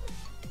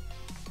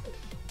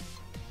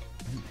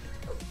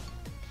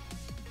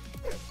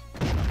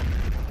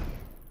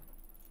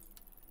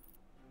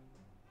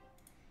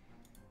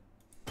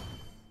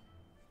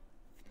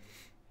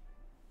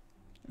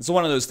 It's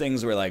one of those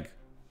things where, like,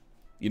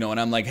 you know, and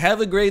I'm like,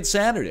 have a great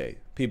Saturday.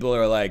 People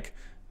are like,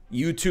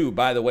 you too,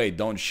 by the way,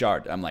 don't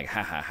shart. I'm like,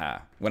 ha ha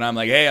ha. When I'm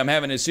like, hey, I'm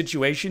having a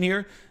situation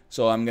here,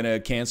 so I'm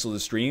gonna cancel the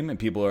stream, and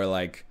people are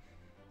like,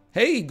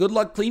 hey, good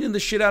luck cleaning the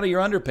shit out of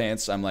your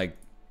underpants. I'm like,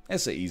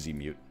 that's an easy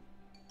mute.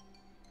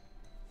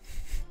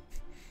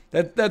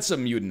 That's a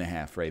mute and a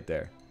half right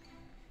there.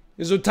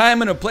 There's a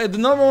time and a place. The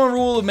number one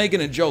rule of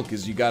making a joke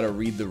is you gotta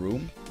read the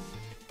room.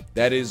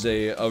 That is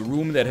a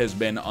room that has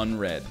been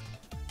unread.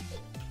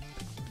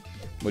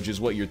 Which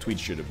is what your tweet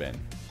should have been.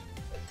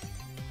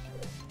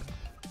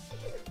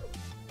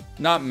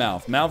 Not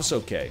Mouth. Mouth's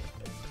okay.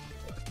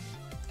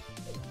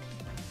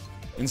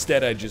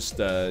 Instead, I just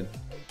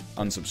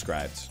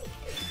unsubscribed.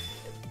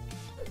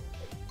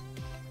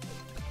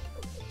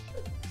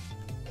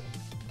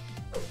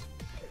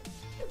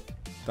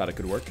 Thought it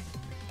could work.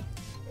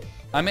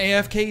 I'm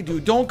AFK,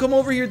 dude. Don't come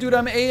over here, dude.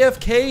 I'm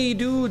AFK,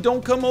 dude.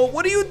 Don't come over.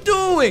 What are you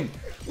doing?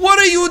 What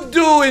are you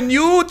doing?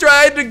 You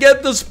tried to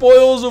get the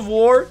spoils of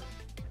war?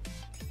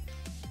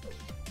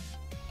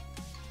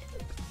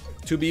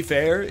 To be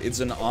fair, it's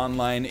an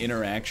online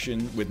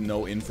interaction with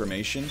no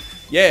information.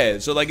 Yeah,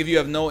 so like if you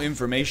have no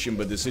information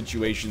but the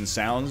situation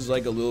sounds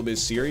like a little bit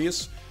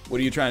serious, what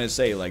are you trying to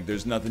say? Like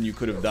there's nothing you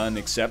could have done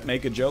except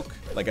make a joke?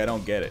 Like I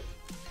don't get it.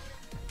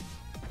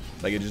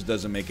 Like, it just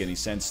doesn't make any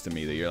sense to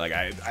me that you're like,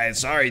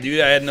 sorry,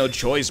 dude, I had no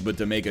choice but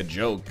to make a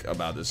joke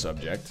about the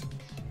subject.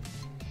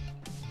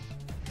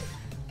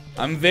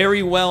 I'm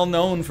very well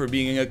known for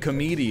being a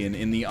comedian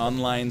in the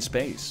online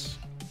space.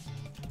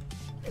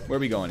 Where are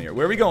we going here?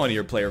 Where are we going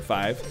here, player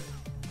 5?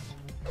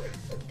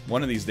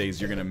 One of these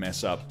days, you're gonna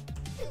mess up.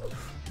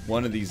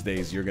 One of these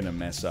days, you're gonna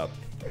mess up.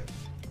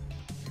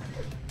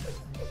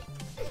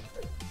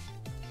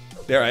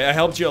 There, I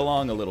helped you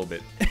along a little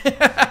bit.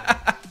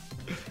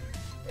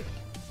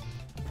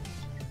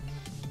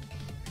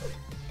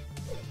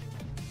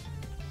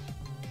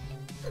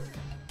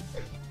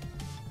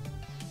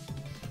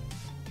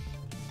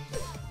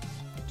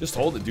 Just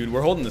hold it, dude.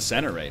 We're holding the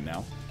center right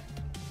now.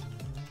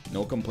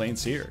 No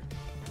complaints here.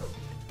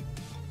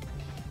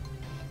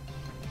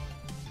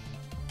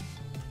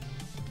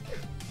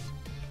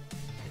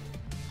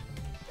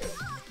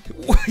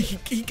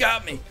 He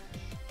got me.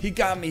 He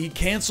got me. He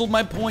canceled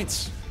my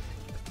points.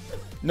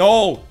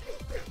 No.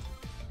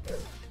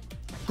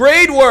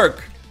 Grade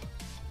work.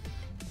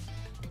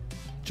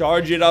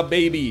 Charge it up,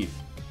 baby.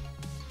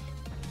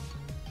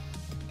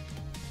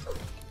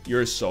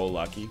 You're so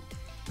lucky.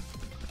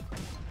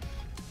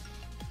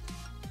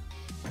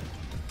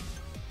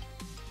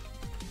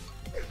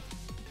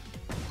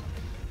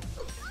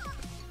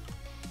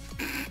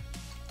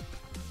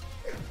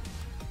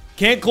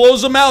 Can't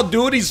close him out,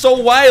 dude. He's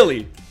so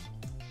wily.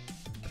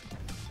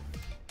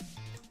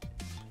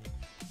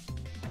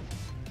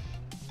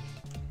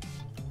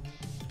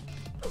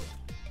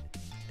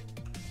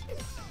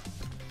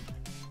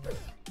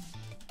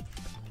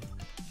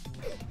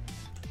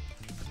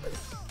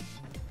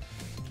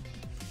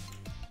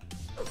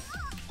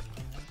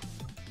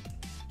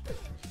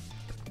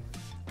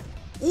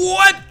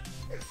 What?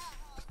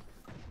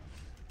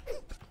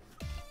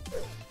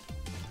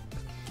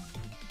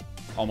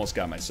 Almost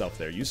got myself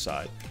there. You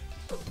saw it.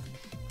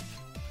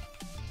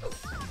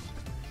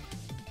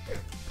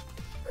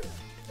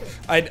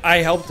 I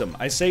helped him.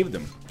 I saved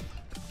him.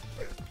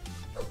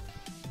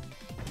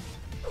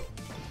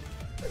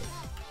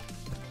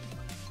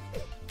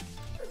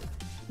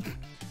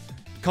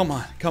 Come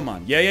on. Come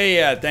on.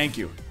 Yeah. Thank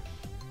you.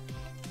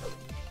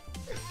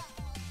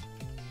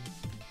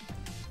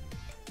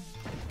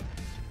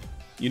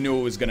 You knew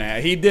it was gonna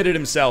happen. He did it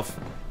himself.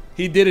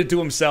 He did it to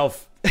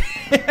himself.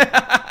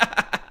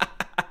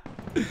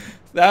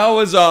 That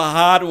was a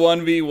hot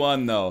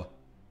 1v1, though.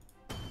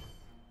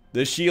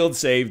 The shield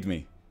saved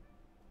me.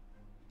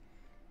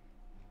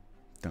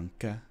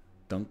 Dunka,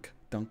 dunk,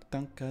 dunk,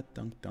 dunka,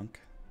 dunk, dunk.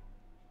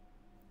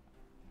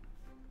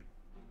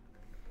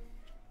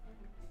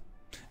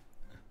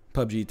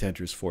 PUBG,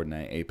 Tetris,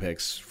 Fortnite,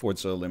 Apex,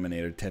 Forza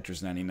Eliminator,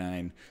 Tetris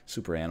 99,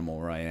 Super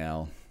Animal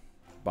Royale,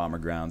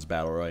 Bombergrounds,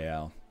 Battle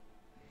Royale,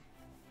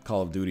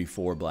 Call of Duty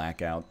 4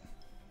 Blackout,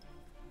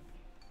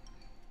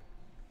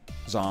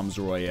 Zombs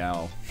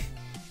Royale,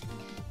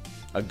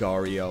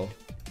 Agario,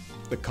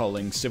 The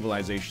Culling,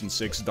 Civilization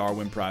 6,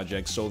 Darwin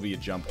Project, Soviet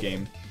Jump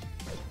Game.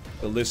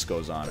 The list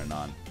goes on and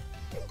on.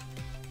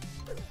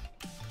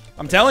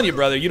 I'm telling you,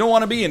 brother, you don't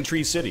want to be in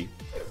Tree City.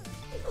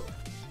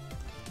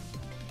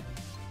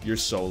 You're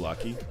so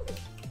lucky.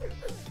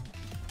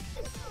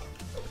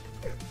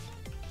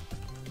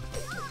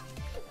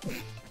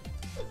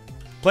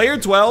 Player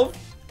 12,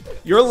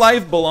 your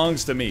life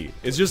belongs to me.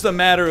 It's just a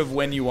matter of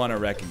when you want to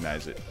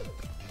recognize it.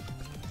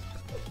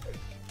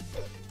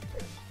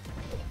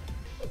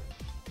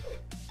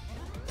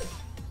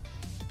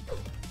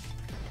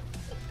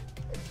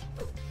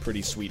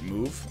 Pretty sweet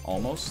move,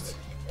 almost.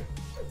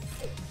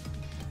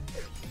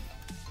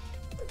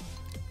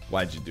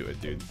 Why'd you do it,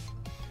 dude?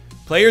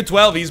 Player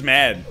 12, he's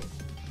mad.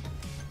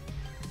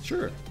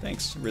 Sure,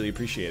 thanks. Really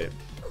appreciate it.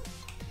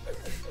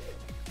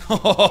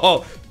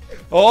 Oh,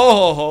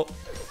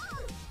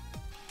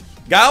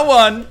 got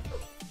one.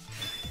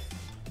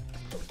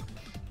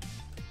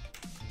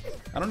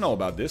 I don't know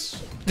about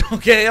this.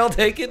 Okay, I'll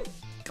take it.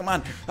 Come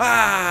on.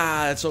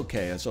 Ah, that's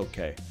okay. That's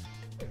okay.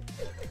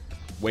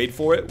 Wait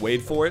for it.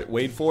 Wait for it.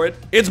 Wait for it.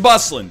 It's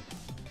bustling.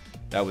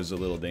 That was a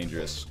little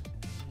dangerous.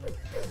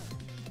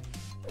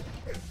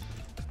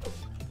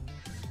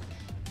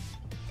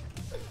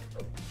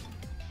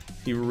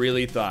 He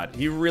really thought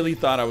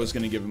I was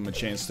going to give him a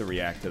chance to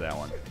react to that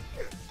one.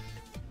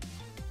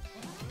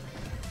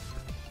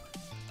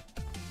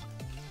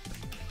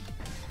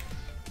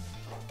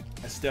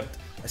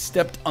 I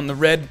stepped on the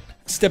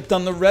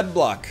red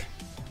block.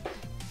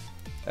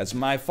 That's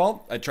my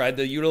fault. I tried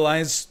to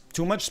utilize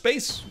too much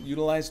space.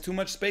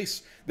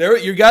 There,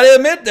 you got to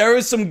admit, there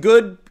is some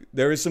good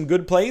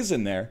plays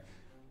in there.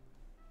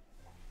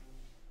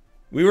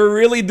 We were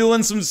really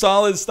doing some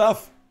solid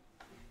stuff.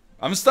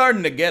 I'm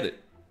starting to get it.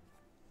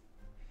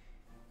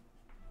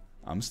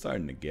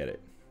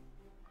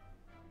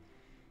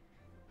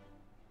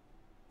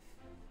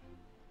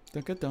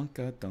 Dunka,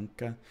 dunka,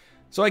 dunka.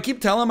 So I keep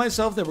telling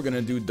myself that we're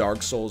gonna do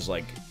Dark Souls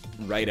like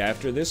right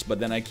after this, but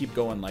then I keep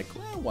going like,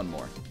 well, one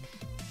more.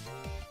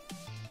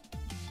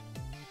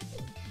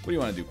 What do you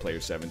want to do, player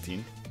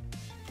 17?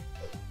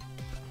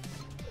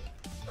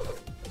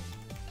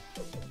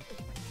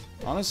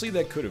 Honestly,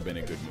 that could have been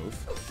a good move.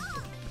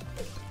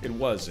 It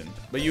wasn't.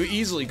 But you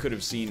easily could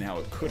have seen how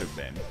it could have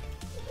been.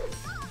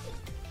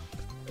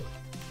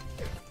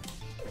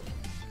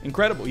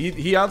 Incredible.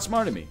 He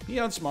outsmarted me. He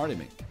outsmarted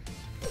me.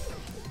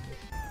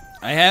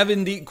 I have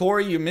indeed...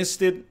 Corey, you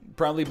missed it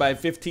probably by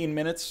 15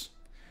 minutes.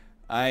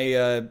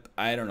 I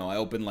don't know. I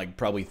opened like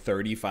probably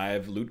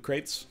 35 loot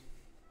crates.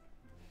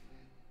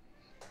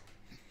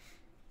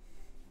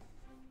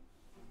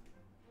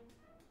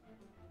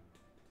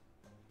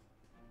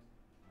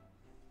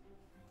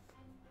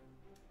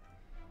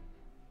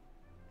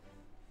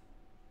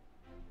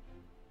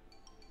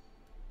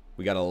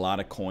 We got a lot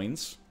of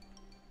coins.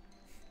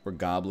 We're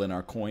gobbling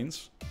our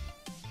coins.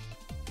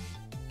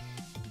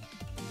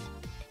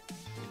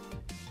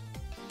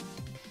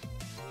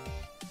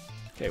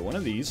 Okay, one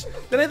of these.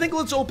 Then I think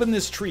let's open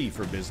this tree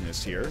for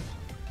business here.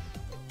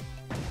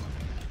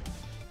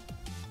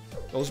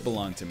 Those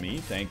belong to me,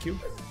 thank you.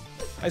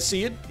 I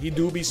see it. He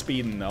do be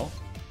speeding, though.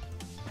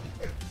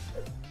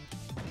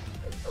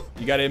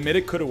 You gotta admit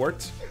it could have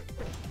worked.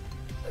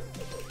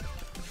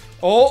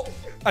 Oh,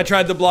 I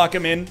tried to block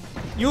him in.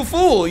 You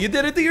fool, you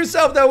did it to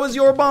yourself. That was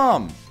your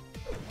bomb.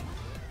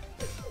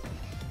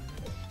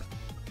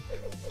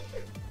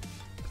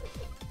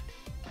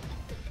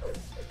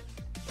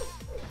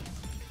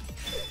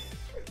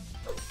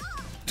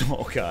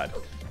 Oh, God.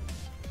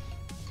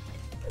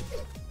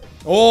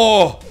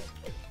 Oh!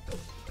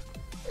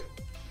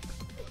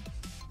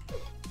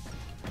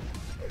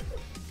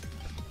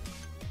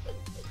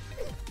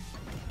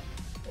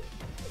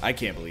 I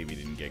can't believe he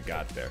didn't get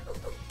got there.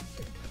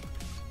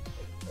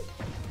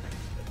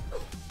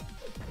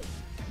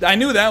 I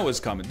knew that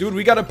was coming. Dude,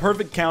 we got a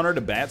perfect counter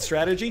to bat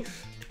strategy.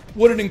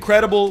 What an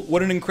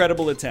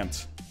incredible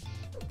attempt.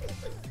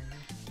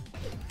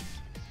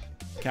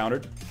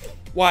 Countered.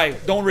 Why?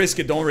 Don't risk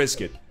it, don't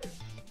risk it.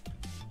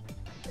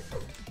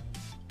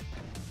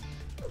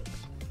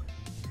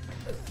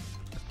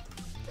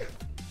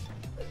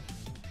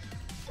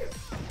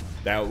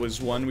 That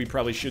was one we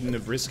probably shouldn't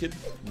have risked it.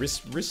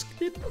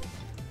 Risked it?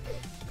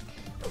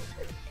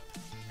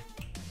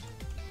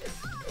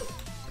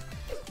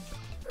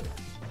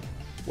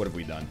 What have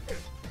we done?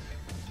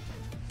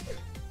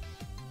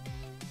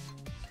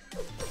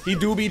 He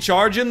do be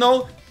charging,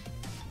 though?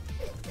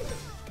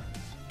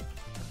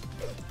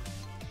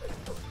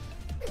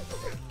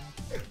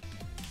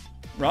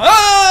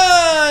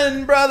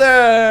 Run,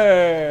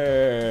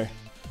 brother!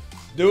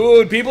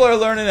 Dude, people are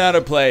learning how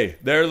to play.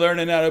 They're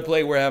learning how to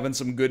play. We're having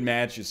some good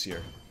matches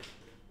here.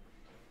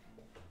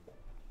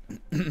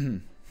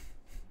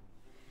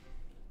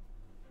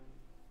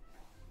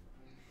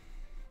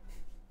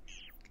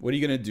 What are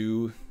you going to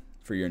do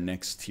for your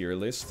next tier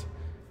list?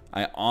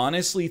 I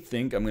honestly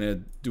think I'm going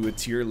to do a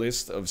tier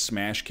list of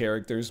Smash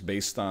characters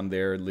based on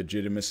their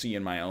legitimacy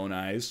in my own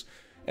eyes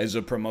as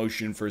a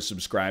promotion for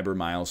subscriber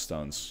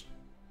milestones.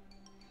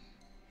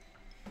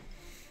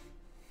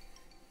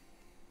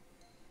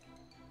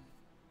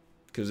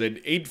 Because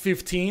at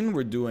 8:15,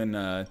 we're doing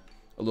a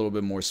little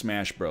bit more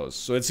Smash Bros.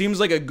 So it seems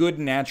like a good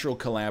natural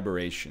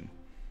collaboration.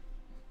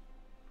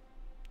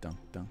 Dunk,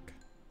 dunk.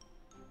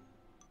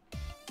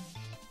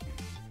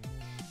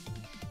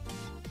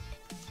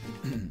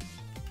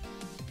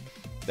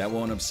 That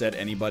won't upset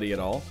anybody at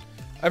all.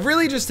 I've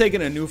really just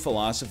taken a new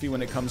philosophy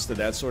when it comes to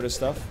that sort of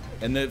stuff.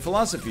 And the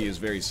philosophy is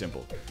very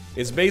simple.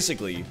 It's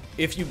basically,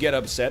 if you get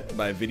upset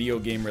by video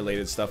game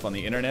related stuff on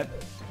the internet,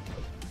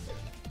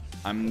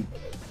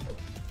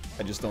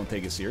 I just don't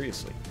take it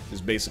seriously.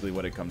 Is basically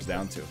what it comes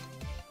down to.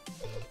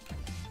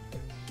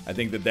 I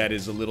think that that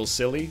is a little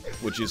silly,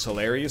 which is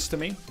hilarious to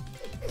me.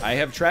 I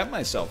have trapped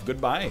myself.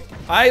 Goodbye.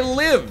 I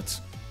lived!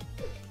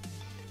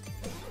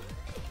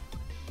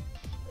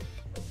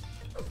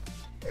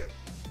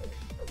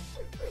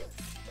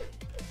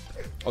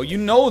 Oh, you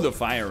know the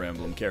Fire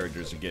Emblem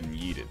characters are getting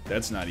yeeted.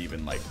 That's not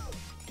even like...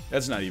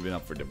 That's not even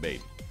up for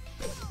debate.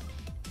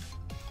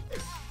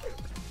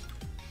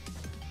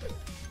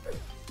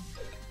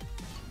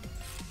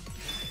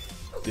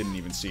 Didn't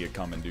even see it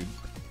coming, dude.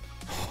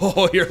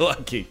 Oh, you're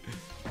lucky.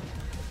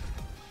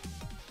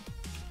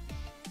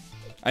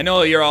 I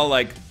know you're all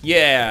like,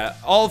 yeah,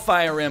 all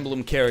Fire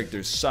Emblem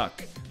characters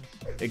suck.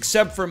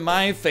 Except for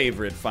my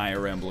favorite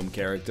Fire Emblem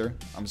character.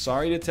 I'm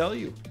sorry to tell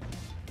you.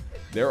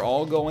 They're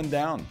all going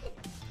down.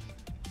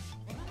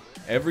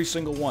 Every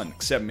single one,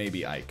 except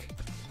maybe Ike.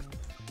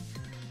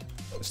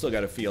 I still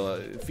gotta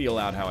feel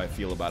out how I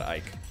feel about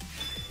Ike.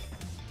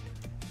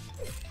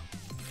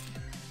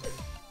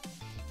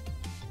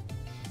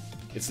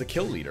 It's the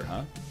kill leader,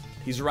 huh?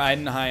 He's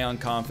riding high on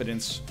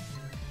confidence.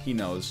 He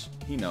knows.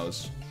 He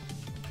knows.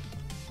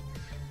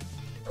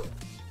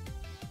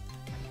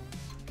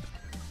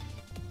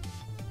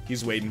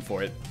 He's waiting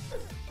for it.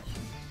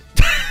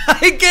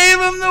 I gave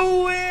him the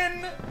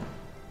win!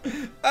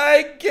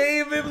 I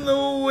gave him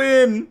the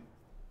win!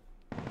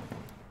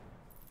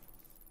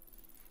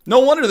 No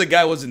wonder the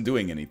guy wasn't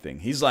doing anything.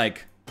 He's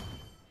like,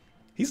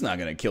 he's not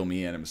gonna kill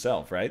me and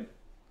himself, right?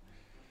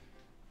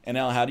 And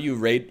now, how do you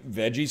rate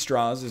veggie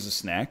straws as a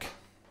snack?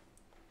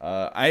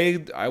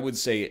 I would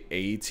say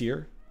A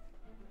tier.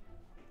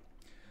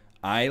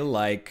 I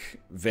like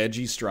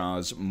veggie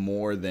straws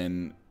more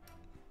than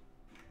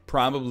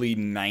probably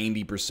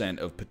 90%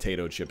 of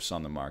potato chips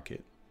on the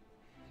market.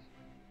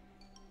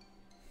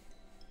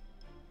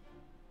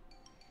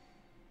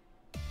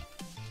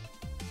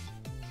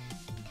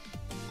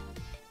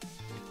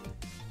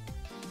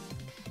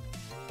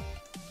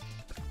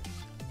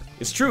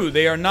 It's true,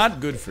 they are not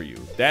good for you.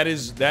 That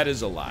is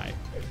a lie.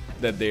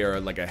 That they are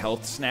like a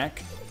health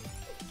snack.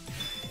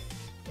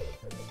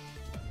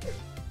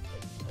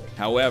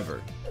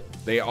 However,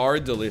 they are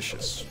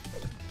delicious.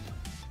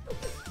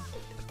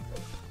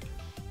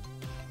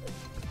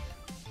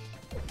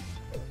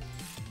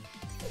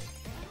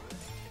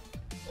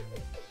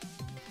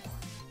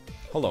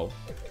 Hello.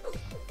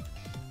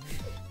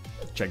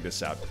 Check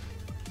this out.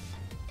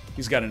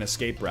 He's got an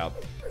escape route.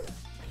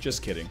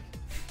 Just kidding.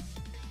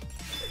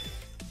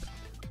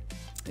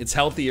 It's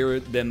healthier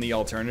than the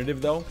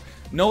alternative, though.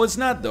 No, it's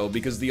not, though,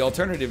 because the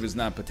alternative is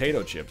not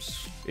potato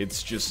chips.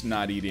 It's just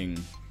not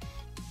eating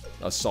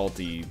a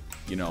salty,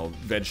 you know,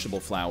 vegetable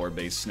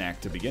flour-based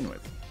snack to begin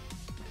with.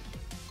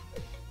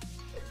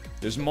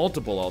 There's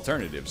multiple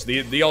alternatives.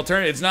 The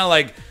alternative, it's not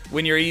like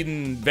when you're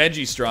eating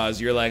veggie straws,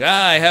 you're like,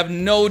 ah, I have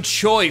no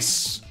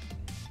choice.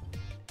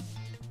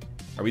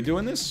 Are we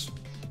doing this?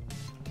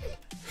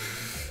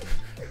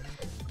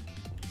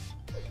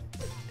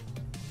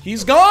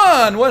 He's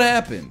gone! What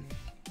happened?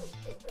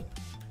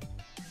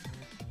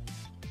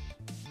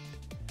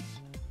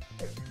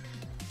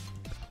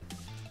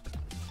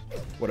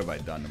 What have I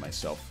done to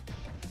myself?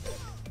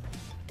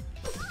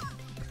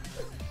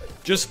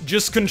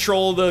 Just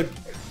control the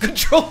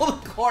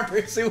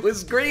corners. It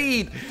was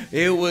greed.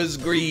 It was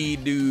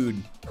greed,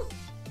 dude.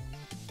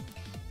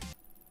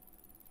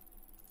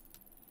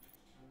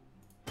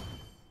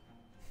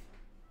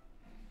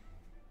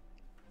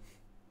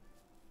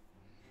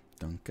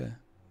 Dunka,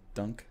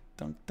 dunk,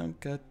 dunk,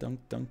 dunka, dunk,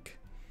 dunk.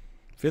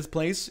 5th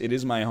place, it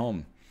is my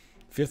home.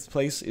 5th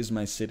place is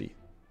my city.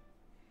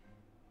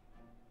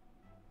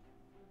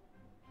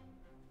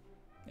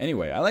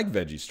 Anyway, I like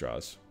veggie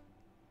straws.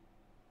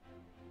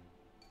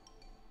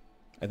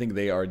 I think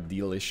they are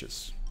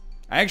delicious.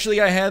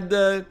 Actually, I had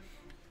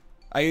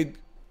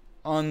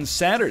on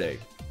Saturday,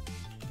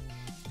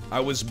 I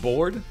was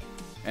bored,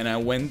 and I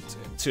went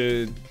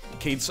to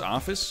Kate's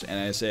office, and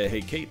I said,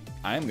 hey, Kate,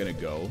 I'm gonna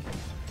go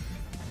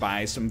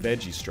buy some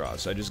veggie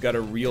straws. I just got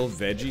a real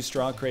veggie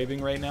straw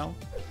craving right now.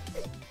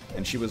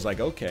 And she was like,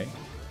 okay.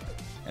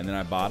 And then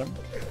I bought them,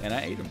 and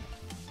I ate them.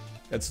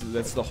 That's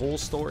the whole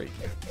story.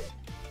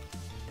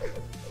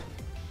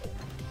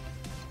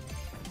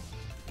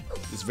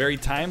 It's very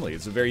timely.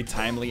 It's a very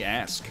timely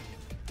ask.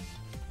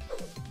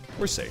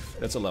 We're safe.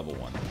 That's a level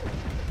 1.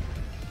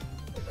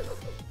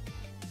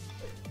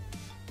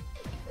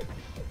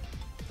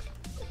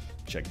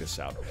 Check this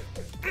out.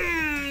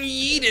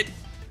 Eat it.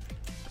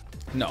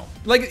 No.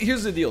 Like,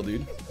 here's the deal,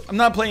 dude. I'm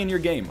not playing your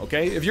game,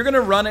 okay? If you're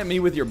gonna run at me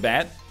with your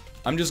bat,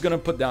 I'm just gonna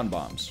put down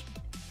bombs.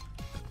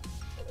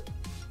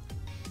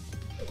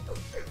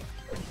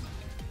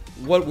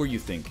 What were you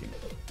thinking?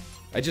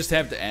 I just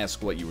have to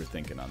ask what you were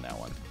thinking on that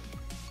one.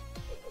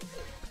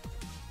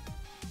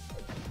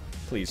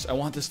 Please, I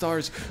want the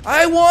stars.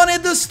 I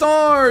wanted the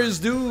stars,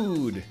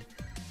 dude!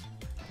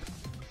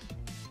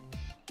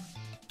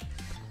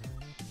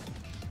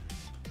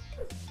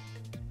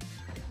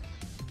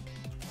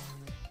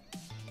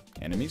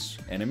 Enemies?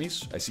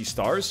 Enemies? I see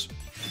stars.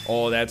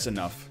 Oh, that's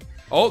enough.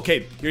 Oh,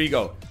 okay, here you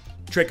go.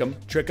 Trick them,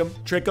 trick them,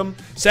 trick them.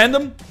 Send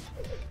them?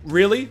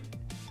 Really?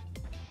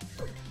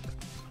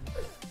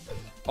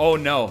 Oh,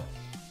 no.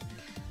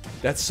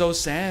 That's so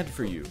sad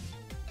for you.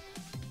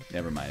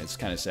 Never mind, it's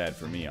kind of sad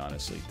for me,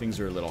 honestly. Things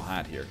are a little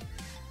hot here.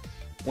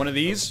 One of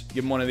these.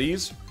 Give him one of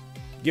these.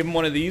 Give him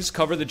one of these.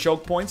 Cover the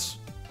choke points.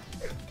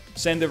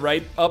 Send it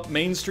right up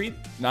Main Street.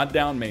 Not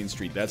down Main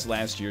Street. That's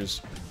last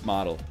year's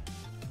model.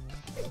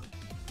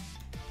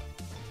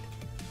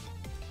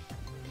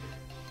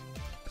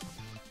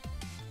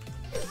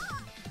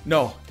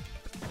 No.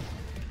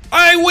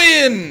 I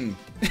win!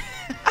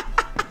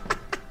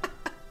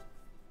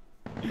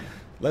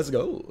 Let's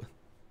go.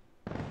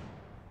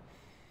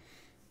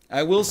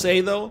 I will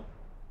say, though,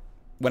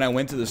 when I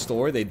went to the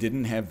store, they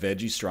didn't have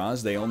veggie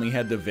straws. They only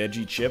had the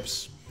veggie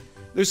chips.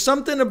 There's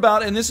something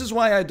about, and this is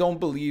why I don't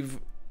believe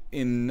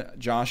in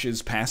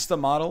Josh's pasta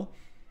model.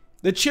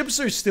 The chips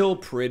are still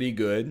pretty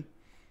good,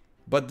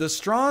 but the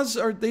straws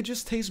they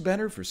just taste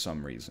better for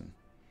some reason.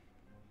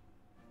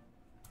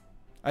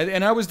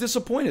 And I was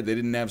disappointed they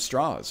didn't have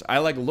straws. I,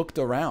 like, looked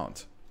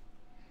around.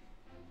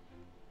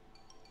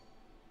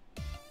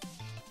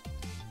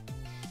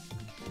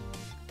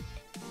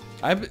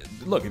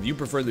 Look, if you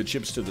prefer the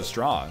chips to the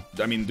straw,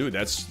 I mean, dude,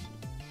 that's...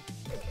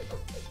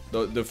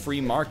 The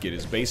free market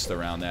is based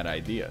around that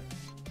idea.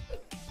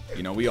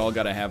 You know, we all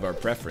gotta have our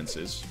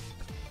preferences.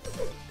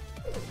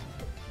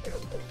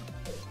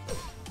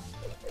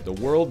 The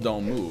world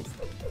don't move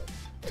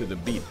to the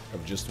beat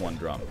of just one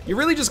drum.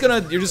 You're just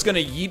gonna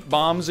yeet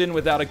bombs in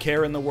without a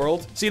care in the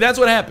world? See, that's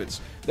what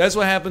happens. That's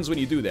what happens when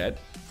you do that.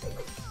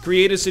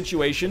 Create a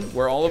situation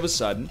where all of a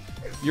sudden,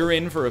 you're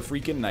in for a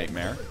freaking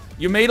nightmare.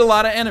 You made a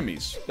lot of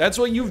enemies. That's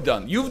what you've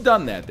done. You've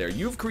done that there.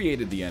 You've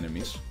created the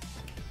enemies.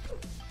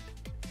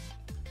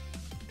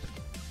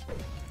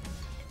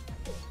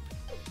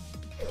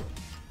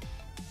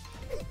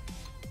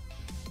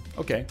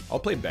 Okay, I'll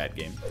play bad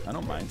game. I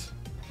don't mind.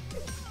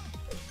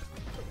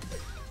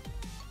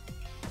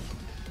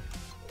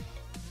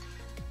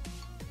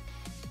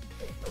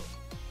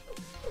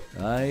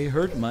 I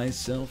hurt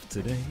myself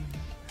today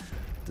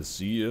to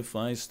see if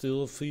I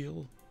still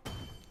feel.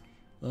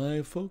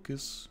 I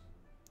focus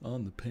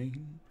on the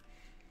pain.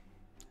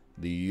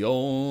 The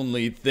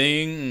only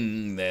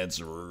thing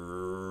that's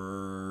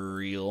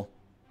real.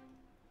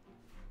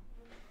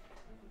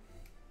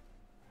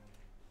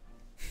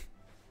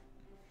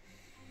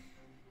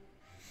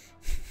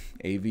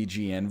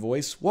 AVGN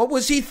voice. What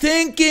was he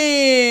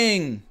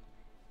thinking?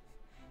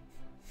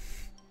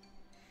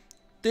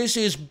 This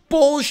is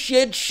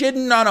bullshit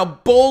shitting on a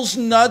bull's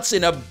nuts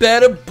in a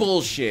bed of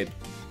bullshit.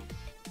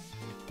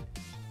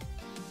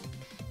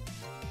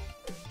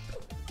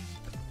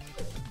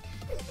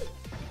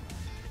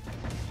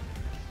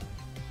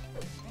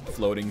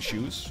 Floating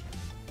shoes.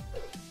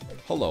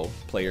 Hello,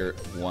 player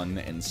 1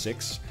 and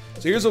 6.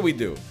 So here's what we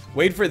do.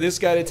 Wait for this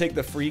guy to take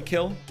the free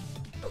kill.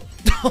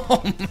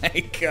 Oh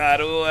my god,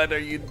 what are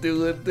you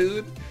doing,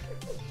 dude?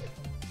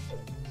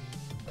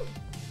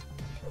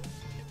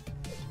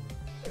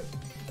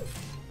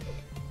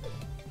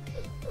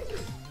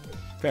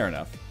 Fair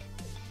enough.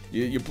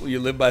 You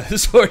live by the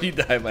sword, you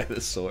die by the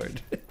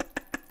sword.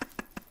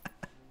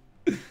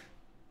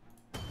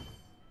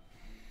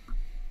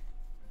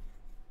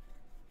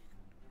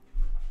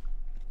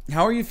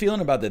 How are you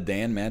feeling about the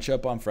Dan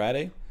matchup on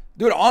Friday?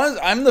 Dude,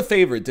 honestly, I'm the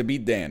favorite to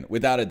beat Dan,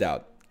 without a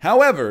doubt.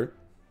 However,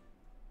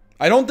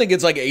 I don't think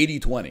it's like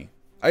 80-20.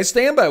 I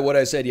stand by what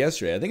I said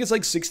yesterday. I think it's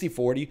like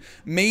 60-40,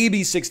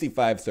 maybe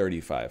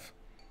 65-35.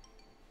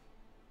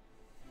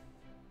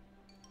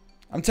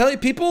 I'm telling you,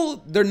 people,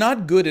 they're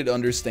not good at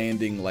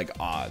understanding, like,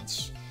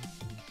 odds.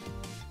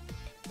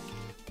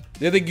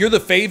 They think you're the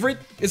favorite?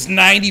 It's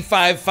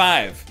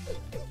 95-5.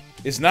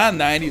 It's not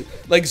 90.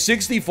 Like,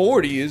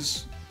 60-40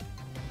 is...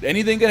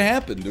 anything can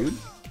happen, dude.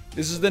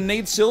 This is the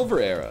Nate Silver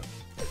era.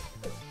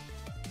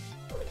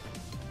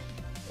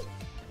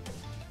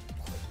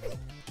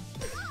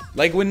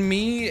 Like, when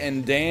me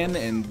and Dan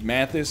and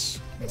Mathis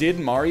did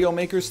Mario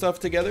Maker stuff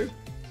together,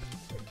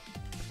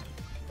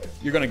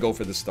 you're gonna go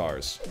for the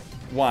stars.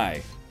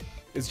 Why?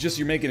 It's just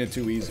you're making it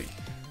too easy.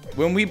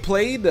 When we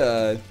played,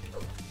 oh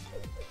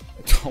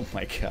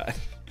my god.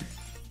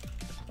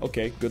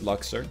 Okay, good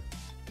luck, sir.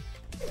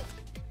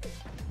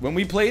 When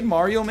we played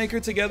Mario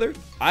Maker together,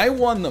 I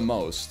won the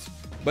most.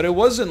 But it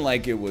wasn't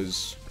like it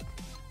was,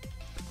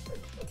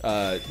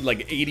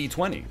 like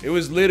 80-20. It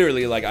was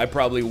literally like I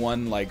probably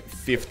won like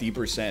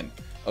 50%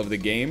 of the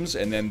games,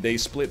 and then they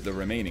split the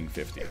remaining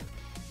 50.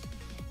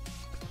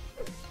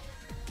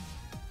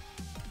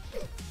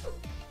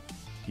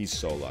 He's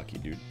so lucky,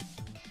 dude.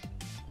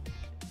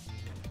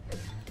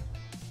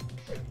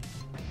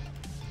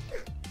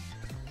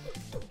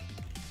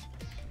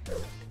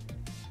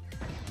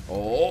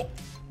 Oh,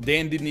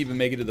 Dan didn't even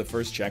make it to the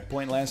first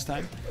checkpoint last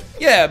time.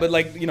 Yeah, but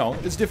like, you know,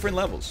 it's different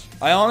levels.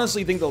 I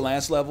honestly think the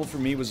last level for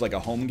me was like a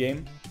home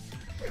game.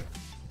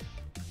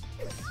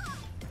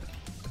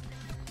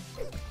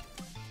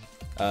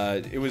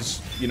 It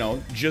was, you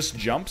know, just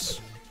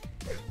jumps.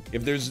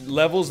 If there's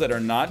levels that are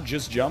not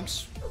just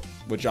jumps,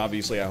 which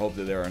obviously I hope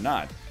that there are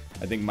not,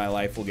 I think my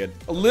life will get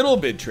a little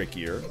bit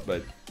trickier,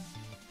 but,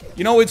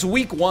 you know, it's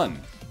week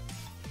 1.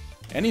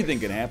 Anything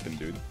can happen,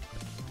 dude.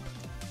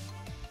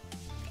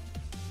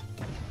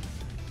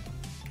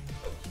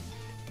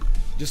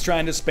 Just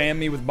trying to spam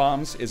me with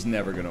bombs is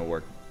never gonna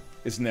work.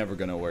 It's never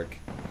gonna work.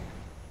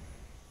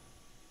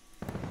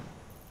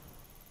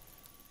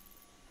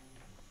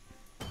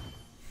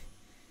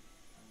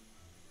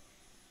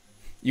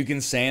 You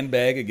can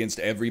sandbag against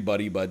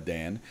everybody but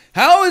Dan.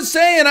 How is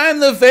saying I'm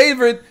the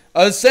favorite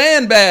a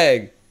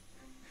sandbag?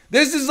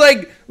 This is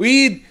like,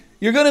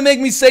 you're gonna make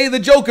me say the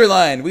Joker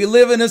line. We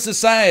live in a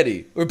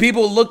society where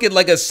people look at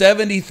like a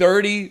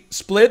 70-30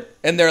 split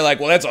and they're like,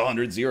 well, that's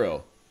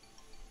 100-0.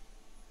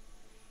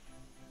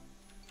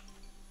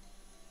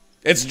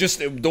 It's just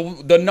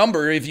the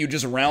number, if you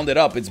just round it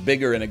up, it's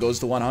bigger and it goes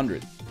to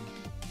 100.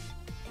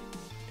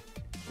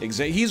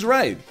 He's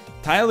right.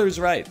 Tyler's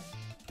right.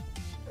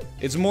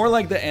 It's more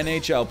like the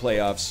NHL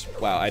playoffs.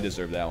 Wow, I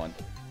deserve that one.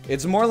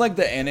 It's more like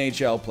the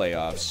NHL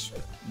playoffs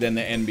than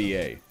the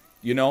NBA.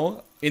 You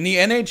know, in the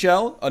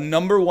NHL, a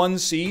number 1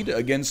 seed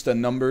against a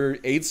number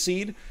 8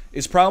 seed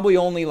is probably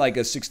only like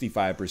a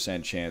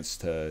 65% chance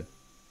to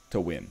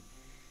win.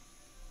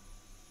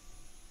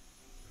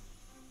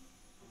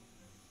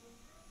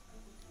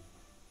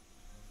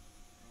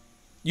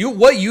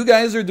 What you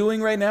guys are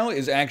doing right now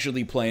is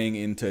actually playing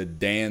into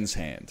Dan's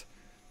hand.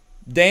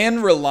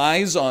 Dan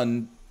relies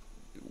on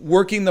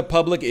working the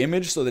public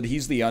image so that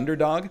he's the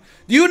underdog.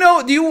 Do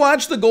you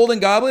watch the Golden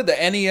Goblet, the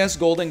NES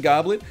Golden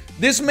Goblet?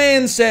 This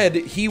man said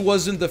he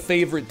wasn't the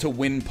favorite to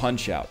win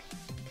Punch-Out.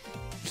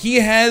 He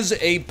has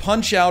a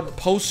Punch-Out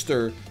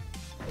poster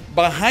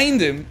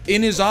behind him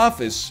in his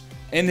office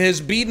and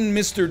has beaten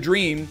Mr.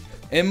 Dream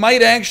and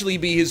might actually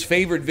be his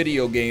favorite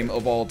video game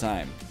of all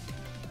time.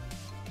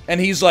 And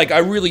he's like, I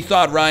really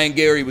thought Ryan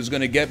Gary was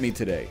going to get me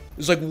today.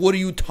 It's like, what are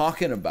you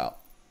talking about?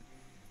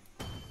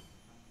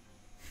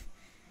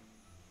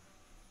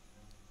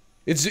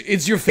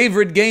 It's your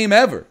favorite game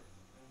ever.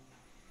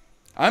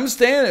 I'm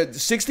staying at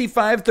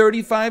 65,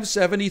 35,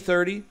 70,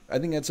 30. I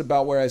think that's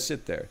about where I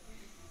sit there.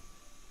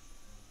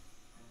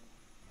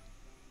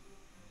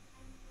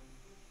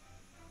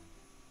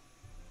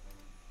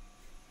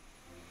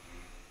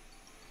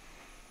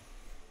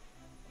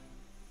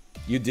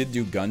 You did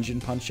do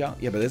Gungeon Punch-Out?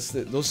 Yeah, but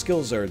those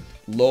skills are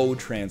low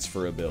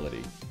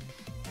transferability.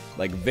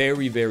 Like,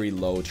 very, very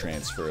low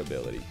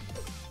transferability.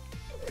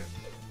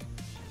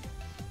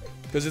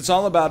 Because it's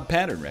all about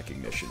pattern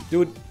recognition.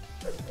 Dude,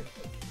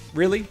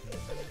 really?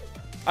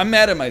 I'm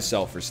mad at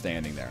myself for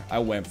standing there. I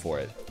went for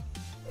it.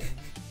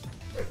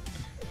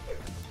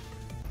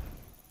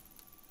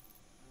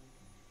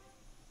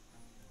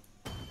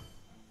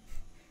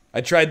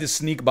 I tried to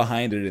sneak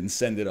behind it and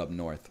send it up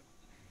north.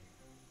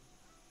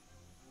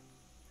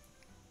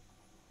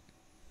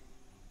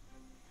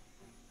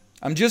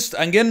 I'm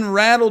getting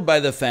rattled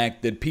by the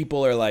fact that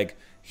people are like,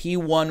 he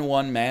won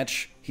one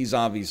match, he's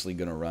obviously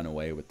gonna run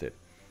away with it.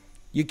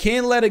 You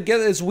can't let it get,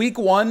 it's week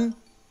one.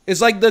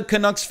 It's like the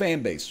Canucks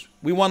fan base.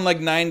 We won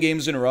like 9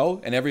 games in a row,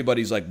 and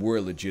everybody's like, we're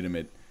a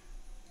legitimate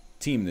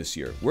team this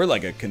year. We're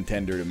like a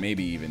contender to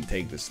maybe even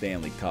take the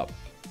Stanley Cup.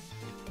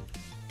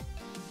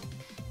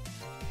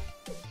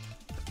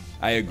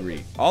 I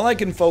agree. All I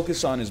can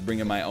focus on is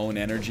bringing my own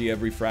energy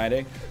every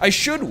Friday. I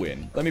should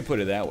win. Let me put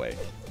it that way.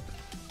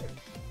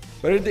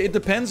 But it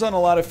depends on a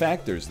lot of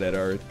factors that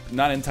are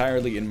not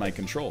entirely in my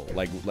control,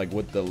 like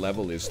what the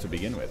level is to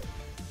begin with.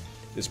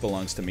 This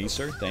belongs to me,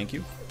 sir. Thank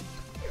you.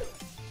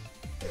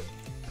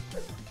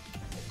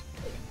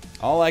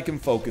 All I can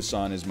focus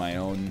on is my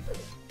own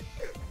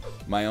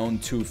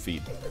 2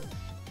 feet.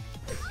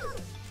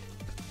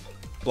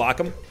 Block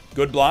him.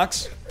 Good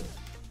blocks.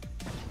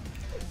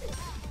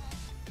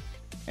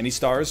 Any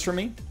stars for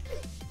me?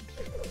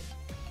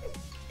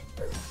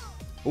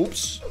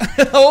 Oops.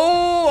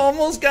 Oh,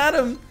 almost got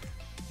him.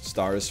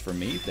 Stars for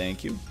me,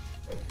 thank you.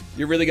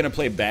 You're really gonna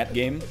play Bat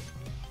Game?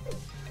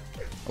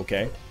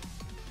 Okay.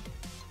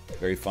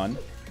 Very fun.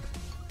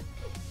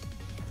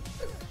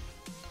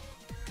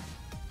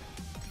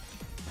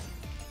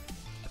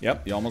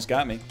 Yep, you almost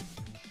got me.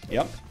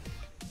 Yep.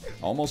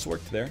 Almost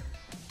worked there.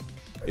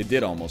 It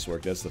did almost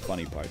work, that's the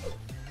funny part.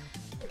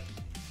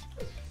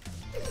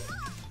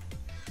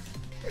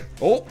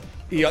 Oh,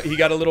 he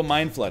got a little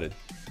mind flooded.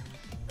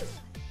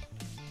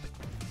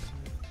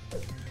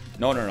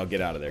 No, no, no, get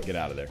out of there, get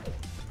out of there.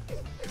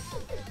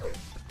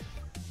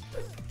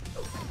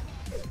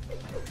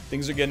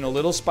 Things are getting a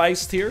little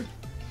spiced here.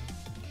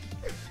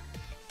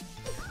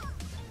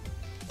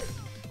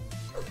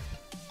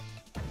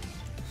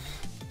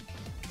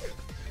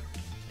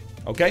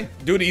 Okay,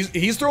 dude,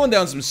 he's throwing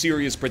down some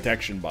serious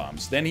protection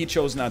bombs. Then he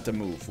chose not to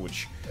move,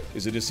 which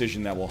is a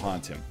decision that will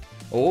haunt him.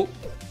 Oh,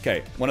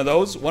 okay, one of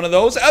those, one of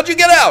those. How'd you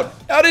get out?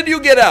 How did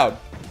you get out?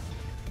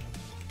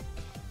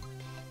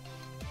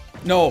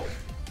 No,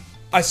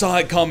 I saw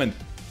it coming.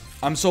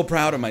 I'm so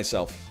proud of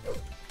myself.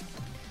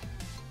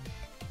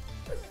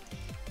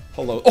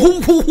 Hello.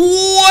 Oh,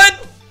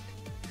 what?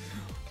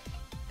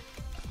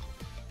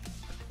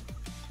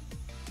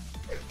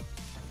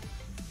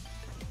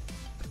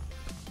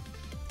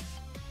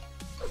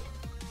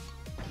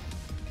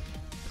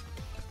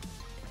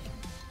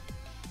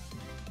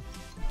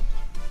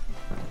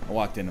 I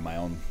walked into my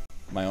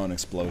own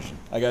explosion.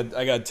 I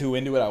got too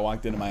into it. I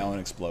walked into my own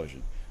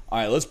explosion. All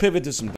right, let's pivot to some